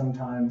step in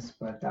sometimes,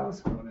 but that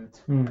was about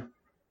it.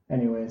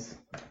 Anyways.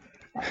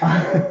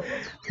 The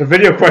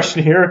video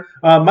question here,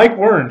 Mike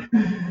Wern.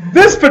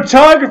 This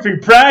photography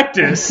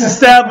practice,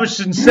 established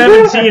in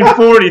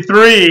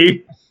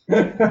 1743.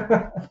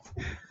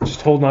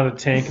 Just holding on a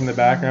tank in the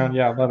background.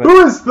 Yeah, I love it.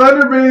 Who is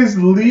Thunder Bay's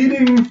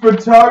leading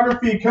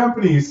photography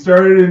company?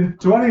 Started in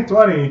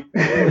 2020.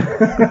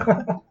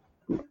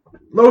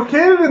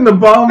 Located in the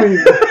balmy.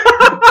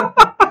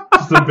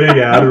 Just a big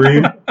ad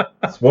read.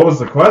 So what was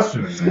the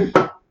question?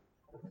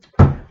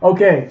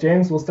 Okay,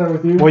 James, we'll start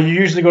with you. Well, you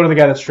usually go to the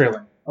guy that's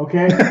trailing.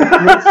 Okay.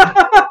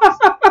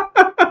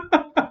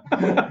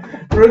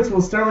 Roots,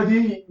 we'll start with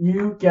you.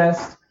 You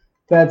guessed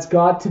that's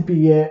got to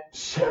be it.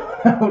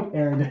 Shout out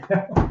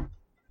Airedale.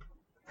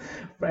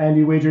 And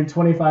you wagered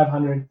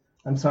 $2,500.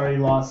 I'm sorry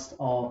you lost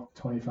all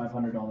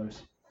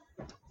 $2,500.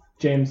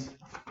 James.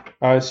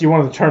 So you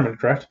wanted the tournament,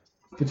 correct?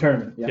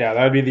 Determined. Yeah,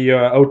 that would be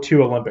the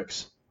 02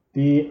 Olympics.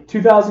 The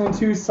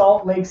 2002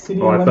 Salt Lake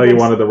City Olympics. I thought you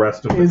wanted the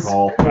rest of the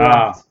call.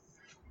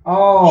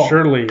 Oh.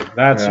 Surely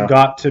that's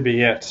got to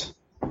be it.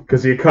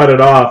 Because you cut it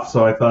off,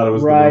 so I thought it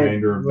was the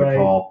remainder of the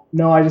call.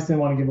 No, I just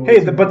didn't want to give away.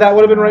 Hey, but that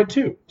would have been right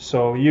too.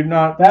 So you're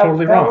not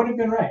totally wrong. That would have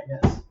been right,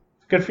 yes.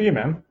 Good for you,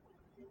 man.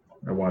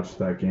 I watched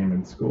that game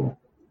in school.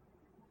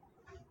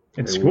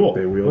 School?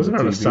 Wasn't it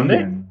on a Sunday?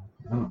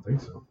 I don't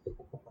think so.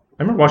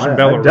 I remember watching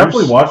Belarus. I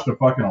definitely watched a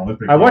fucking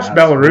Olympic game. I watched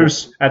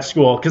Belarus at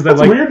school because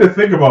that's weird to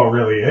think about,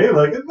 really, eh?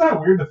 Like, isn't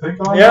that weird to think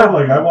on? Yeah.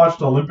 Like, I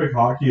watched Olympic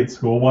hockey at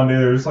school one day.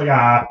 They're just like,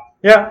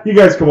 yeah, you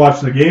guys can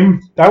watch the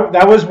game.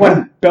 That was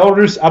when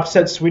Belarus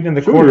upset Sweden in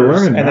the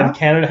quarters, and then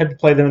Canada had to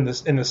play them in the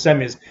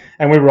semis,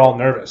 and we were all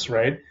nervous,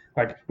 right?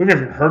 Like, we've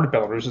never even heard of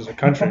Belarus as a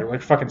country. We're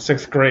like fucking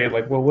 6th grade.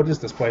 Like, well, what is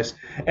this place?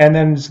 And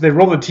then so they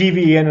roll the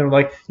TV in and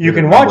like, you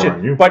can watch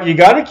it, but you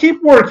got to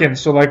keep working.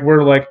 So like,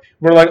 we're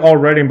all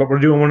writing, but we're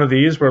doing one of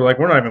these. We're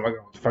not even like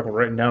fucking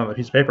writing down on the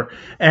piece of paper.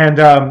 And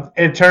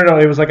it turned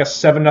out it was like a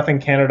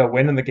 7-0 Canada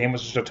win, and the game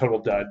was just a total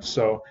dud.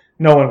 So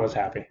no one was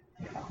happy.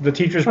 The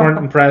teachers weren't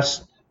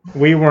impressed.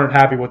 We weren't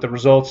happy with the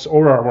results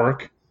or our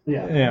work.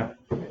 Yeah.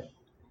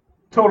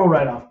 Total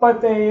write-off, but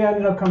they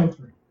ended up coming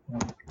through.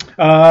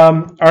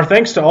 Our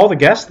thanks to all the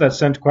guests that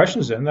sent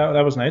questions in.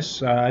 That was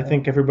nice. I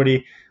think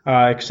everybody,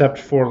 except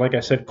for, like I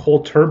said,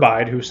 Cole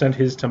Turbide, who sent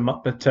his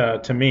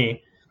to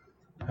me.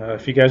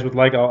 If you guys would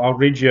like, I'll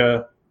read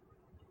you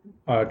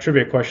a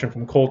trivia question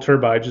from Cole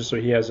Turbide, just so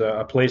he has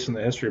a place in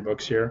the history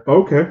books here.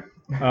 Okay.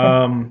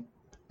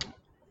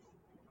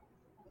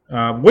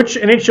 Which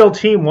NHL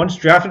team once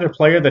drafted a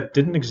player that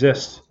didn't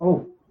exist?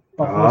 Oh,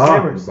 Buffalo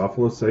Sabres.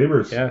 Buffalo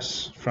Sabres.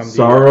 Yes, from the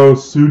Saro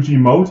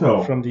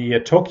Sugimoto. From the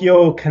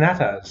Tokyo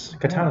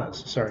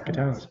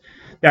Katanas.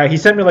 Yeah, he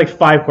sent me like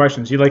 5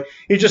 questions.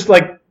 He just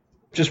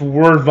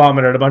word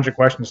vomited a bunch of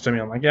questions to me.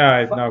 I'm like,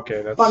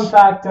 okay, that's fun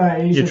fact.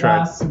 Asia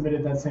Bass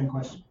submitted that same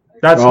question.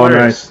 That's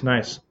hilarious.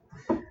 Nice.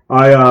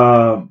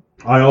 I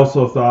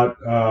also thought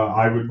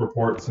I would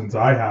report, since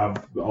I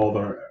have all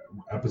the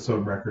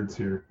episode records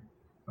here.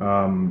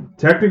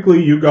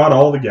 Technically, you got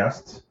all the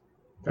guests.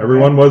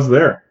 Everyone was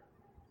there.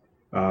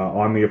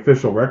 On the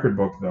official record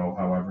book, though,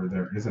 however,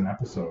 there is an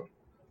episode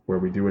where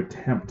we do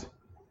attempt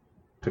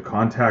to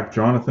contact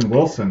Jonathan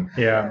Wilson.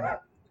 Yeah.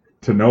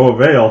 To no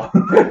avail.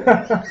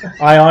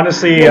 I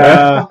honestly...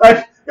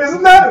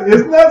 isn't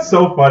that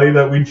so funny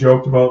that we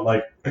joked about,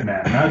 like,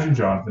 man, imagine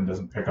Jonathan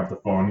doesn't pick up the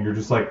phone. You're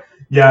just like,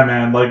 yeah,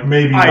 man, like,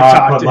 maybe I not.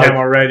 talked to him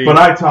already. But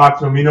I talked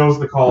to him. He knows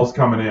the call's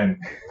coming in.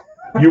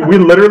 We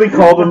literally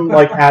called him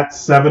like at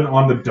 7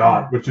 on the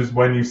dot, which is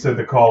when you said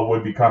the call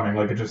would be coming.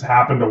 Like, it just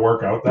happened to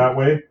work out that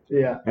way.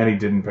 Yeah. And he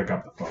didn't pick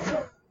up the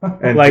phone.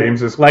 And like,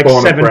 James is like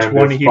phone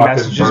 7:20, he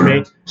messages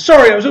burned. me.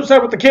 Sorry, I was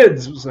upset with the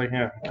kids. It was like,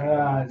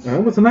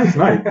 it was a nice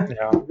night.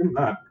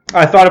 Yeah.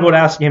 I thought about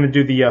asking him to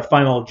do the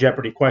final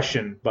Jeopardy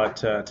question, but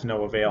to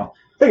no avail.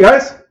 Hey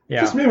guys,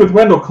 just me with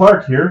Wendell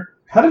Clark here.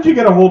 How did you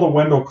get a hold of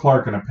Wendell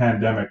Clark in a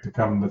pandemic to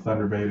come to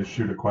Thunder Bay to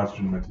shoot a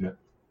question with you?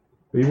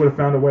 He would have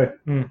found a way.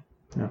 Yeah.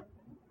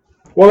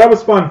 Well, that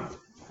was fun.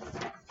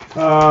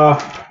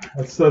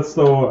 That's the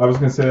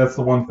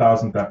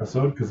 1000th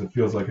episode, because it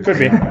feels like it's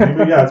been many,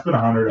 but yeah, it's been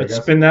 100. I guess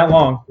it's been that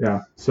long.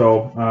 Yeah.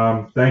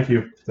 So thank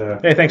you.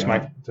 Hey, thanks,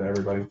 Mike. To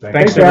everybody.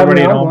 Thanks to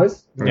everybody at home.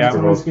 Thanks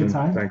for hosting.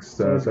 Thanks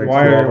to all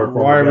why of our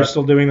are we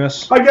still doing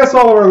this? I guess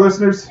all of our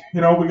listeners.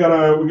 We got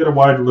a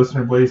wide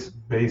listener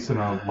base in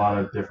a lot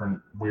of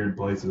different weird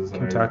places that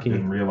Kentucky. I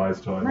didn't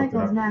realize till I looked it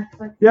Michael's up. next,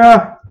 but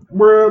Yeah,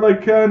 we're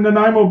like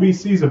Nanaimo,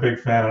 BC's a big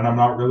fan, and I'm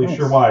not really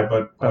sure why,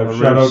 but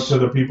shout out to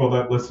the people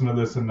that listen to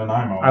this in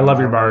Nanaimo. I love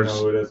your bars.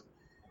 Know who it is.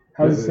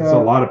 How's, it's a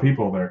lot of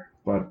people there,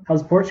 but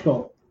how's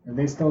Portugal? Are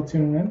they still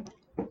tuning in?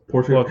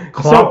 Portugal. Well,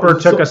 Klopper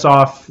took us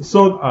off,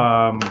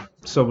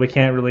 so we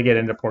can't really get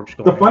into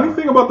Portugal. The funny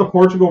thing about the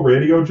Portugal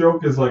radio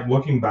joke is, like,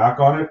 looking back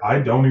on it, I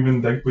don't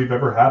even think we've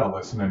ever had a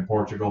listen in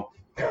Portugal.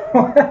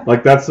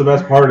 Like, that's the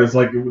best part, is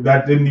like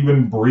that didn't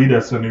even breed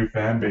us a new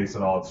fan base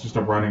at all. It's just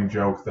a running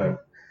joke that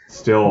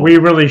still. We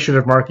really should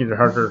have marketed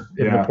harder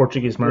in the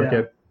Portuguese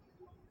market.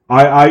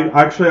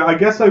 I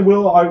guess I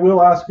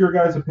will ask your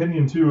guys'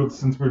 opinion too,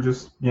 since we're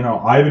just,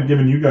 I haven't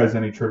given you guys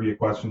any trivia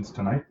questions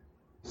tonight,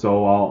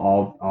 so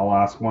I'll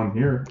ask one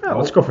here. Yeah,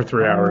 let's go for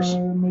 3 hours.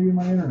 Maybe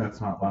my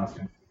internet's not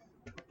lasting.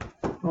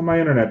 Well, my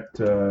internet,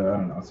 I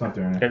don't know, it's not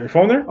doing it. Got your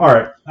phone there? All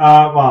right.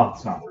 Well,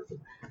 it's not worth it.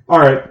 All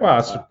right. Wow,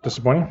 that's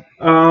disappointing.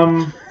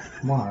 Well,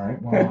 all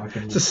right. Well, I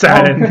can. It's a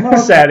sad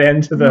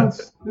end to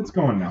the. It's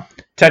going now.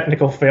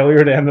 Technical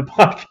failure to end the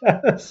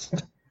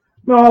podcast.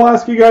 No, I'll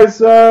ask you guys.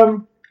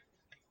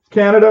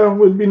 Canada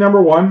would be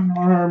number 1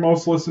 on our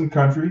most listened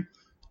country.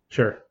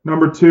 Sure.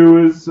 Number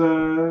 2 is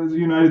the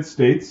United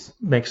States.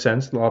 Makes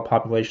sense. A lot of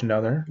population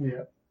down there.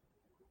 Yeah.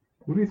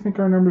 What do you think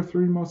our number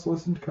 3 most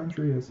listened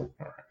country is?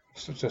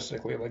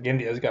 Statistically, like,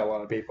 India's got a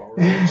lot of people,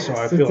 right? So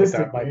I feel like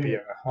that might be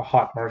a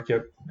hot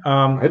market.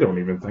 I don't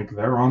even think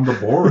they're on the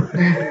board.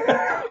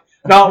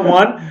 Not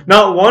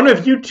one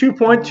of you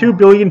 2.2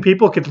 billion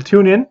people could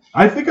tune in.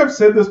 I think I've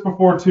said this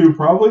before too.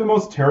 Probably the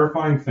most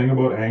terrifying thing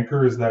about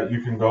Anchor is that you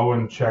can go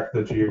and check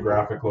the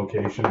geographic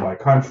location by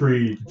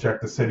country. You can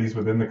check the cities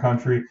within the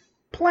country.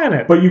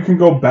 Planet. But you can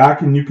go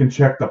back and you can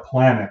check the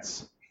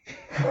planets.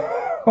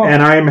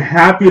 And I am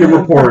happy to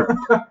report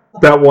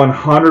that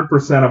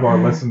 100% of our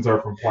listens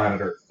are from planet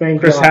Earth.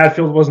 Chris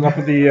Hadfield wasn't up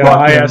at the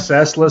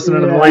ISS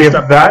listening to the If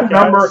latest that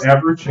number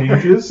ever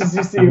changes,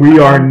 we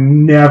are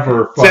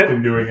never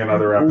fucking doing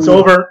another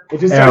episode.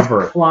 It's over.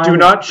 Ever. Do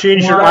not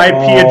change your IP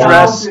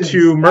address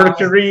to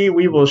Mercury.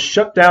 We will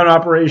shut down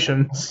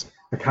operations.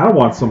 I kind of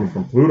want someone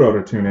from Pluto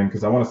to tune in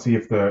because I want to see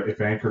if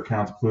Anchor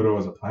counts Pluto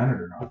as a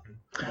planet or not.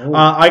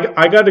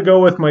 I got to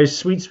go with my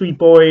sweet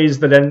boys,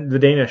 the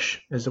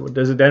Danish. Is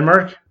it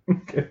Denmark?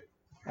 Okay.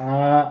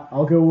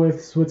 I'll go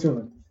with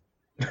Switzerland.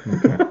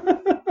 Okay.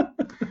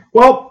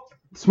 Well,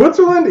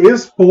 Switzerland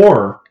is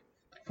 4.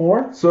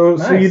 4? So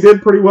Nice. you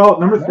did pretty well.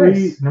 Number 3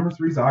 Nice. Number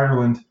 3 is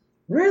Ireland.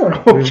 Really?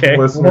 Okay.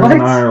 Listeners What?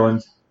 in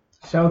Ireland.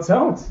 Shouts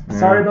out. Yeah.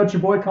 Sorry about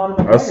your boy Conor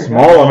McGregor. A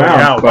small amount.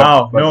 Yeah, but,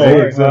 wow. but No.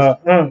 they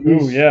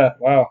exist. Yeah,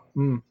 wow.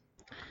 Mm.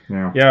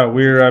 Yeah. Yeah,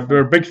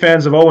 we're big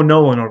fans of Owen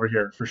Nolan over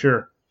here, for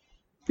sure.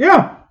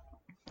 Yeah.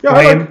 Yeah,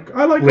 Flame,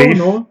 I like Leaf. Owen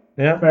Nolan.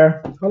 Yeah.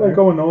 Fair. I like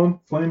Owen Nolan.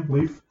 Flame,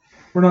 Leaf.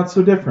 We're not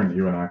so different,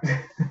 you and I.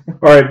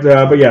 All right,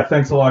 but yeah,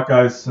 thanks a lot,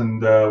 guys,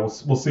 and we'll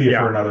see you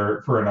Yeah.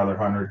 for another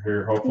 100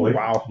 here, hopefully.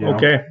 Wow. You know?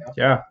 Okay.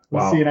 Yeah.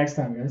 We'll Wow. see you next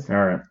time, guys.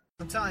 All right.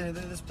 I'm telling you,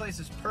 this place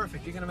is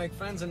perfect. You're gonna make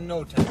friends in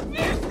no time.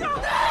 Get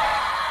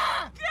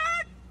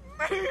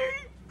me